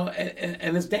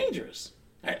 and it's dangerous.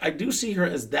 I do see her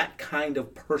as that kind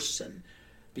of person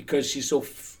because she's so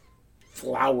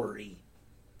flowery,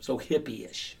 so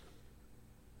hippie-ish.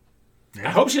 Yeah.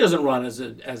 I hope she doesn't run as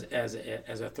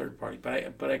a third party,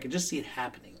 but I can just see it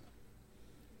happening.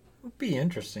 It would be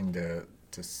interesting to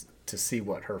see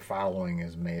what her following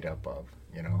is made up of,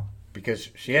 because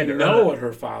she had to know what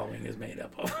her following is made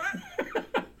up of.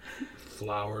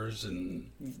 Flowers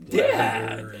and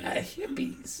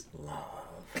hippies.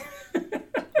 Love.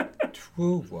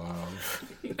 True love.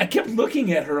 I kept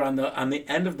looking at her on the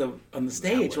end of the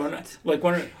stage,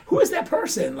 wondering who is that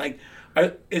person? Like,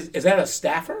 is that a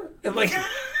staffer? And like,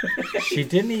 she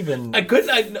didn't even.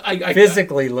 I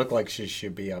physically look like she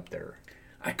should be up there.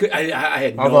 I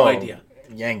had no idea.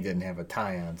 Yang didn't have a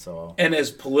tie on, so. And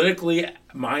as politically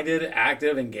minded,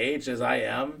 active, engaged as I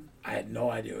am, I had no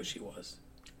idea who she was.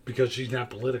 Because she's not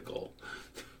political.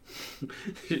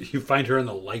 You find her on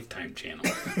the Lifetime channel.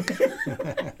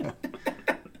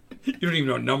 You don't even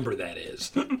know what number that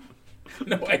is.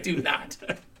 No, I do not.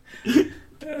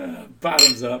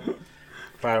 Bottoms up.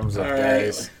 Bottoms up, All right.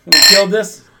 guys. We killed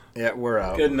this? Yeah, we're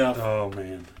out. Good enough. Oh,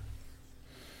 man.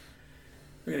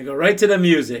 We're going to go right to the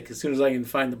music as soon as I can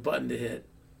find the button to hit.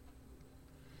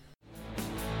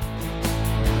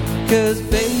 'Cause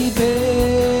baby,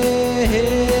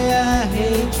 I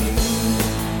hate you.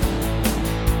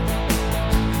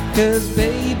 'Cause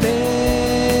baby,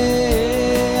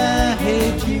 I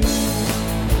hate you.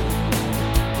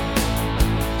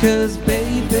 'Cause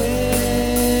baby,